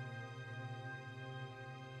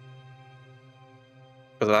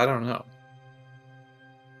 Because I don't know.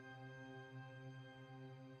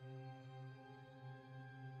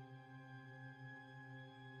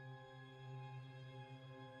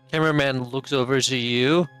 Cameraman looks over to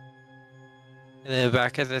you in the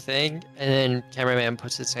back of the thing, and then cameraman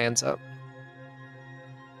puts his hands up.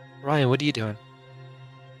 Ryan, what are you doing?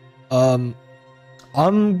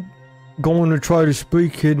 I'm going to try to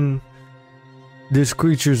speak in this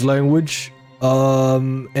creature's language.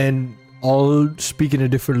 And I'll speak in a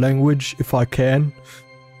different language if I can,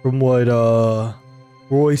 from what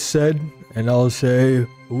Roy said, and I'll say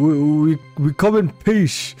we come in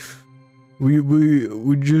peace. We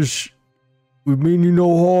mean you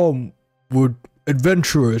no harm. We're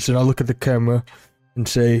adventurers, and I look at the camera and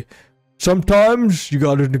say, sometimes you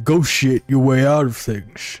gotta negotiate your way out of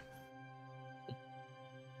things.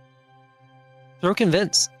 Throw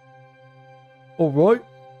convince. All right.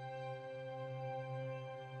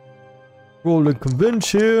 Rolling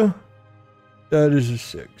convince here. That is a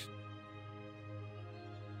 6.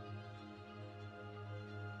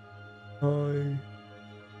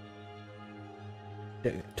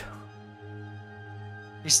 Dang it.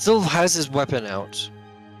 He still has his weapon out.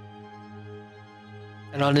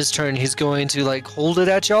 And on his turn, he's going to like hold it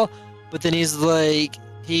at y'all, but then he's like,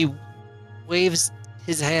 he waves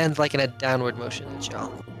his hand like in a downward motion at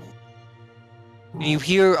y'all. And you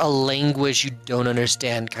hear a language you don't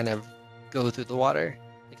understand kind of go through the water,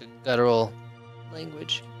 like a guttural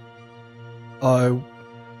language. I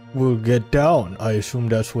will get down. I assume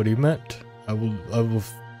that's what he meant. I will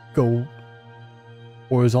go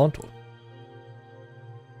horizontal.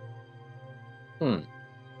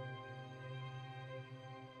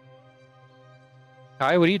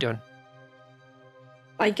 Kai, what are you doing?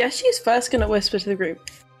 I guess she's first gonna whisper to the group.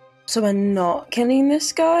 So we're not killing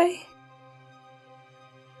this guy?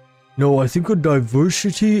 No, I think a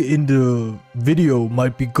diversity in the video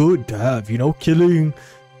might be good to have. You know, killing,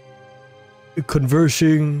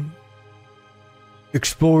 conversing,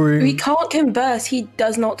 exploring. We can't converse. He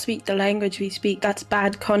does not speak the language we speak. That's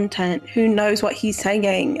bad content. Who knows what he's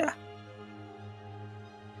saying?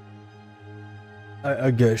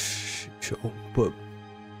 I guess so, but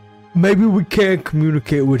maybe we can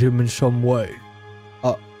communicate with him in some way.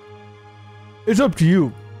 It's up to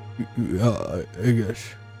you. I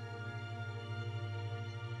guess.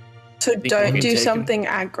 So we don't can do take something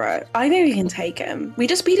aggro. I think we can take him. We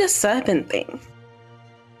just beat a serpent thing.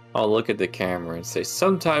 I'll look at the camera and say,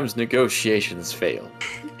 sometimes negotiations fail.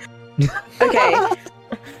 Okay.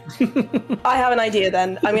 I have an idea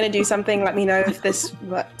then. I'm going to do something. Let me know if this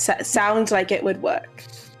sounds like it would work.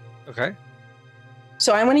 Okay.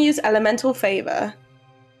 So I want to use Elemental Favor.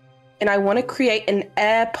 And I want to create an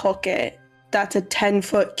air pocket that's a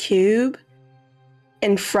 10-foot cube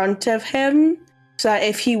in front of him. So that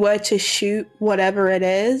if he were to shoot whatever it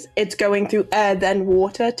is, it's going through air, then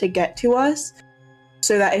water to get to us.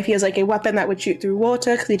 So that if he has like a weapon that would shoot through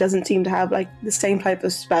water, because he doesn't seem to have like the same type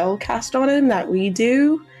of spell cast on him that we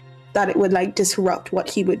do, that it would like disrupt what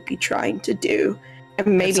he would be trying to do.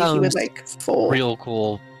 And maybe he would like fall. Real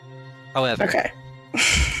cool. However, Okay.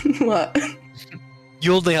 What?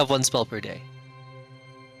 you only have one spell per day.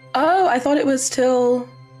 Oh, I thought it was till...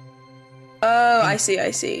 Oh, I see.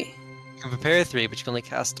 You can prepare 3, but you can only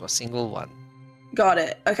cast a single one. Got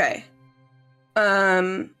it. Okay.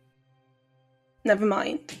 Never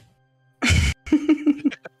mind.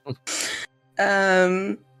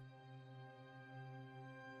 Then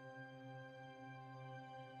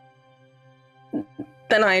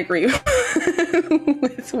I agree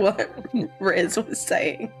with what Riz was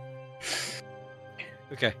saying.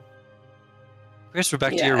 Okay. Chris, we're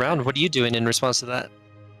back to your round. What are you doing in response to that?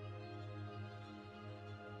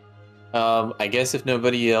 I guess if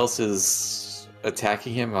nobody else is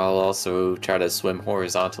attacking him, I'll also try to swim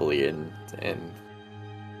horizontally and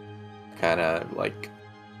kind of like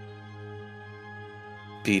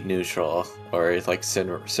be neutral, or like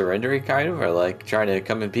surrendering kind of, or like trying to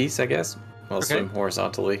come in peace, I guess. I'll swim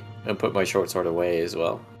horizontally and put my short sword away as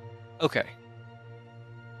well. Okay.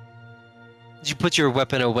 You put your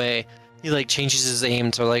weapon away. He like changes his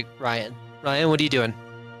aim to like Ryan. Ryan, what are you doing?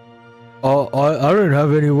 I don't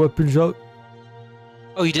have any weapons out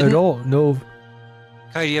Oh, you didn't? at all. No.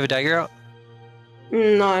 Kai, do you have a dagger out?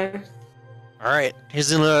 No. Alright.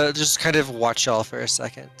 He's gonna just kind of watch y'all for a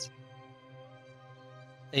second.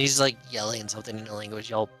 And he's like yelling something in a language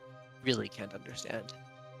y'all really can't understand.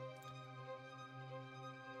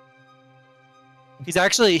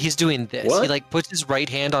 He's doing this. What? He like puts his right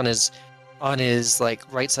hand on his like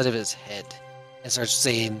right side of his head and starts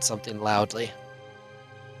saying something loudly.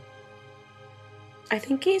 I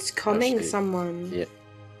think he's calling Actually, someone. Yeah,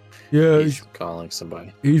 Yeah, he's calling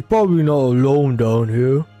somebody. he's probably not alone down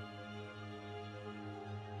here.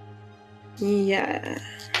 Yeah.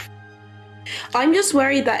 I'm just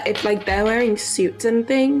worried that if like they're wearing suits and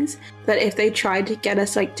things, that if they try to get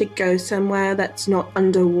us like to go somewhere that's not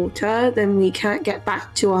underwater, then we can't get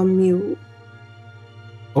back to our mule.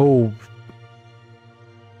 Oh.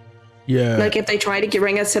 Yeah. Like if they try to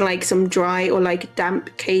bring us to like some dry or like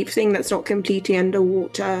damp cave thing that's not completely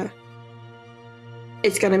underwater,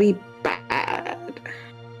 it's gonna be bad.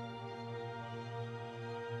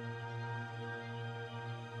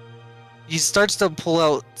 He starts to pull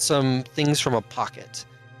out some things from a pocket.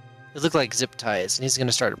 They look like zip ties, and he's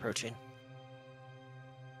gonna start approaching.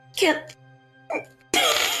 Can't.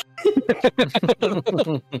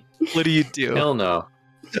 What do you do? Hell no.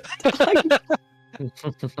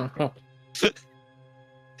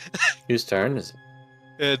 Whose turn is it?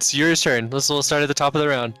 It's your turn. We'll start at the top of the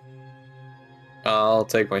round. I'll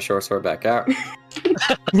take my short sword back out.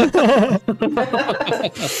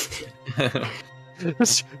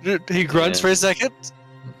 He grunts for a second.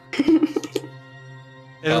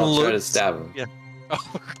 And I'll try to looks- stab him. Yeah.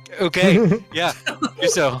 Oh, okay. Yeah. Do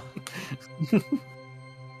so.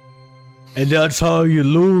 And that's how you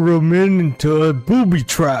lure him into a booby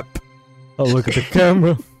trap. I'll look at the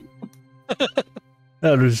camera.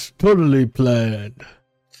 That is totally planned.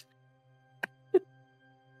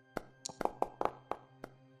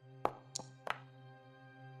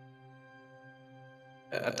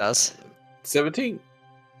 That does. 17.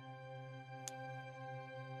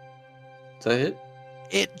 Does that hit?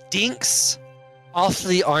 It dinks off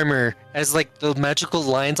the armor as like the magical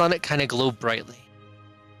lines on it kind of glow brightly.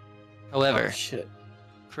 However, Oh, shit.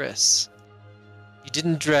 Chris, you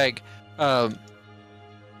didn't drag. There's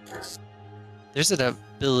an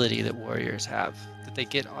ability that warriors have that they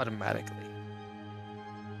get automatically.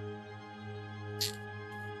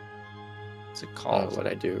 What's it Oh, called? what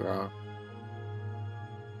I do wrong?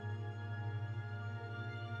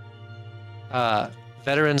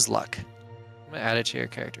 Veteran's Luck. I'm gonna add it to your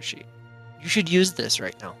character sheet. You should use this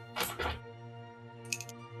right now.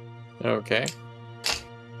 Okay.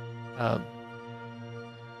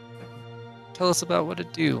 tell us about what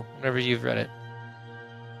it do whenever you've read it.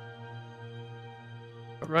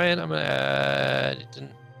 But Ryan, I'm gonna add. It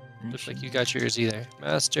didn't look like you got yours either.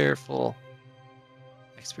 Masterful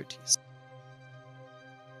expertise.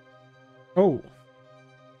 Oh.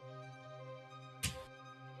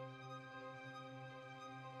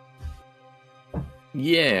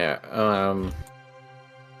 Yeah.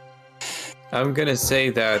 I'm gonna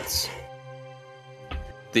say that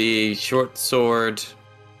the short sword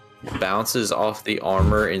bounces off the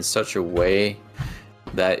armor in such a way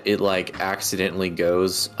that it like accidentally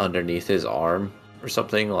goes underneath his arm or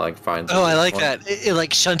something, like finds. Oh, I like one. that. It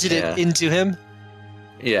like shunted Yeah. it into him,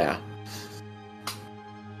 Yeah.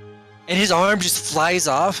 and his arm just flies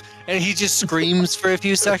off, and he just screams for a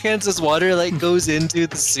few seconds as water like goes into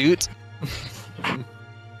the suit.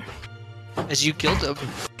 As you killed him.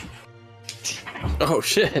 Oh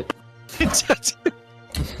shit.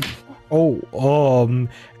 Oh,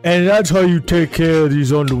 and that's how you take care of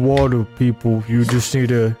these underwater people. You just need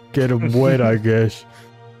to get them wet, I guess.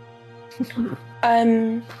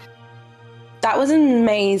 That was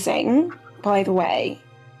amazing, by the way.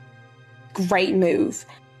 Great move.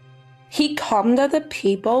 He calmed other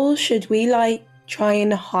people. Should we like try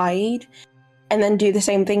and hide and then do the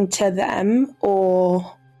same thing to them,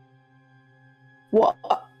 or what?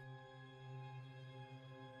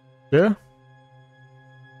 Yeah.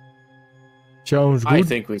 Sounds good. I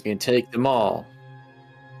think we can take them all.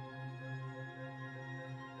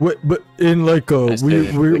 Wait, but in like I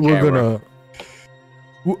stated we're the camera.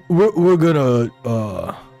 we're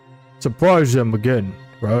gonna surprise them again,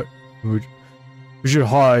 right? We should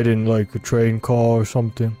hide in like a train car or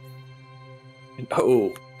something.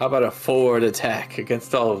 Oh, how about a forward attack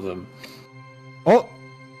against all of them? Oh,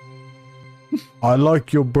 I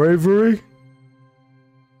like your bravery.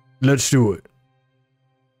 Let's do it.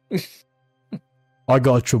 I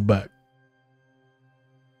got your back.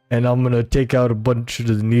 And I'm gonna take out a bunch of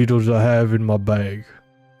the needles I have in my bag.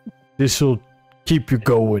 This'll keep you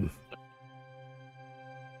going.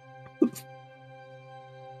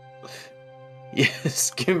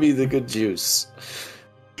 Yes, give me the good juice.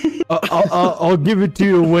 I'll give it to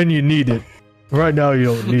you when you need it. Right now, you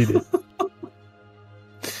don't need it.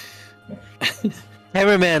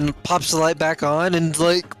 Hammerman pops the light back on and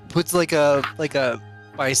like puts like a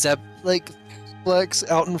bicep like flex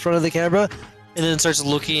out in front of the camera, and then starts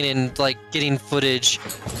looking and like getting footage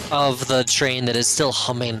of the train that is still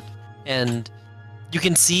humming, and you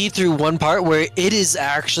can see through one part where it is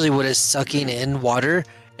actually what is sucking in water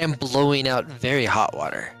and blowing out very hot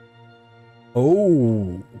water.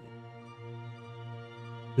 Oh.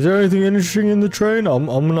 Is there anything interesting in the train? I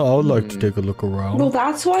would like to take a look around. Well,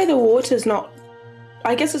 that's why the water's not.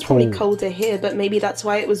 I guess it's probably Cold. colder here, but maybe that's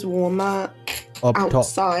why it was warmer Up top.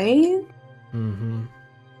 outside. Mm-hmm.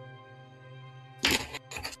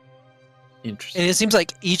 Interesting. And it seems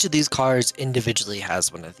like each of these cars individually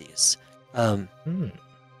has one of these.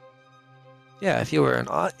 Yeah, if you were an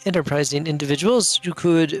enterprising individuals, you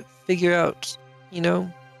could figure out,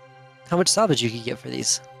 how much salvage you could get for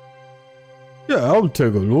these. Yeah, I'll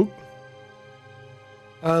take a look.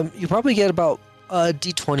 You probably get about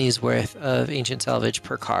D20's worth of ancient salvage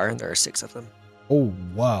per car, and there are 6 of them. Oh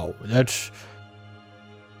wow, that's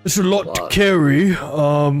a lot to Lot. carry. I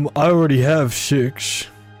already have 6.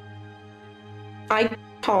 I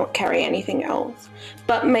can't carry anything else.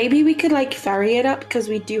 But maybe we could like ferry it up because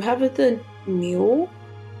we do have the mule.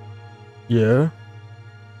 Yeah.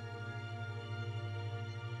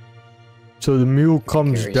 So the mule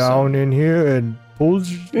comes carry down in here and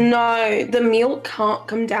pulls. No, the mule can't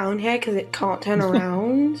come down here because it can't turn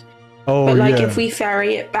around. Oh But like yeah. if we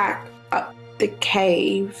ferry it back up the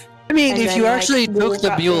cave. I mean, And if then, you like, actually took walk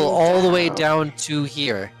the up mule and all the way down. down to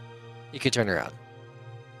here, you could turn around.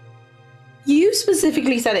 You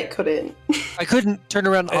specifically said it couldn't. I couldn't turn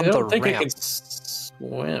around I on the don't think ramp. I can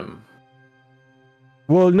swim.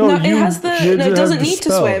 Well, no, it you. has the. you No, have it doesn't the need to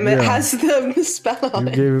spell, swim. It yeah. has the spell on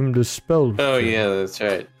You it. gave him the spell. Oh yeah, that's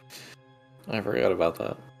right. I forgot about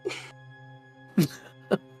that.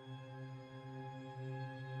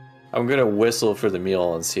 I'm gonna whistle for the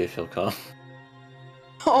mule and see if he'll come.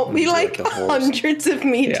 Oh, we Like like a horse. hundreds of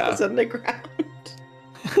meters Yeah. underground.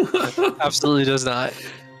 Absolutely does not.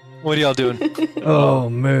 What are y'all doing? Oh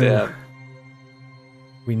man, Damn.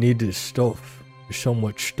 we need this stuff. There's so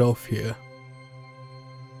much stuff here.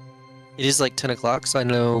 It is like 10 o'clock, so I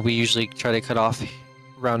know we usually try to cut off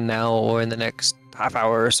around now or in the next half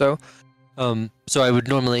hour or so. So I would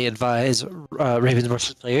normally advise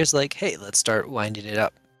Ravensworth players like, hey, let's start winding it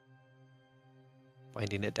up.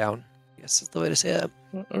 Winding it down, I guess is the way to say that.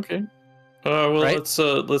 Okay. Well, Right?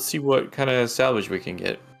 let's see what kind of salvage we can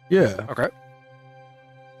get. Yeah. Okay.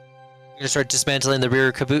 gonna start dismantling the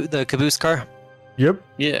rear the caboose car. Yep.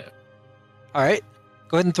 Yeah. All right.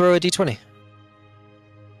 Go ahead and throw a d20.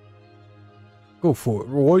 Go for it,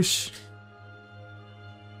 Royce.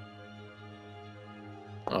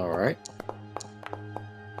 All right.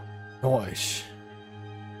 Nice.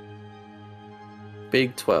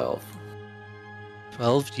 Big 12.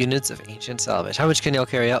 12 units of ancient salvage. How much can y'all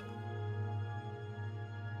carry up?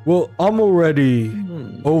 Well, I'm already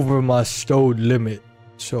Hmm. over my stowed limit,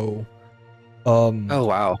 so Oh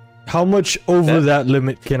wow. how much over that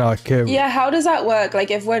limit can I carry? Yeah, how does that work? Like,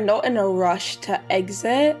 if we're not in a rush to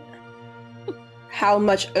exit, how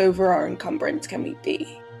much over our encumbrance can we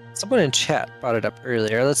be? Someone in chat brought it up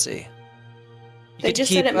earlier. Let's see. You They can just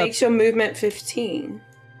keep said it up- makes your movement 15.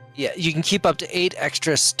 Yeah, you can keep up to 8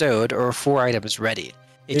 extra stowed or 4 items ready.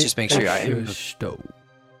 It just makes sure your Extra item. stowed.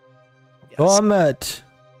 Yes. So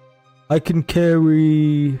I can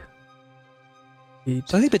carry 8.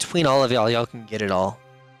 So I think between all of y'all can get it all.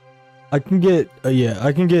 I can get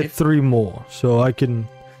I can get 3 more. So I can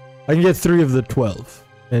get 3 of the 12,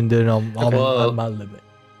 and then I'm Well- at my limit.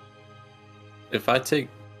 If I take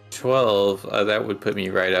 12, that would put me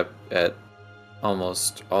right up at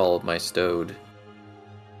almost all of my stowed.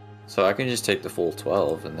 So I can just take the full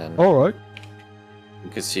 12 and then All right. you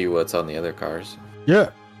can see what's on the other cars. Yeah.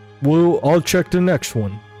 Well, I'll check the next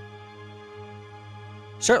one.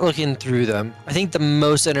 Start looking through them. I think the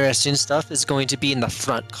most interesting stuff is going to be in the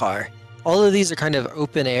front car. All of these are kind of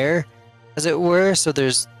open air, as it were, so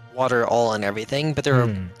there's water all and everything, but there are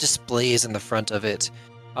displays in the front of it.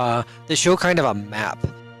 They show kind of a map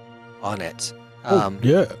on it.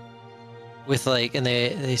 Yeah. With like, and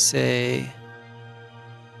they say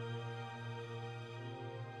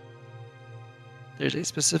there's a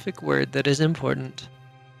specific word that is important.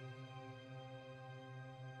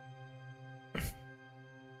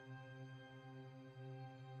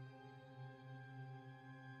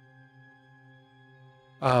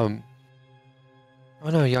 Oh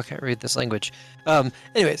no, y'all can't read this language.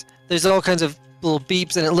 Anyways, there's all kinds of little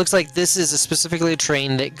beeps, and it looks like this is specifically a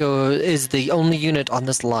train that is the only unit on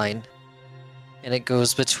this line, and it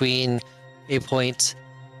goes between a point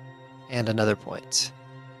and another point.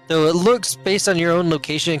 Though it looks, based on your own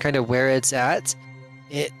location and kind of where it's at,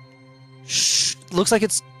 it looks like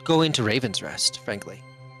it's going to Raven's Rest, frankly.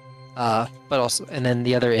 But also, and then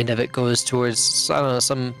the other end of it goes towards, I don't know,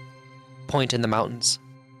 some point in the mountains.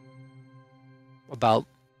 About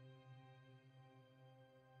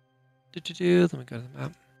let me go to the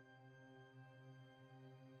map.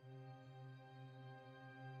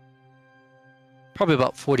 Probably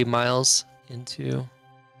about 40 miles into.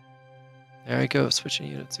 There I go, switching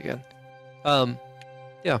units again.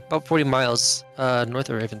 Yeah, about 40 miles north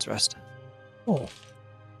of Raven's Rest. Oh.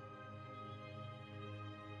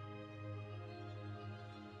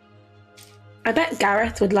 I bet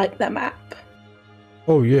Gareth would like the map.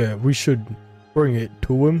 Oh yeah, we should bring it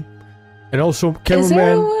to him. And also, Is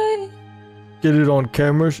there a cameraman, way? get it on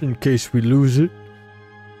cameras in case we lose it.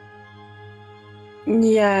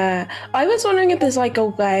 Yeah, I was wondering if there's like a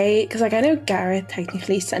way, because like I know Gareth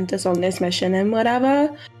technically sent us on this mission and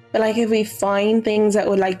whatever, but like if we find things that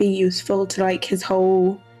would like be useful to like his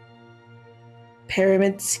whole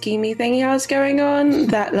pyramid schemey thing he has going on,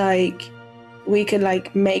 that like we could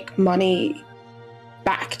like make money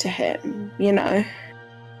back to him, you know?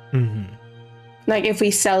 Mm-hmm. Like if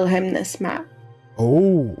we sell him this map.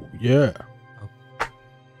 Oh yeah.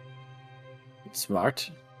 Smart.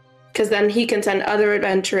 Because then he can send other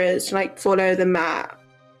adventurers to like follow the map.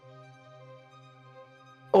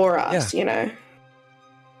 Or us, you know?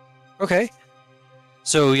 Okay.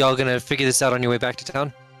 So y'all gonna figure this out on your way back to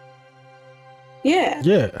town? Yeah.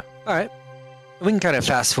 Yeah. All right. We can kind of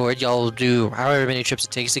fast forward. Y'all do however many trips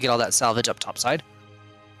it takes to get all that salvage up topside.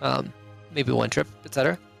 Maybe one trip,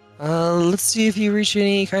 etc. Let's see if you reach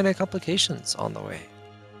any kind of complications on the way.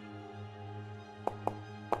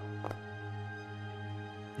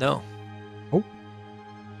 No. Oh.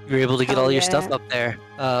 You're able to get Oh, all your yeah. stuff up there.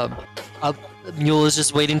 Mule is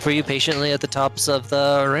just waiting for you patiently at the tops of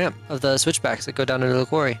the ramp of the switchbacks that go down into the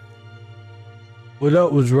quarry. Well,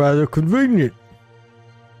 that was rather convenient.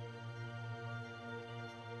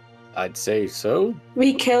 I'd say so.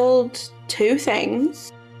 We killed 2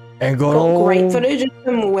 things. And got Got all great footage of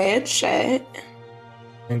some weird shit.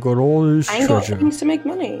 and got all this And got treasure. things to make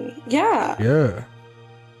money. Yeah. Yeah.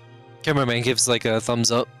 Cameraman gives like a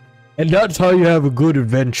thumbs up. And that's how you have a good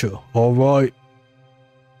adventure, alright?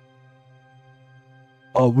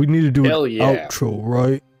 We need to do Hell an yeah. outro,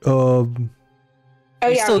 right? Oh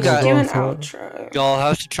We yeah, still we got- should do an Going for it. outro. Y'all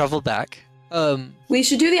have to travel back. We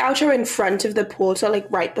should do the outro in front of the portal, like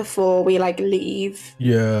right before we like leave.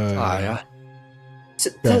 Yeah. yeah.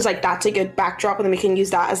 Because like that's a good backdrop, and then we can use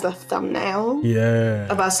that as the thumbnail Yeah.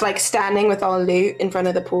 of us like standing with our loot in front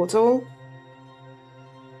of the portal.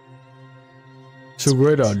 It's a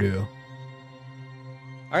great idea.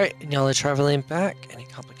 All right, and y'all are traveling back. Any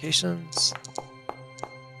complications?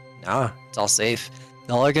 Nah, it's all safe.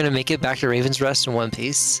 Y'all are gonna make it back to Raven's Rest in one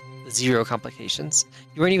piece. 0 complications.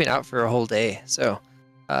 You weren't even out for a whole day, so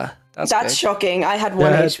that's good. Shocking. I had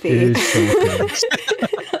 1 That HP. is shocking.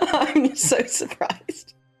 I'm so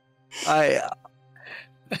surprised.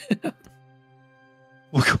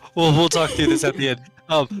 We'll talk through this at the end.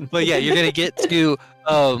 But yeah, you're gonna get to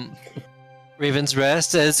Raven's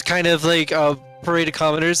Rest as kind of like a parade of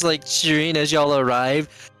commoners like cheering as y'all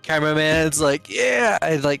arrive. Cameraman's like, yeah,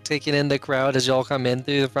 and like taking in the crowd as y'all come in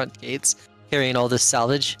through the front gates, carrying all this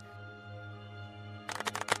salvage.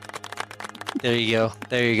 There you go.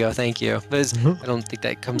 There you go. Thank you. But I don't think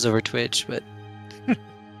that comes over Twitch, but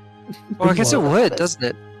well, I guess it would, doesn't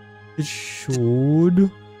it? It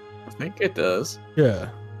should. I think it does. Yeah.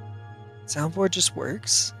 Soundboard just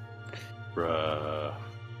works. Bruh.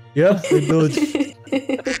 Yeah, it does.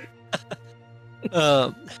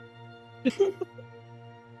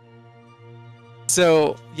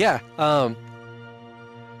 So yeah,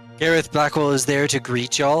 Gareth Blackwell is there to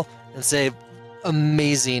greet y'all and say,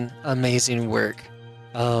 amazing, amazing work.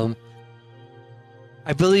 I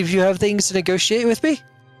believe you have things to negotiate with me?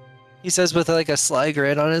 He says with like a sly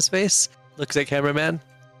grin on his face. Looks at cameraman.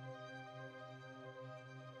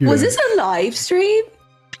 Yeah. Was this a live stream?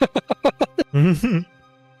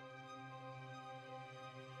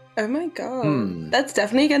 Oh my god. That's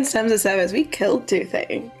definitely against terms of service. We killed 2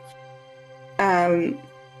 things.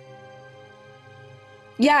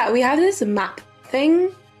 Yeah, we have this map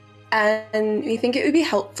thing, and we think it would be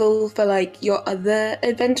helpful for like your other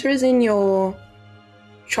adventurers in your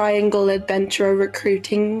triangle adventurer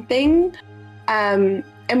recruiting thing. And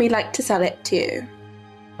we'd like to sell it to you.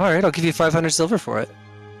 Alright, I'll give you 500 silver for it.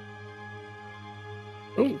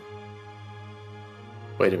 Ooh.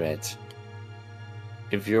 Wait a minute.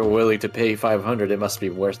 If you're willing to pay 500, it must be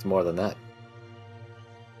worth more than that.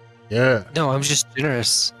 Yeah. No, I'm just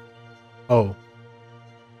generous. Oh.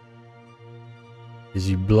 Is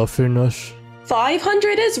he bluffing us?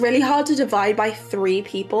 500 is really hard to divide by 3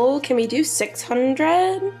 people. Can we do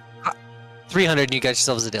 600? 300 and you got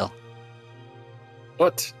yourselves a deal.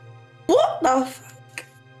 What? What the fuck?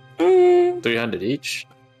 300 each?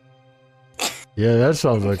 Yeah, that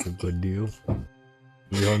sounds like a good deal.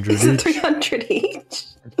 300 Is it each. 300 each?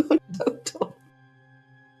 Total.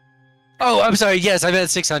 Oh, I'm sorry. Yes, I meant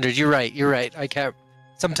 600. You're right. You're right. I can't.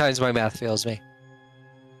 Sometimes my math fails me.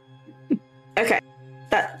 Okay.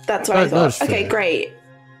 That's what I That's thought. Okay, fair. great.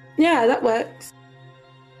 Yeah, that works.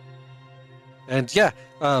 And yeah,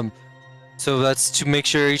 so that's to make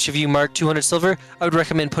sure each of you mark 200 silver. I would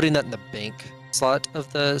recommend putting that in the bank slot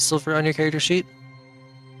of the silver on your character sheet,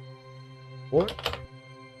 What?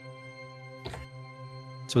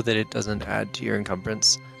 so that it doesn't add to your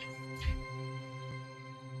encumbrance.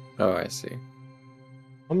 Oh, I see.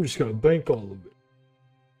 I'm just gonna bank all of it.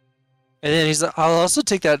 And then he's like, I'll also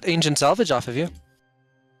take that ancient salvage off of you.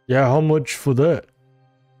 Yeah, how much for that?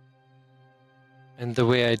 And the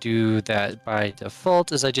way I do that by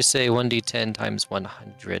default is I just say 1d10 times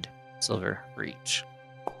 100 silver for each.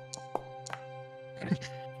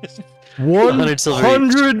 100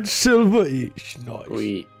 silver silver each. Nice.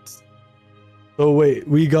 Sweet. Oh wait,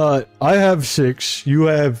 I have 6, you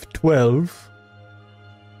have 12.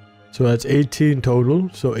 So that's 18 total.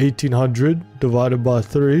 So 1800 divided by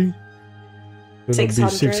 3. Gonna be 600.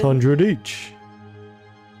 600 each.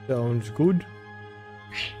 Sounds good.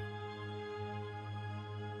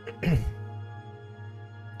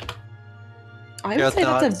 I Your would say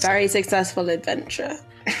that's thoughts? a very successful adventure.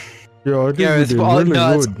 Yeah, I think Yeah, we it's- did well, really no,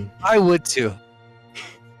 it's- good. I would too.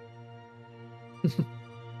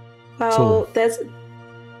 Well, So- there's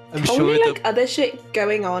I'm probably sure like other shit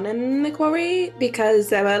going on in the quarry because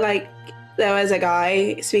there was a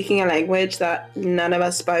guy speaking a language that none of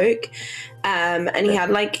us spoke, and he had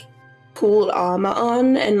like cool armor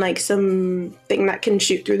on and like some thing that can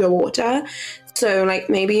shoot through the water. So like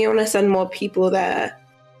maybe you want to send more people there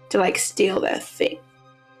to like steal their thing.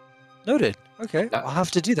 Noted. Okay, I'll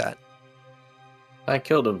have to do that. I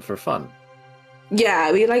killed him for fun.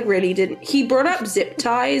 Yeah, we like really didn't. He brought up zip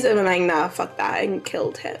ties and we're like, nah, fuck that, and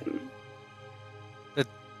killed him. What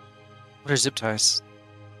are zip ties?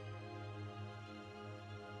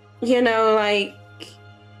 You know, like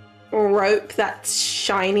rope that's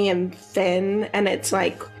shiny and thin, and it's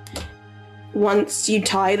like once you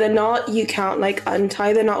tie the knot, you can't like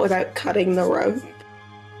untie the knot without cutting the rope.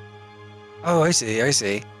 Oh, I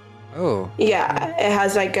see. Oh. Yeah, it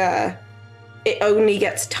has like it only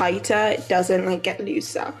gets tighter, it doesn't like get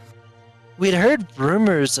looser. We'd heard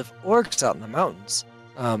rumors of orcs out in the mountains.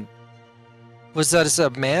 Was that a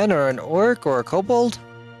man or an orc or a kobold?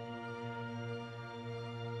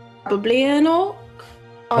 Probably an orc?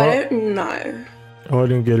 I Oh. don't know. I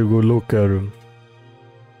didn't get a good look at him.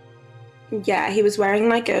 Yeah, he was wearing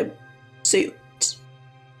like a suit.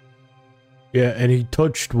 Yeah, and he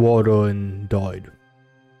touched water and died.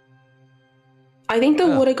 I think the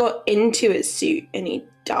Oh. water got into his suit and he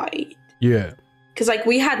died. Yeah. Because like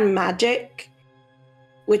we had magic,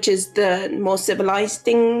 which is the more civilized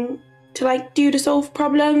thing to like do to solve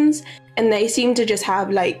problems, and they seem to just have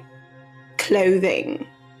like clothing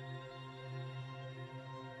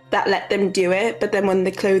that let them do it, but then when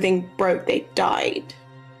the clothing broke, they died.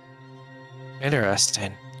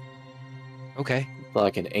 Interesting. Okay.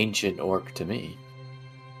 Like an ancient orc to me.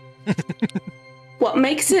 What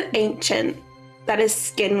makes it ancient? That his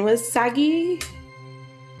skin was saggy?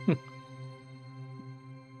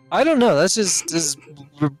 I don't know. That's just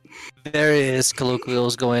various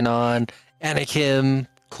colloquials going on. Anakim,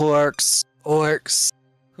 quarks, orcs.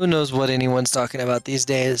 Who knows what anyone's talking about these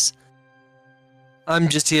days? I'm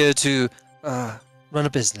just here to run a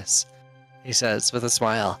business, he says with a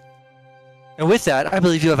smile. And with that, I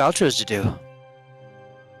believe you have outros to do.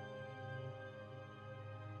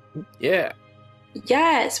 Yeah.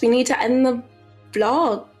 Yes, we need to end the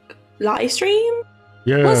vlog. Live stream?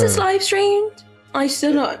 Yeah. Was this live streamed? I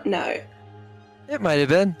still don't know. It might have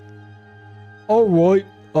been. Alright,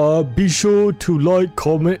 be sure to like,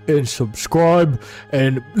 comment, and subscribe,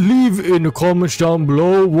 and leave in the comments down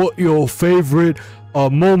below what your favorite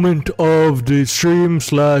moment of the stream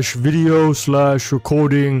 / video /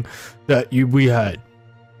 recording that we had.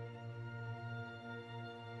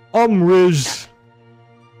 I'm Riz.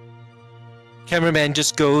 Cameraman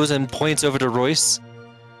just goes and points over to Royce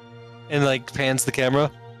and like pans the camera.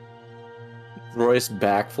 Royce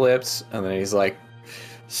backflips, and then he's like,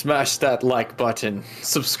 smash that like button,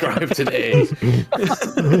 subscribe today,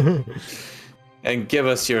 and give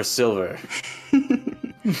us your silver.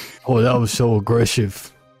 Oh, that was so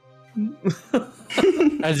aggressive.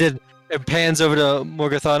 And then it pans over to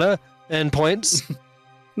Morgathana and points.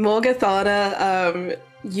 Morgathana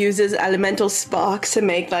uses elemental sparks to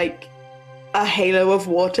make like a halo of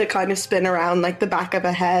water kind of spin around like the back of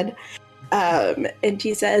her head. And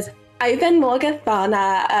she says, I've been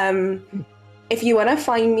Morgathana. If you want to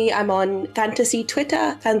find me, I'm on Fantasy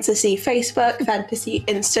Twitter, Fantasy Facebook, Fantasy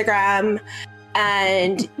Instagram,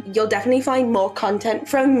 and you'll definitely find more content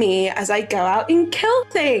from me as I go out and kill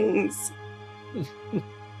things.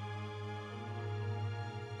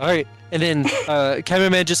 All right, and then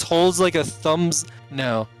cameraman just holds like a thumbs.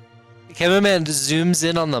 No, cameraman zooms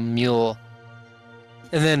in on the mule,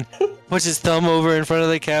 and then puts his thumb over in front of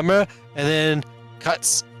the camera, and then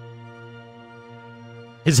cuts.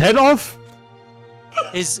 His head off?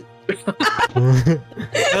 His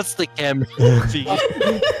that's the camera feed.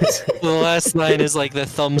 The last line is like the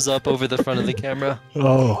thumbs up over the front of the camera.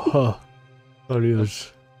 Oh, huh. That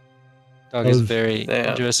is. Dog is Oh, very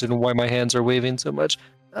damn. interested in why my hands are waving so much.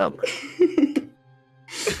 And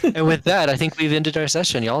with that, I think we've ended our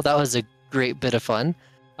session, y'all. That was a great bit of fun.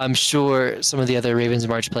 I'm sure some of the other Ravens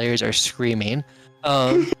March players are screaming.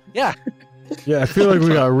 Yeah. Yeah, I feel like we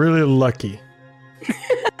got really lucky.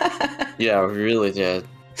 Yeah, we really did.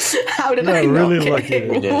 How did Yeah, I really not lucky get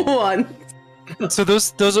we did. hit one? So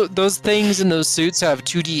those things in those suits have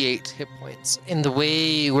 2d8 hit points, and the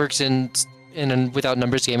way it works in a without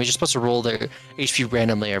numbers game is you're supposed to roll their HP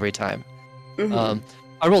randomly every time. Mhm.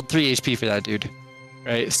 I rolled 3 HP for that dude,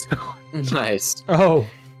 right? So, Nice. Oh.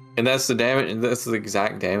 And that's the damage. That's the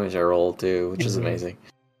exact damage I rolled too, which is Mhm. amazing.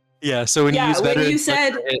 yeah. So when you Yeah, use when veteran, you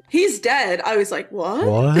said he's dead, I was like, what?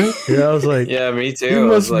 What? Yeah, I was like, Yeah, me too. You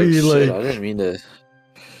I was must like, be, shit, like- I didn't mean to.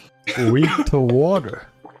 weak to water.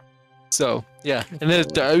 so yeah, and then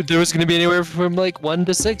there was going to be anywhere from like 1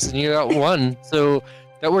 to 6, and you got 1. So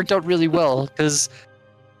that worked out really well because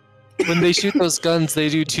when they shoot those guns, they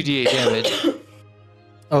do 2d8 damage.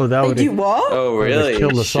 Oh, that They would do what? Oh, would really? have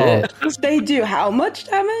killed us all. Shit. They do how much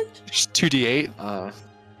damage? 2d8.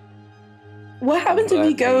 What happens if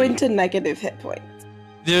you go Gladly. into negative hit points?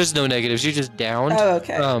 There's no negatives. You're just downed. Oh,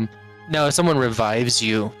 okay. Now, if someone revives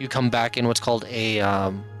you, you come back in what's called a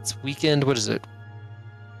it's weakened. What is it?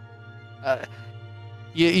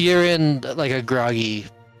 You're in like a groggy,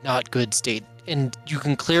 not good state, and you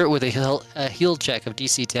can clear it with a heal check of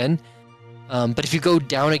DC 10. But if you go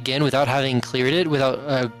down again without having cleared it,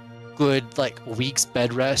 without good like week's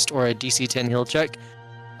bed rest or a DC 10 heal check,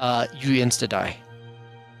 you insta die.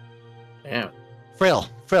 Yeah. Frail.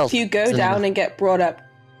 If you go down and get brought up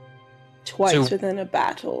twice So- within a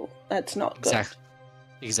battle, that's not good.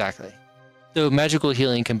 Exactly. So magical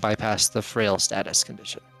healing can bypass the frail status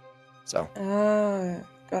condition. So, Ah,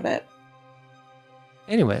 got it.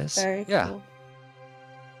 anyways, Very yeah. cool.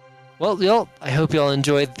 Well, y'all, I hope y'all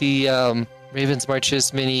enjoyed the Ravens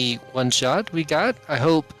Marches mini one-shot we got. I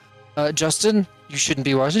hope, Justin, you shouldn't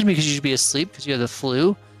be watching because you should be asleep because you have the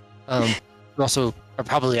flu. You also are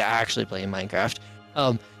probably actually playing Minecraft.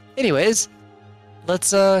 Anyways, let's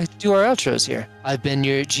do our outros here. I've been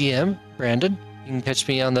your GM, Brandon. You can catch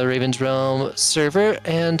me on the Ravens Realm server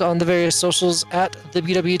and on the various socials at the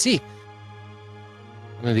BWT.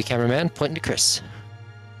 I'm going to be cameraman, pointing to Chris.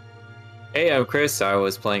 Hey, I'm Chris. I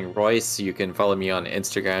was playing Royce. You can follow me on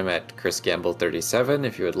Instagram at ChrisGamble37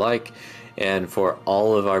 if you would like. And for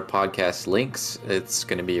all of our podcast links, it's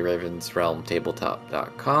going to be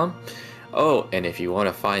ravensrealmtabletop.com. Oh, and if you want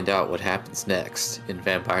to find out what happens next in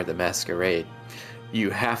Vampire the Masquerade, you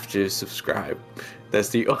have to subscribe. That's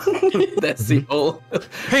the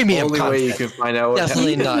Premium only way you content. can find out what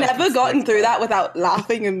Definitely happens. not. Never gotten through that without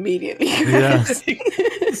laughing immediately. Yeah.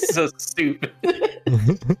 So stupid.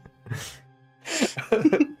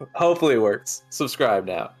 Hopefully it works. Subscribe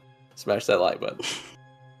now. Smash that like button.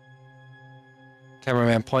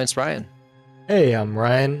 Cameraman points Ryan. Hey, I'm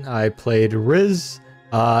Ryan. I played Riz,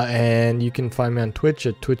 and you can find me on Twitch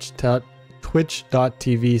at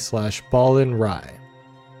twitch.tv/ballinrye.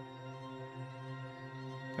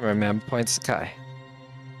 Cameraman points Kai.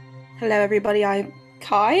 Hello, everybody. I'm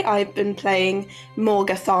Kai. I've been playing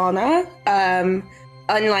Morgathana.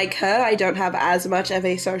 Unlike her, I don't have as much of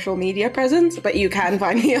a social media presence, but you can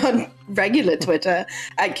find me on regular Twitter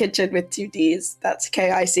at Kitchen with 2 Ds. That's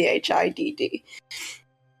KICHIDD.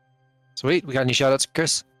 Sweet. We got any shoutouts,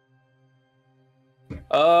 Chris?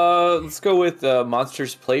 Let's go with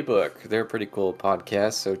Monsters Playbook. They're a pretty cool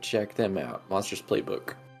podcast, so check them out. Monsters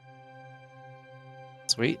Playbook.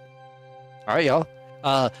 Sweet. All right, y'all.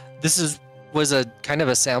 This was a kind of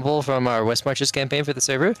a sample from our West Marches campaign for the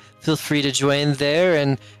server. Feel free to join there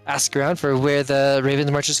and ask around for where the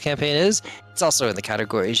Ravens Marches campaign is. It's also in the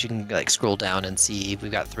categories. You can like scroll down and see.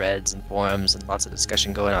 We've got threads and forums and lots of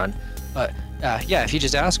discussion going on. But yeah, if you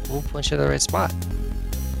just ask, we'll point you to the right spot.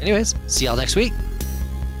 Anyways, see y'all next week.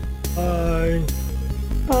 Bye.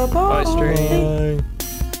 Bye-bye. Bye, stream. Bye.